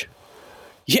research?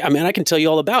 Yeah, man, I can tell you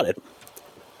all about it.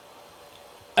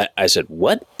 I said,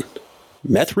 what?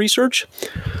 Meth research?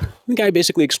 The guy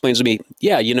basically explains to me,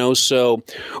 yeah, so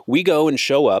we go and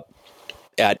show up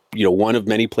at, one of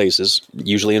many places,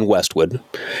 usually in Westwood.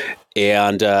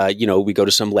 And, we go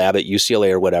to some lab at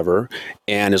UCLA or whatever.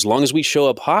 And as long as we show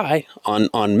up high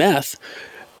on meth,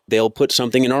 they'll put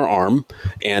something in our arm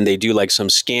and they do like some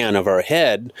scan of our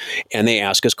head and they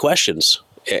ask us questions.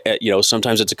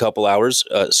 Sometimes it's a couple hours.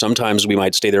 Sometimes we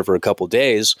might stay there for a couple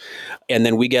days. And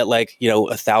then we get like,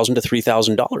 $1,000 to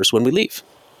 $3,000 when we leave.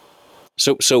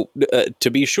 So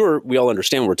to be sure, we all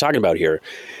understand what we're talking about here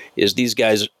is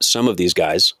some of these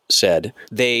guys said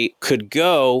they could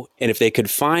go and if they could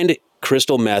find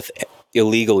crystal meth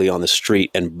illegally on the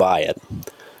street and buy it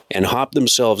and hop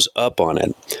themselves up on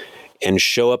it and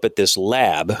show up at this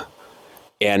lab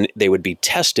and they would be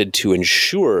tested to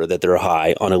ensure that they're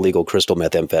high on illegal crystal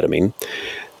methamphetamine,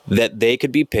 that they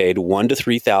could be paid $1,000 to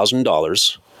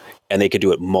 $3,000 and they could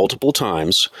do it multiple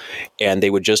times, and they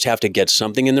would just have to get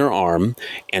something in their arm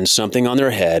and something on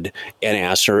their head and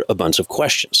answer a bunch of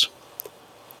questions.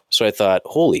 So I thought,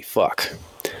 holy fuck.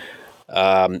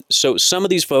 So some of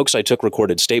these folks I took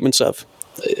recorded statements of,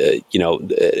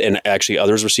 and actually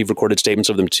others received recorded statements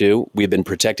of them too. We've been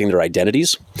protecting their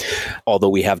identities, although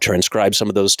we have transcribed some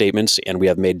of those statements, and we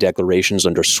have made declarations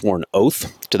under sworn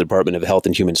oath to the Department of Health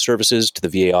and Human Services, to the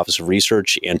VA Office of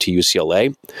Research, and to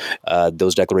UCLA.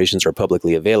 Those declarations are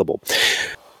publicly available.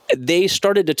 They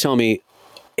started to tell me,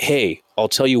 hey, I'll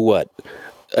tell you what.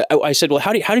 I said, well,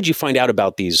 how did you find out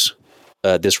about this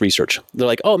research? They're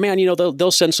like, oh man,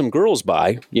 they'll send some girls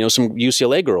by, some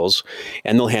UCLA girls,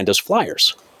 and they'll hand us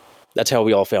flyers. That's how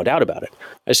we all found out about it.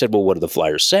 I said, well, what do the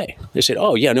flyers say? They said,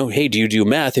 oh yeah, no, hey, do you do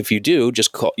meth? If you do,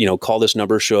 just call this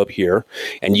number, show up here,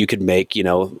 and you could make,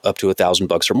 up to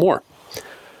 $1,000 or more.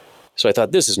 So I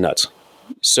thought, this is nuts.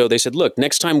 So they said, look,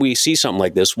 next time we see something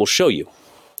like this, we'll show you.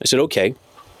 I said, okay.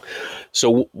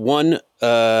 So one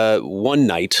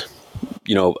night,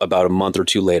 about a month or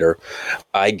two later,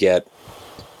 I get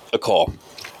a call,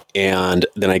 and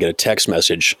then I get a text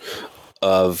message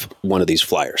of one of these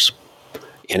flyers.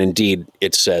 And indeed,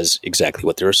 it says exactly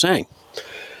what they were saying.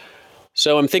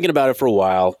 So I'm thinking about it for a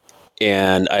while,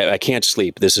 and I can't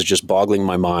sleep. This is just boggling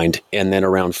my mind. And then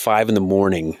around 5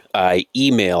 a.m, I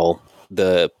email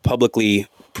the publicly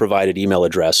provided email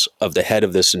address of the head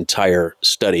of this entire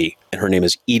study, and her name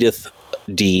is Edith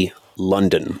D.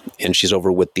 London, and she's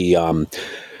over with the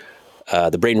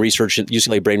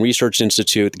UCLA Brain Research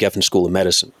Institute, the Geffen School of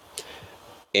Medicine.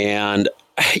 And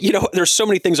there's so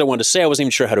many things I wanted to say. I wasn't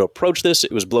even sure how to approach this.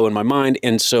 It was blowing my mind,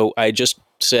 and so I just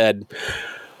said,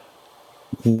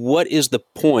 "What is the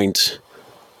point?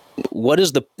 What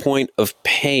is the point of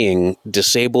paying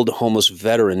disabled homeless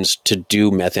veterans to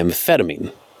do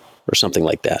methamphetamine or something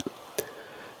like that?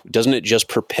 Doesn't it just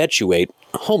perpetuate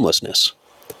homelessness?"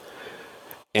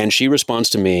 And she responds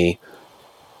to me,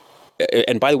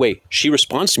 and by the way, she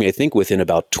responds to me, I think, within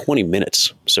about 20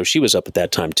 minutes. So she was up at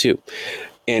that time too.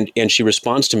 And she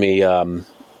responds to me,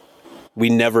 we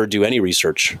never do any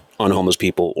research on homeless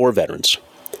people or veterans.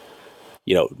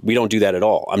 We don't do that at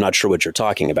all. I'm not sure what you're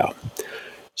talking about.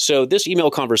 So this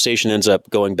email conversation ends up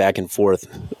going back and forth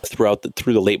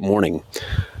through the late morning.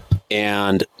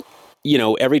 And,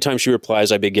 every time she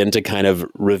replies, I begin to kind of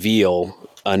reveal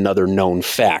another known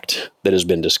fact that has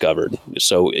been discovered.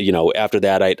 So, after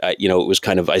that, it was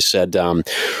kind of, I said,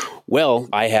 well,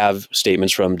 I have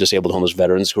statements from disabled homeless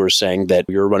veterans who are saying that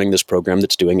you're running this program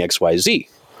that's doing X, Y, Z.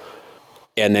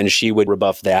 And then she would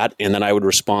rebuff that. And then I would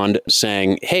respond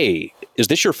saying, hey, is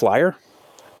this your flyer?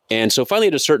 And so finally,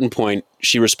 at a certain point,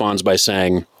 she responds by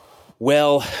saying,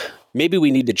 well, maybe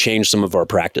we need to change some of our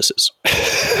practices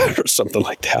or something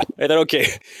like that. I thought, okay,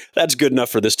 that's good enough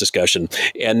for this discussion.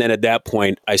 And then at that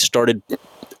point, I started,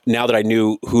 now that I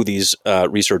knew who these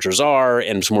researchers are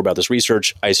and some more about this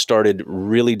research, I started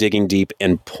really digging deep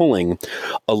and pulling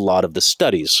a lot of the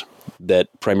studies that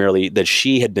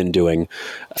she had been doing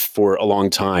for a long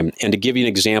time. And to give you an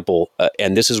example,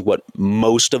 and this is what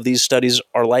most of these studies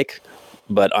are like,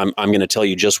 but I'm going to tell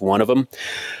you just one of them.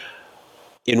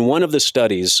 In one of the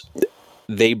studies,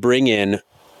 they bring in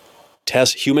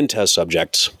human test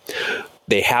subjects.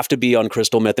 They have to be on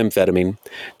crystal methamphetamine.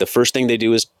 The first thing they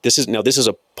do is, this is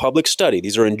a public study.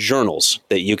 These are in journals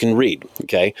that you can read.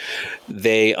 Okay,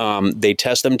 they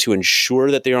test them to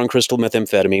ensure that they are on crystal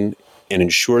methamphetamine and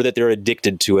ensure that they're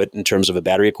addicted to it in terms of a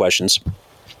battery of questions.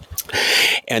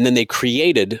 And then they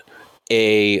created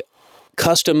a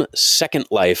custom Second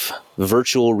Life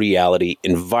virtual reality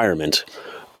environment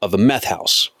of a meth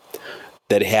house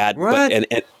that had,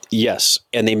 yes,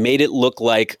 and they made it look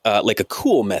like a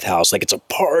cool meth house, like it's a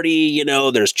party.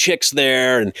 There's chicks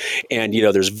there, and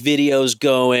there's videos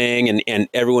going, and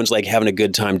everyone's like having a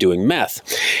good time doing meth.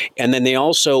 And then they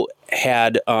also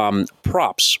had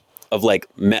props of like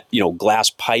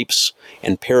glass pipes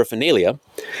and paraphernalia,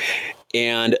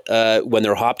 and when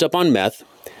they're hopped up on meth,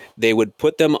 they would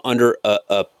put them under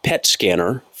a PET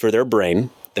scanner for their brain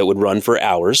that would run for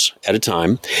hours at a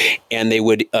time, and they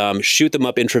would shoot them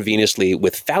up intravenously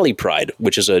with Falipride,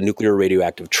 which is a nuclear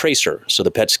radioactive tracer. So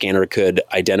the PET scanner could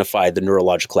identify the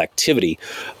neurological activity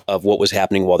of what was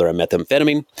happening while they're on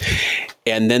methamphetamine.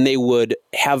 And then they would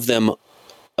have them,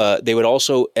 they would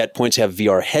also at points have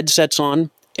VR headsets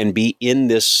on and be in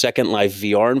this Second Life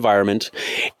VR environment,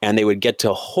 and they would get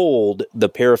to hold the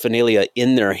paraphernalia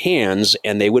in their hands,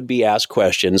 and they would be asked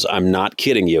questions. I'm not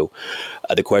kidding you.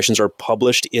 The questions are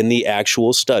published in the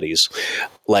actual studies.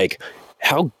 Like,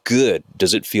 how good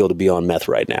does it feel to be on meth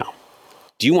right now?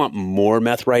 Do you want more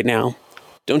meth right now?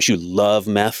 Don't you love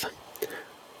meth?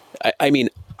 I mean,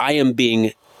 I am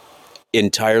being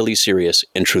entirely serious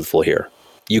and truthful here.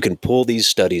 You can pull these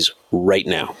studies right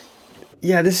now.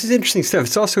 Yeah, this is interesting stuff.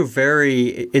 It's also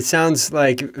it sounds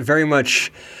like very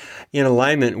much in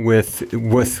alignment with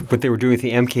what they were doing with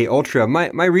the MK Ultra.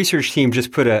 My research team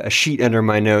just put a sheet under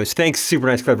my nose. Thanks, Super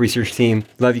Nice Club research team.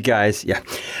 Love you guys. Yeah.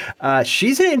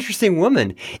 She's an interesting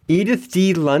woman. Edith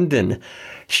D. London.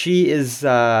 She is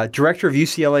director of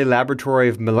UCLA Laboratory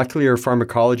of Molecular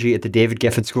Pharmacology at the David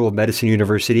Geffen School of Medicine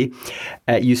University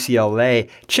at UCLA.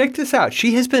 Check this out.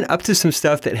 She has been up to some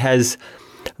stuff that has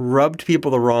rubbed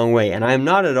people the wrong way. And I'm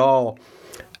not at all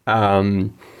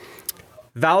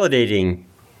validating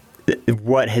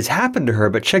what has happened to her,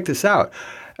 but check this out.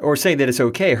 Or saying that it's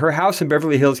okay. Her house in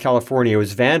Beverly Hills, California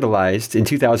was vandalized in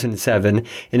 2007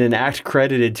 in an act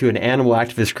credited to an animal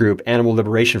activist group, Animal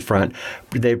Liberation Front.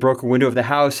 They broke a window of the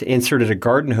house, inserted a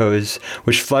garden hose,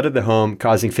 which flooded the home,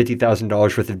 causing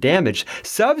 $50,000 worth of damage.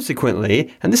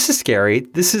 Subsequently, and this is scary,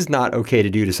 this is not okay to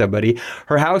do to somebody,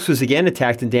 her house was again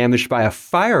attacked and damaged by a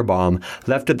firebomb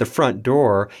left at the front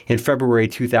door in February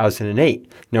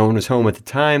 2008. No one was home at the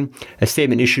time. A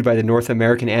statement issued by the North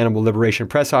American Animal Liberation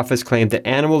Press Office claimed that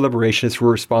animal liberationists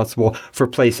were responsible for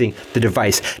placing the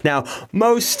device. Now,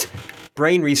 most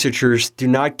brain researchers do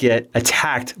not get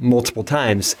attacked multiple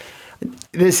times.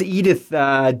 This Edith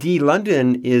D.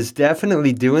 London is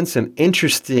definitely doing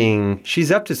she's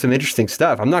up to some interesting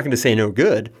stuff. I'm not going to say no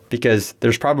good, because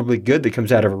there's probably good that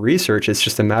comes out of her research. It's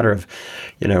just a matter of,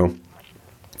 do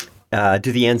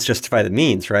the ends justify the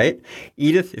means, right?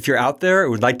 Edith, if you're out there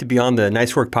and would like to be on the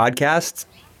Nice Work podcast,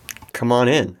 come on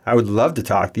in. I would love to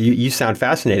talk. You sound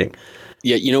fascinating.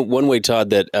 Yeah, one way, Todd,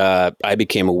 that I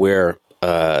became aware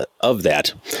of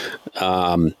that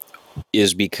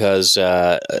is because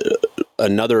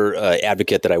another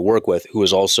advocate that I work with, who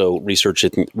is also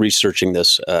researching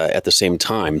this at the same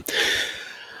time,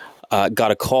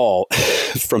 got a call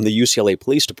from the UCLA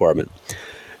Police Department,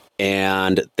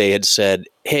 and they had said,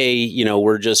 "Hey,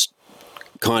 we're just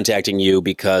contacting you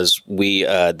because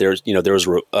there was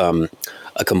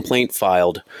a complaint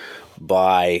filed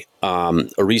by a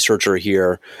researcher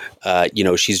here.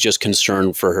 She's just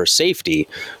concerned for her safety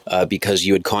because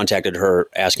you had contacted her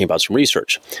asking about some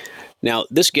research." Now,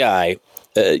 this guy,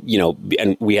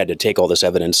 and we had to take all this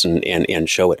evidence and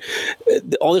show it.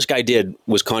 All this guy did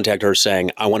was contact her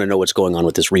saying, "I want to know what's going on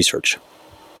with this research."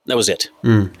 That was it.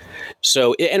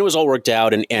 So, and it was all worked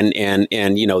out, and the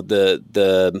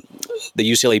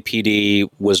UCLA PD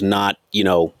was not,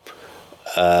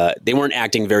 they weren't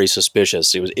acting very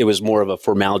suspicious. It was more of a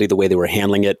formality the way they were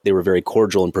handling it. They were very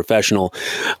cordial and professional.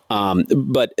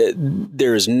 But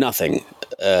there is nothing.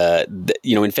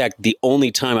 In fact, the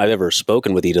only time I've ever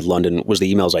spoken with Edith London was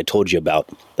the emails I told you about.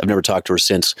 I've never talked to her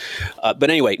since.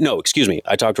 But anyway, no, excuse me.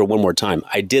 I talked to her one more time.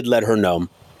 I did let her know.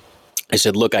 I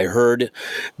said, "Look, I heard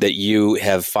that you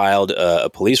have filed a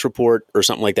police report or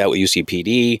something like that with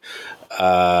UCPD.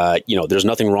 There's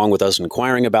nothing wrong with us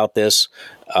inquiring about this.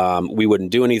 We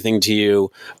wouldn't do anything to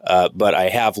you. But I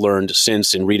have learned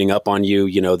since in reading up on you,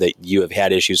 that you have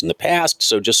had issues in the past.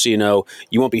 So just so you know,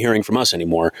 you won't be hearing from us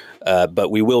anymore.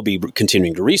 But we will be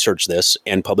continuing to research this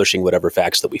and publishing whatever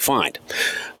facts that we find."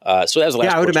 So that was the last.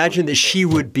 Yeah, I would imagine that she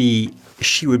would be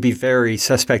very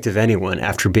suspect of anyone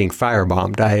after being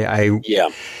firebombed. Yeah,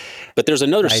 but there's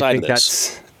another side of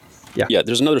this. Yeah,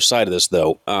 there's another side of this,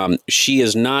 though. She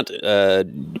is not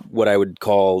what I would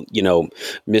call,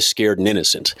 misscared and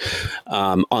innocent.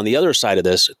 On the other side of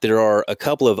this, there are a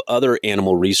couple of other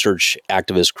animal research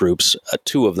activist groups,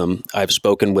 two of them. I've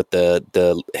spoken with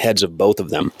the heads of both of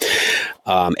them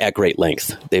at great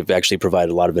length. They've actually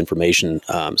provided a lot of information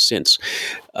since.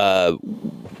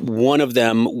 One of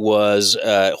them was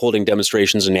holding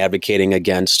demonstrations and advocating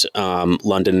against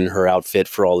London and her outfit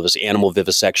for all of this animal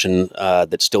vivisection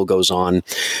that still goes on,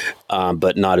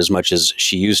 but not as much as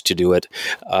she used to do it.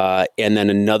 And then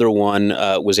another one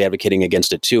was advocating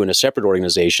against it too in a separate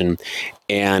organization.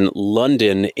 And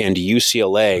London and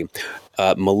UCLA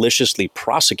maliciously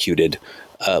prosecuted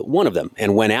one of them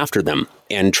and went after them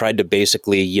and tried to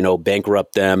basically,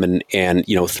 bankrupt them and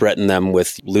threaten them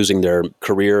with losing their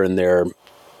career and their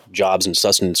jobs and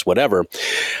sustenance, whatever.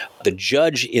 The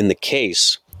judge in the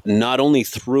case not only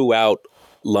threw out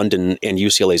London and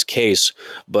UCLA's case,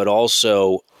 but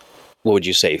also,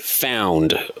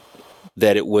 found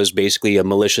that it was basically a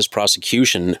malicious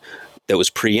prosecution that was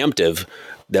preemptive,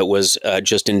 that was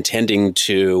just intending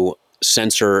to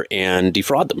censor and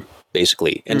defraud them,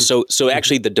 basically. And so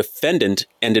actually the defendant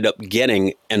ended up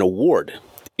getting an award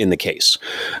in the case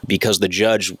because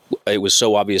it was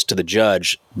so obvious to the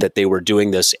judge that they were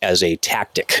doing this as a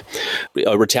tactic,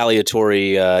 a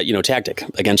retaliatory, tactic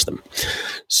against them.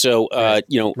 So,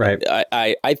 right.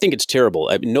 I think it's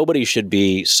terrible. Nobody should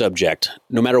be subject,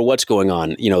 no matter what's going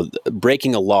on.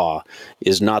 Breaking a law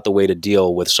is not the way to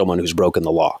deal with someone who's broken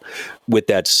the law. With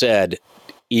that said,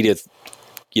 Edith,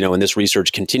 in this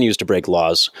research continues to break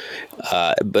laws.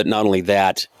 But not only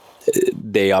that,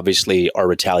 they obviously are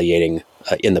retaliating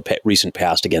in the recent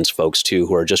past against folks too,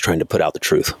 who are just trying to put out the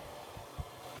truth.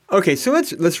 Okay, so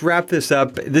let's wrap this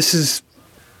up. This is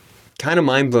kind of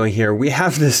mind-blowing here. We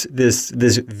have this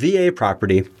VA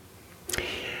property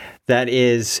that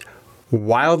is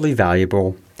wildly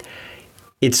valuable.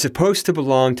 It's supposed to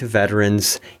belong to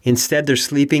veterans. Instead, they're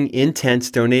sleeping in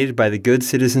tents donated by the good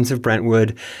citizens of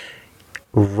Brentwood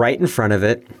right in front of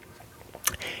it.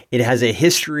 It has a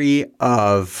history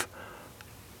of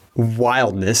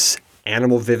wildness,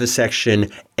 animal vivisection,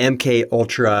 MK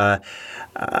Ultra,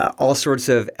 all sorts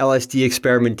of LSD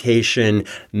experimentation,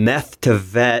 meth to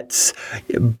vets,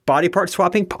 body part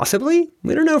swapping, possibly.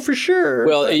 We don't know for sure.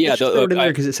 Well, yeah, throw it in there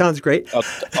because it sounds great. I'll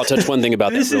touch one thing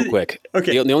about that real quick.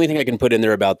 Okay. The only thing I can put in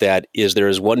there about that is there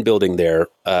is one building there,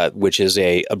 which is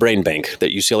a brain bank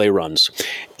that UCLA runs.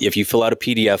 If you fill out a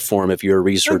PDF form, if you're a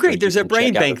researcher, great. There's a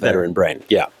brain bank there. Veteran brain.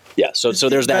 Yeah. Yeah, so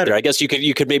there's that there. I guess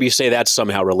you could maybe say that's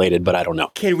somehow related, but I don't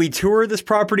know. Can we tour this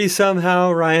property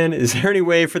somehow, Ryan? Is there any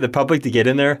way for the public to get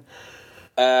in there?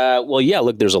 Well, yeah,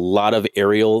 look, there's a lot of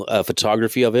aerial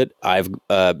photography of it. I've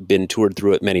been toured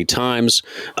through it many times.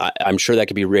 I'm sure that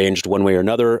could be arranged one way or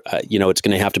another. It's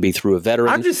going to have to be through a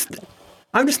veteran.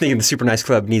 I'm just thinking the Super Nice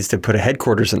Club needs to put a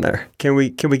headquarters in there. Can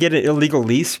we get an illegal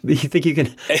lease? You think you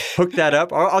can hook that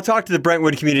up? I'll talk to the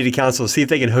Brentwood Community Council, see if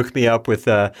they can hook me up with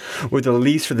a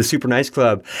lease for the Super Nice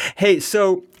Club. Hey,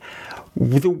 so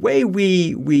the way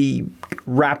we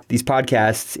wrap these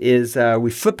podcasts is we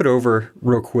flip it over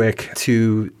real quick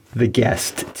to the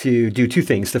guest to do two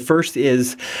things. The first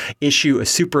is issue a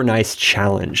Super Nice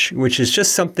challenge, which is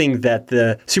just something that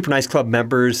the Super Nice Club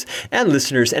members and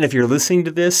listeners, and if you're listening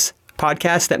to this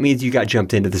podcast, that means you got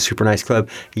jumped into the Super Nice Club.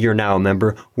 You're now a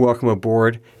member. Welcome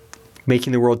aboard.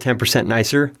 Making the world 10%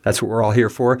 nicer. That's what we're all here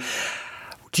for.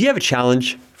 Do you have a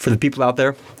challenge for the people out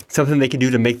there? Something they can do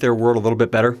to make their world a little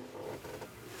bit better?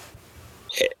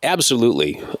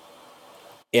 Absolutely.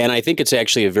 And I think it's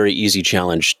actually a very easy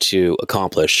challenge to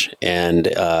accomplish. And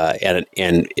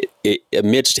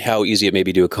amidst how easy it may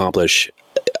be to accomplish,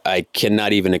 I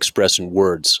cannot even express in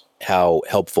words how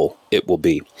helpful it will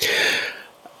be.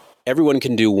 Everyone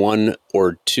can do one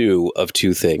or two of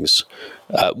two things.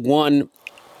 One,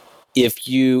 if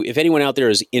anyone out there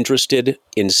is interested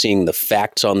in seeing the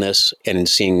facts on this and in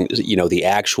seeing, the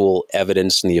actual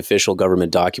evidence and the official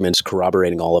government documents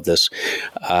corroborating all of this,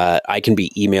 I can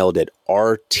be emailed at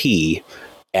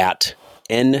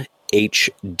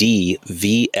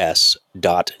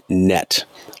rt@nhdvs.net.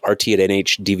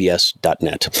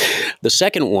 rt@nhdvs.net. The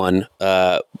second one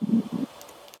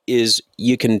is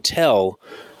you can tell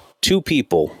two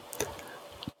people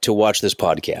to watch this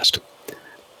podcast.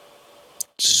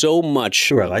 So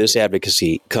much of this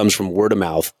advocacy comes from word of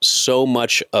mouth. So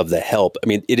much of the help. I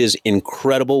mean, it is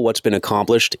incredible what's been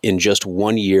accomplished in just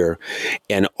 1 year.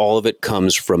 And all of it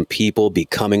comes from people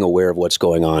becoming aware of what's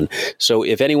going on. So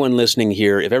if everyone listening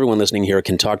here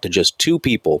can talk to just two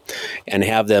people and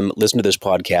have them listen to this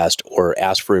podcast or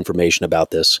ask for information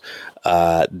about this,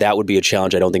 that would be a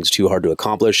challenge I don't think is too hard to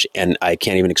accomplish. And I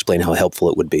can't even explain how helpful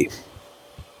it would be.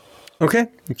 Okay,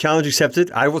 challenge accepted.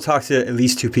 I will talk to at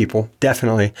least two people,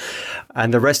 definitely.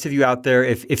 And the rest of you out there,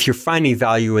 if you're finding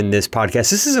value in this podcast,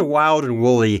 this is a wild and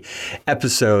woolly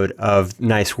episode of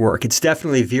Nice Work. It's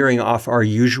definitely veering off our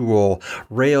usual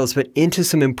rails, but into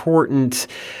some important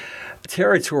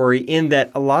territory in that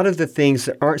a lot of the things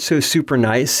that aren't so super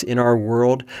nice in our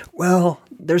world, well,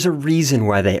 there's a reason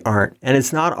why they aren't. And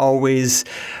it's not always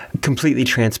completely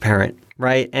transparent.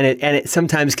 Right. And it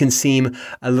sometimes can seem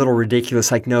a little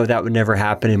ridiculous, like, no, that would never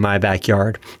happen in my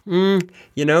backyard.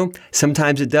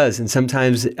 Sometimes it does. And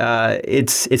sometimes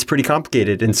it's pretty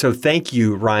complicated. And so thank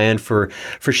you, Ryan, for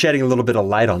shedding a little bit of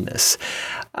light on this.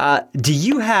 Do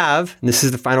you have, and this is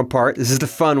the final part, this is the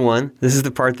fun one, this is the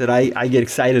part that I get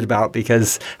excited about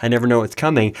because I never know what's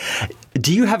coming.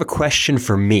 Do you have a question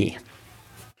for me?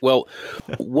 Well,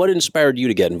 what inspired you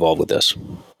to get involved with this?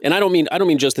 And I don't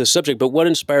mean just this subject, but what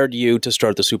inspired you to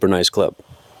start the Super Nice Club?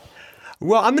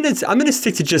 Well, I'm gonna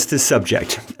stick to just this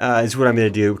subject is what I'm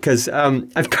gonna do because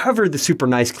I've covered the Super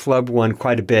Nice Club one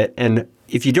quite a bit, and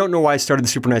if you don't know why I started the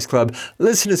Super Nice Club,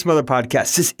 listen to some other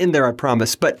podcasts. It's in there, I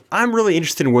promise. But I'm really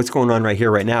interested in what's going on right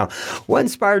here, right now. What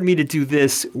inspired me to do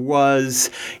this was,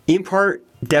 in part,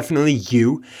 definitely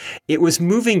you. It was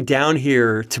moving down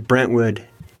here to Brentwood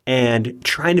and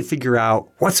trying to figure out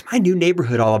what's my new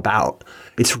neighborhood all about.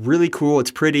 It's really cool.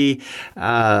 It's pretty.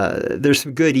 There's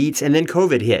some good eats. And then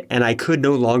COVID hit, and I could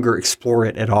no longer explore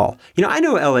it at all. I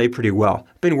know LA pretty well.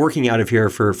 I've been working out of here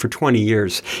for 20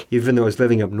 years, even though I was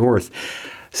living up north.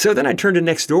 So then I turned to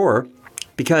Nextdoor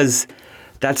because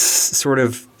that's sort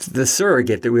of the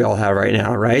surrogate that we all have right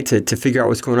now, right? To figure out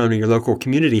what's going on in your local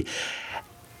community.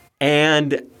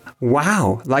 And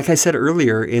wow, like I said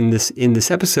earlier in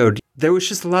this episode, there was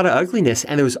just a lot of ugliness,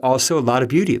 and there was also a lot of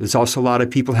beauty. There was also a lot of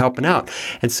people helping out.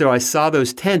 And so I saw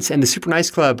those tents, and the Super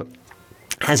Nice Club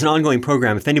has an ongoing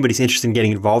program. If anybody's interested in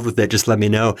getting involved with it, just let me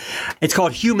know. It's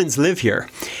called Humans Live Here.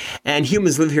 And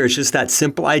Humans Live Here is just that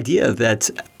simple idea that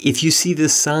if you see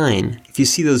this sign, if you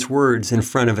see those words in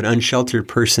front of an unsheltered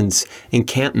person's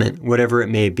encampment, whatever it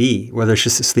may be, whether it's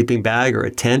just a sleeping bag or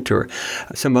a tent or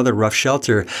some other rough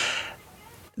shelter,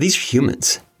 these are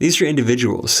humans. These are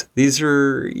individuals. These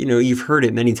are, you've heard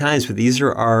it many times, but these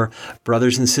are our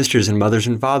brothers and sisters and mothers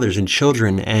and fathers and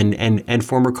children and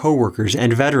former coworkers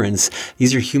and veterans.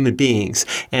 These are human beings.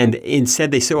 And instead,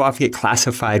 they so often get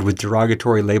classified with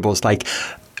derogatory labels like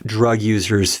drug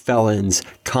users, felons,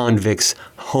 convicts,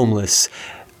 homeless,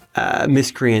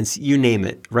 miscreants, you name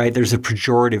it, right? There's a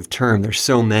pejorative term. There's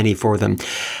so many for them.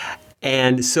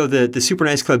 And so the Super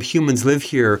Nice Club Humans Live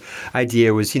Here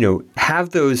idea was,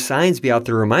 have those signs be out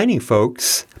there reminding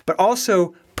folks, but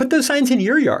also put those signs in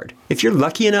your yard. If you're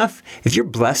lucky enough, if you're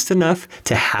blessed enough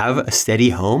to have a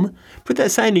steady home, put that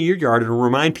sign in your yard and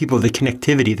remind people of the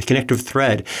connectivity, the connective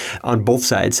thread on both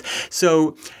sides.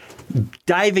 So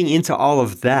diving into all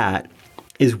of that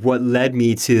is what led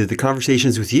me to the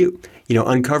conversations with you.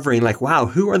 Uncovering wow,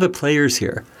 who are the players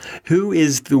here? Who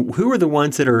are the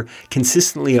ones that are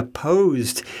consistently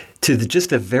opposed to just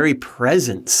the very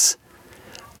presence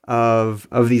of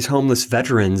these homeless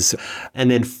veterans? And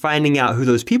then finding out who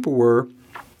those people were,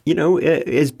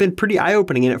 it's been pretty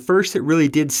eye-opening. And at first it really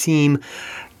did seem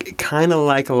kind of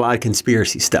like a lot of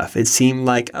conspiracy stuff. It seemed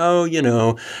like,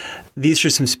 these are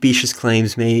some specious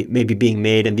claims maybe being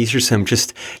made. And these are some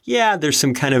there's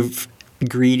some kind of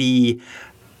greedy,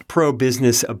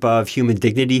 pro-business above human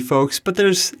dignity folks, but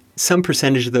there's some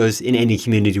percentage of those in any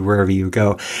community wherever you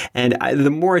go. And the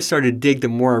more I started to dig, the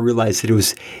more I realized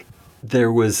that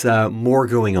there was more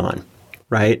going on,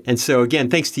 right? And so again,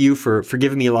 thanks to you for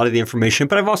giving me a lot of the information,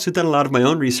 but I've also done a lot of my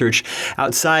own research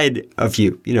outside of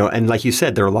you, and like you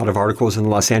said, there are a lot of articles in the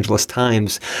Los Angeles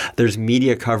Times, there's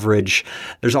media coverage,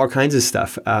 there's all kinds of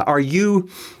stuff. Are you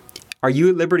at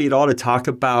liberty at all to talk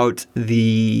about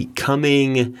the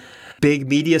coming big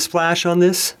media splash on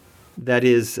this? That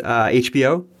is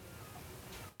HBO?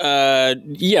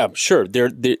 Yeah, sure.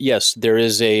 Yes, there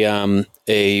is a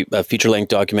feature-length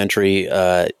documentary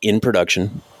in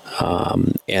production,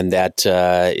 and that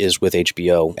is with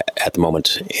HBO at the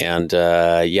moment. And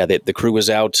the crew was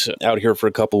out here for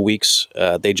a couple weeks.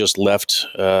 They just left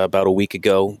about a week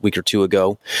or two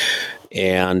ago.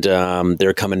 And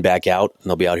they're coming back out, and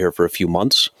they'll be out here for a few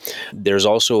months. There's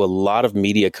also a lot of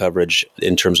media coverage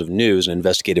in terms of news and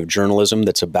investigative journalism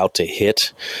that's about to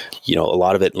hit, a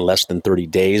lot of it in less than 30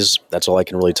 days. That's all I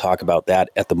can really talk about that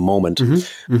at the moment.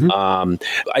 Mm-hmm. Mm-hmm.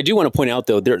 I do want to point out,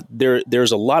 though,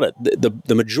 there's a lot of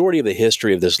the majority of the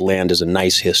history of this land is a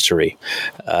nice history.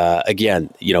 Again,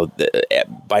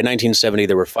 by 1970,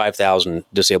 there were 5,000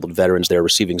 disabled veterans there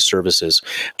receiving services.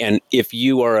 And if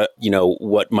you are,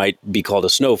 what might be called a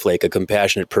snowflake, a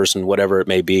compassionate person, whatever it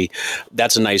may be,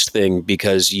 that's a nice thing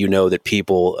because you know that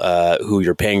people who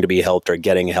you're paying to be helped are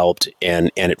getting helped,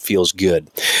 and it feels good.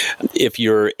 If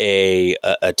you're a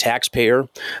taxpayer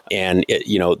and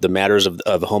the matters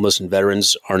of homeless and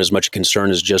veterans aren't as much a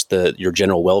concern as just your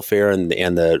general welfare and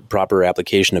the proper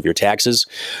application of your taxes,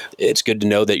 it's good to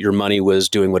know that your money was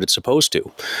doing what it's supposed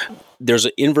to. There's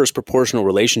an inverse proportional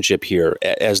relationship here.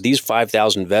 As these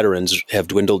 5,000 veterans have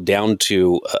dwindled down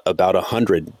to about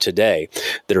 100 today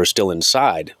that are still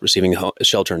inside receiving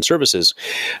shelter and services,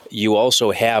 you also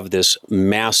have this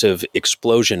massive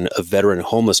explosion of veteran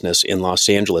homelessness in Los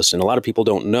Angeles. And a lot of people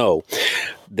don't know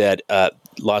that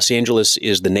Los Angeles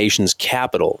is the nation's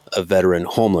capital of veteran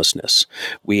homelessness.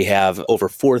 We have over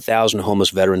 4,000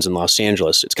 homeless veterans in Los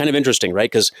Angeles. It's kind of interesting,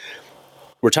 right? Because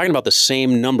we're talking about the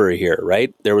same number here,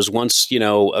 right? There was once,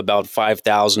 about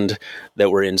 5,000 that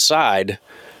were inside,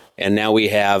 and now we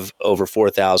have over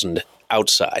 4,000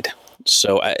 outside.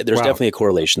 So there's definitely a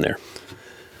correlation there.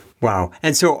 Wow.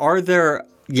 And so are there,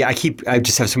 I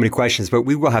just have so many questions, but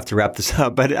we will have to wrap this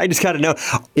up. But I just got to know,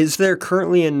 is there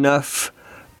currently enough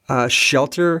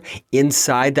shelter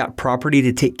inside that property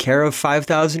to take care of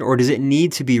 5,000, or does it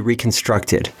need to be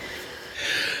reconstructed?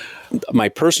 My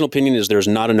personal opinion is there's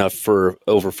not enough for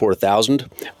over 4,000,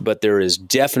 but there is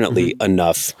definitely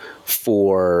enough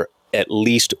for at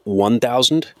least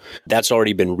 1,000. That's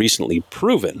already been recently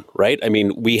proven, right? I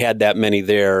mean, we had that many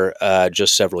there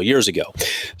just several years ago.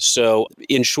 So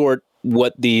in short,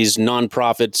 what these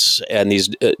nonprofits and these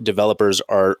developers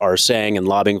are saying and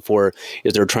lobbying for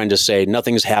is they're trying to say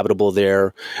nothing's habitable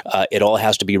there. It all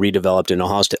has to be redeveloped and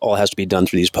all has to be done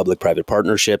through these public-private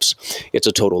partnerships. It's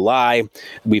a total lie.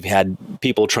 We've had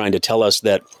people trying to tell us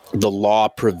that the law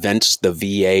prevents the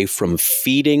VA from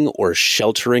feeding or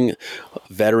sheltering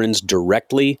veterans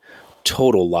directly.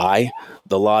 Total lie.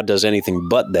 The law does anything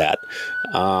but that.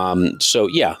 So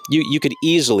yeah, you could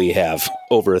easily have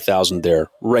over 1,000 there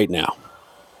right now.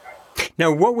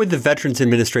 Now, what would the Veterans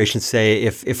Administration say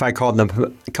if I called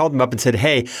them up and said,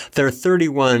 "Hey, there are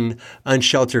 31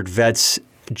 unsheltered vets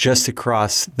just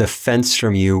across the fence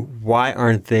from you. Why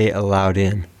aren't they allowed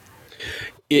in?"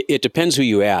 It depends who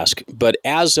you ask, but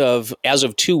as of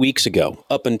 2 weeks ago,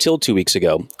 up until 2 weeks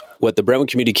ago, what the Brentwood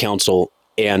Community Council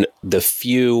and the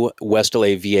few West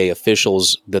LA VA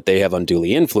officials that they have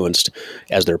unduly influenced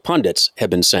as their pundits have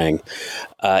been saying,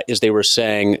 is they were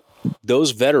saying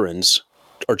those veterans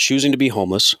are choosing to be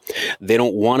homeless. They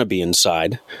don't want to be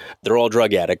inside. They're all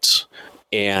drug addicts.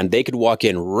 And they could walk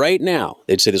in right now.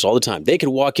 They'd say this all the time. They could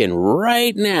walk in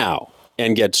right now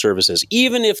and get services.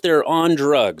 Even if they're on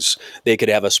drugs, they could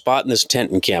have a spot in this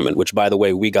tent encampment, which, by the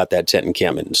way, we got that tent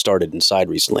encampment started inside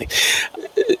recently.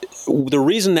 The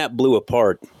reason that blew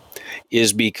apart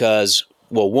is because,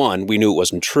 well, one, we knew it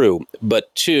wasn't true,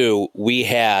 but two, we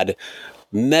had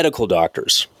medical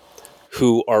doctors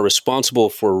who are responsible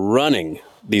for running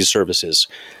these services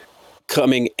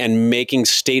coming and making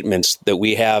statements that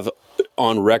we have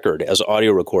on record as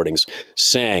audio recordings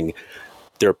saying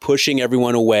they're pushing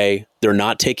everyone away. They're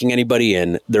not taking anybody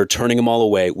in. They're turning them all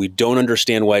away. We don't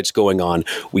understand why it's going on.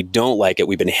 We don't like it.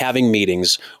 We've been having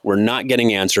meetings. We're not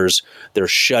getting answers. They're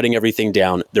shutting everything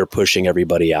down. They're pushing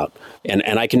everybody out. And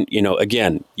I can,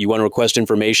 again, you want to request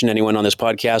information, anyone on this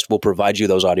podcast, we'll provide you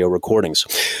those audio recordings.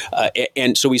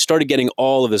 And so we started getting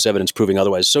all of this evidence proving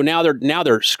otherwise. So now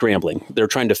they're scrambling. They're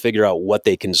trying to figure out what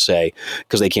they can say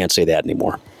because they can't say that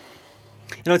anymore.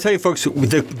 And I'll tell you, folks,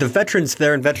 the veterans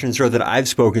there in Veterans Row that I've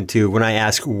spoken to, when I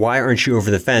ask, why aren't you over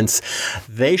the fence,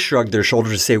 they shrug their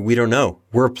shoulders and say, we don't know.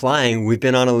 We're applying. We've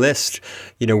been on a list.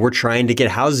 We're trying to get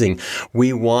housing.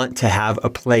 We want to have a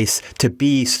place to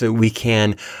be so that we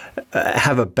can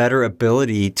have a better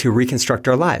ability to reconstruct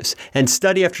our lives. And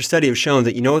study after study have shown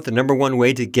that, the number one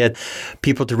way to get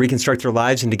people to reconstruct their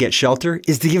lives and to get shelter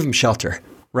is to give them shelter.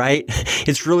 Right?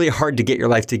 It's really hard to get your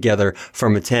life together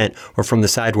from a tent or from the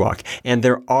sidewalk. And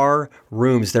there are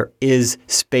rooms, there is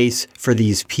space for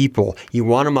these people. You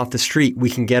want them off the street, we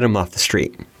can get them off the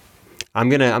street. I'm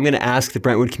gonna ask the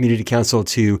Brentwood Community Council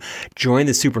to join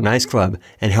the Super Nice Club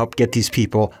and help get these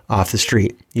people off the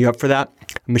street. You up for that?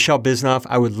 Michelle Bisnoff,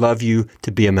 I would love you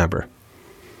to be a member.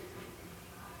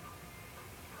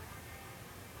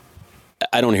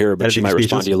 I don't hear her, but she might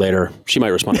respond to you later.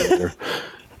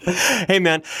 Hey,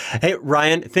 man. Hey,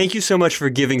 Ryan, thank you so much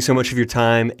for giving so much of your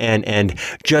time and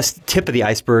just tip of the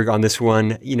iceberg on this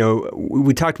one.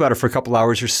 We talked about it for a couple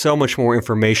hours. There's so much more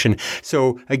information.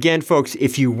 So again, folks,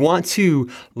 if you want to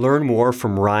learn more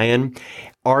from Ryan,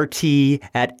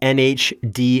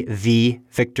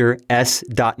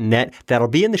 rt@nhdvvictors.net. That'll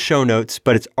be in the show notes,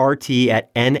 but it's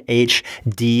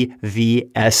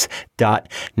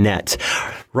rt@nhdvs.net.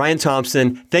 Ryan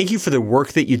Thompson, thank you for the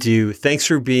work that you do. Thanks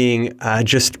for being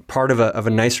just part of a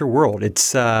nicer world.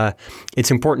 It's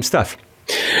important stuff.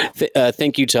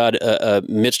 Thank you, Todd.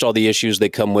 Amidst all the issues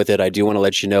that come with it, I do want to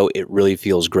let you know it really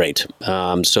feels great.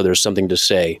 So there's something to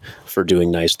say for doing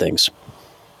nice things.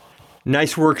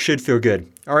 Nice work should feel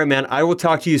good. All right, man. I will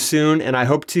talk to you soon, and I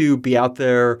hope to be out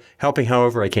there helping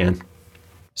however I can.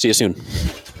 See you soon.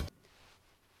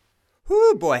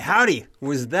 Whoo, boy, howdy.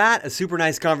 Was that a super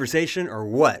nice conversation or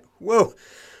what? Whoa.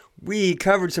 We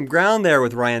covered some ground there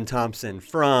with Ryan Thompson,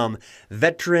 from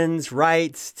veterans'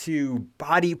 rights to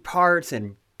body parts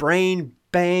and brain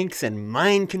banks and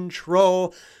mind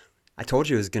control. I told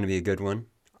you it was going to be a good one.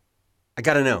 I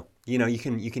got to know. You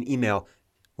can email.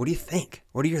 What do you think?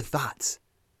 What are your thoughts?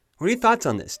 What are your thoughts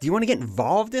on this? Do you want to get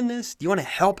involved in this? Do you want to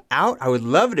help out? I would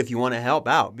love it if you want to help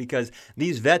out, because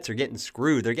these vets are getting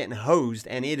screwed. They're getting hosed,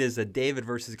 and it is a David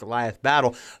versus Goliath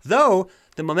battle, though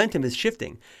the momentum is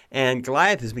shifting, and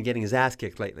Goliath has been getting his ass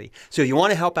kicked lately. So if you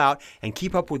want to help out and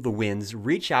keep up with the wins,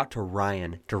 reach out to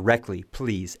Ryan directly,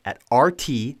 please, at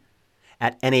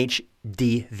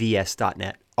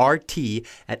rt@nhdvs.net.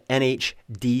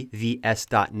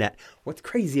 rt@nhdvs.net. What's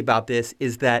crazy about this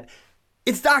is that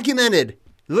it's documented.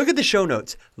 Look at the show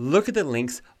notes. Look at the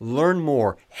links. Learn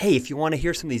more. Hey, if you want to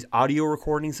hear some of these audio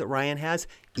recordings that Ryan has,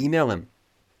 email him.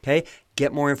 Okay?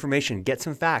 Get more information. Get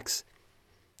some facts.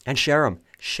 And share them.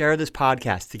 Share this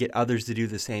podcast to get others to do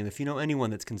the same. If you know anyone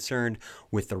that's concerned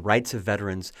with the rights of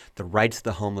veterans, the rights of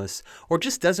the homeless, or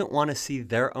just doesn't want to see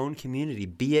their own community,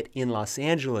 be it in Los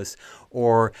Angeles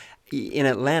or in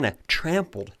Atlanta,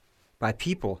 trampled by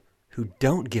people who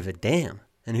don't give a damn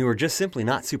and who are just simply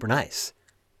not super nice.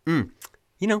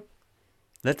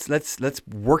 Let's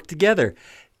work together.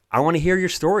 I want to hear your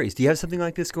stories. Do you have something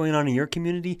like this going on in your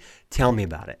community? Tell me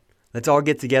about it. Let's all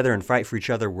get together and fight for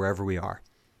each other wherever we are.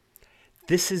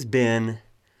 This has been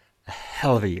a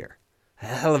hell of a year. A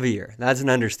hell of a year. That's an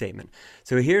understatement.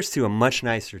 So here's to a much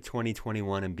nicer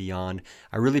 2021 and beyond.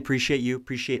 I really appreciate you.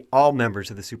 Appreciate all members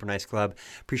of the Super Nice Club.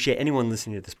 Appreciate anyone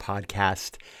listening to this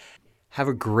podcast. Have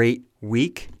a great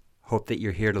week. Hope that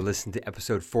you're here to listen to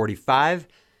episode 45.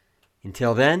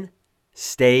 Until then,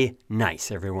 stay nice,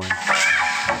 everyone.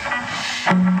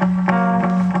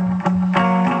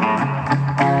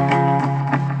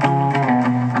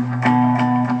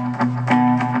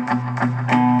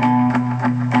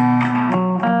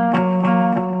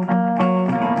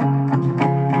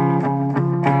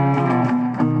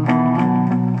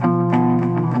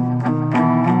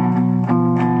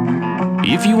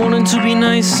 If you wanted to be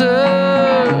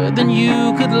nicer, then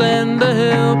you could lend a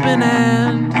helping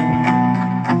hand.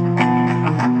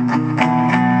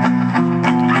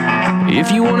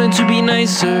 If you wanted to be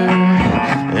nicer,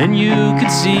 then you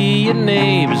could see your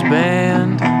neighbor's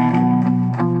band.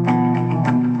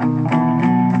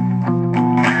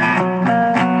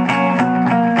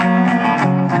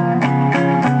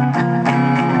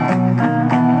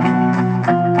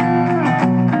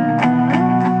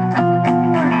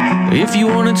 If you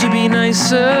wanted to be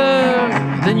nicer,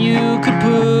 then you could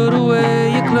put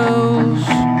away your clothes.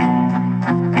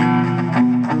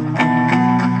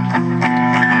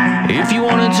 If you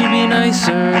wanted to be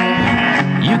nicer,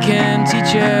 you can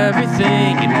teach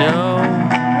everything you know.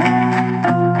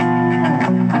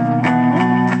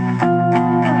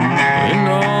 And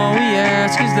all we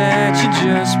ask is that you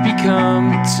just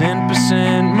become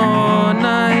 10% more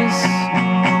nice.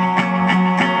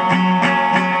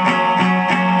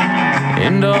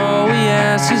 And all we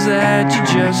ask is that you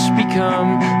just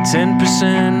become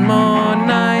 10% more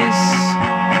nice.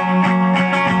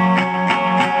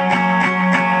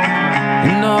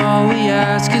 And all we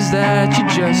ask is that you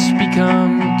just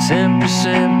become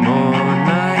 10% more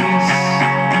nice.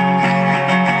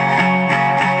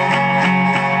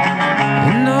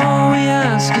 And all we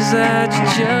ask is that you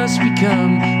just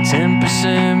become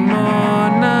 10% more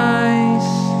nice.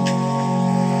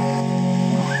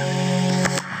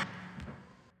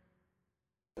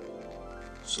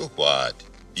 So what?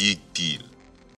 Big deal.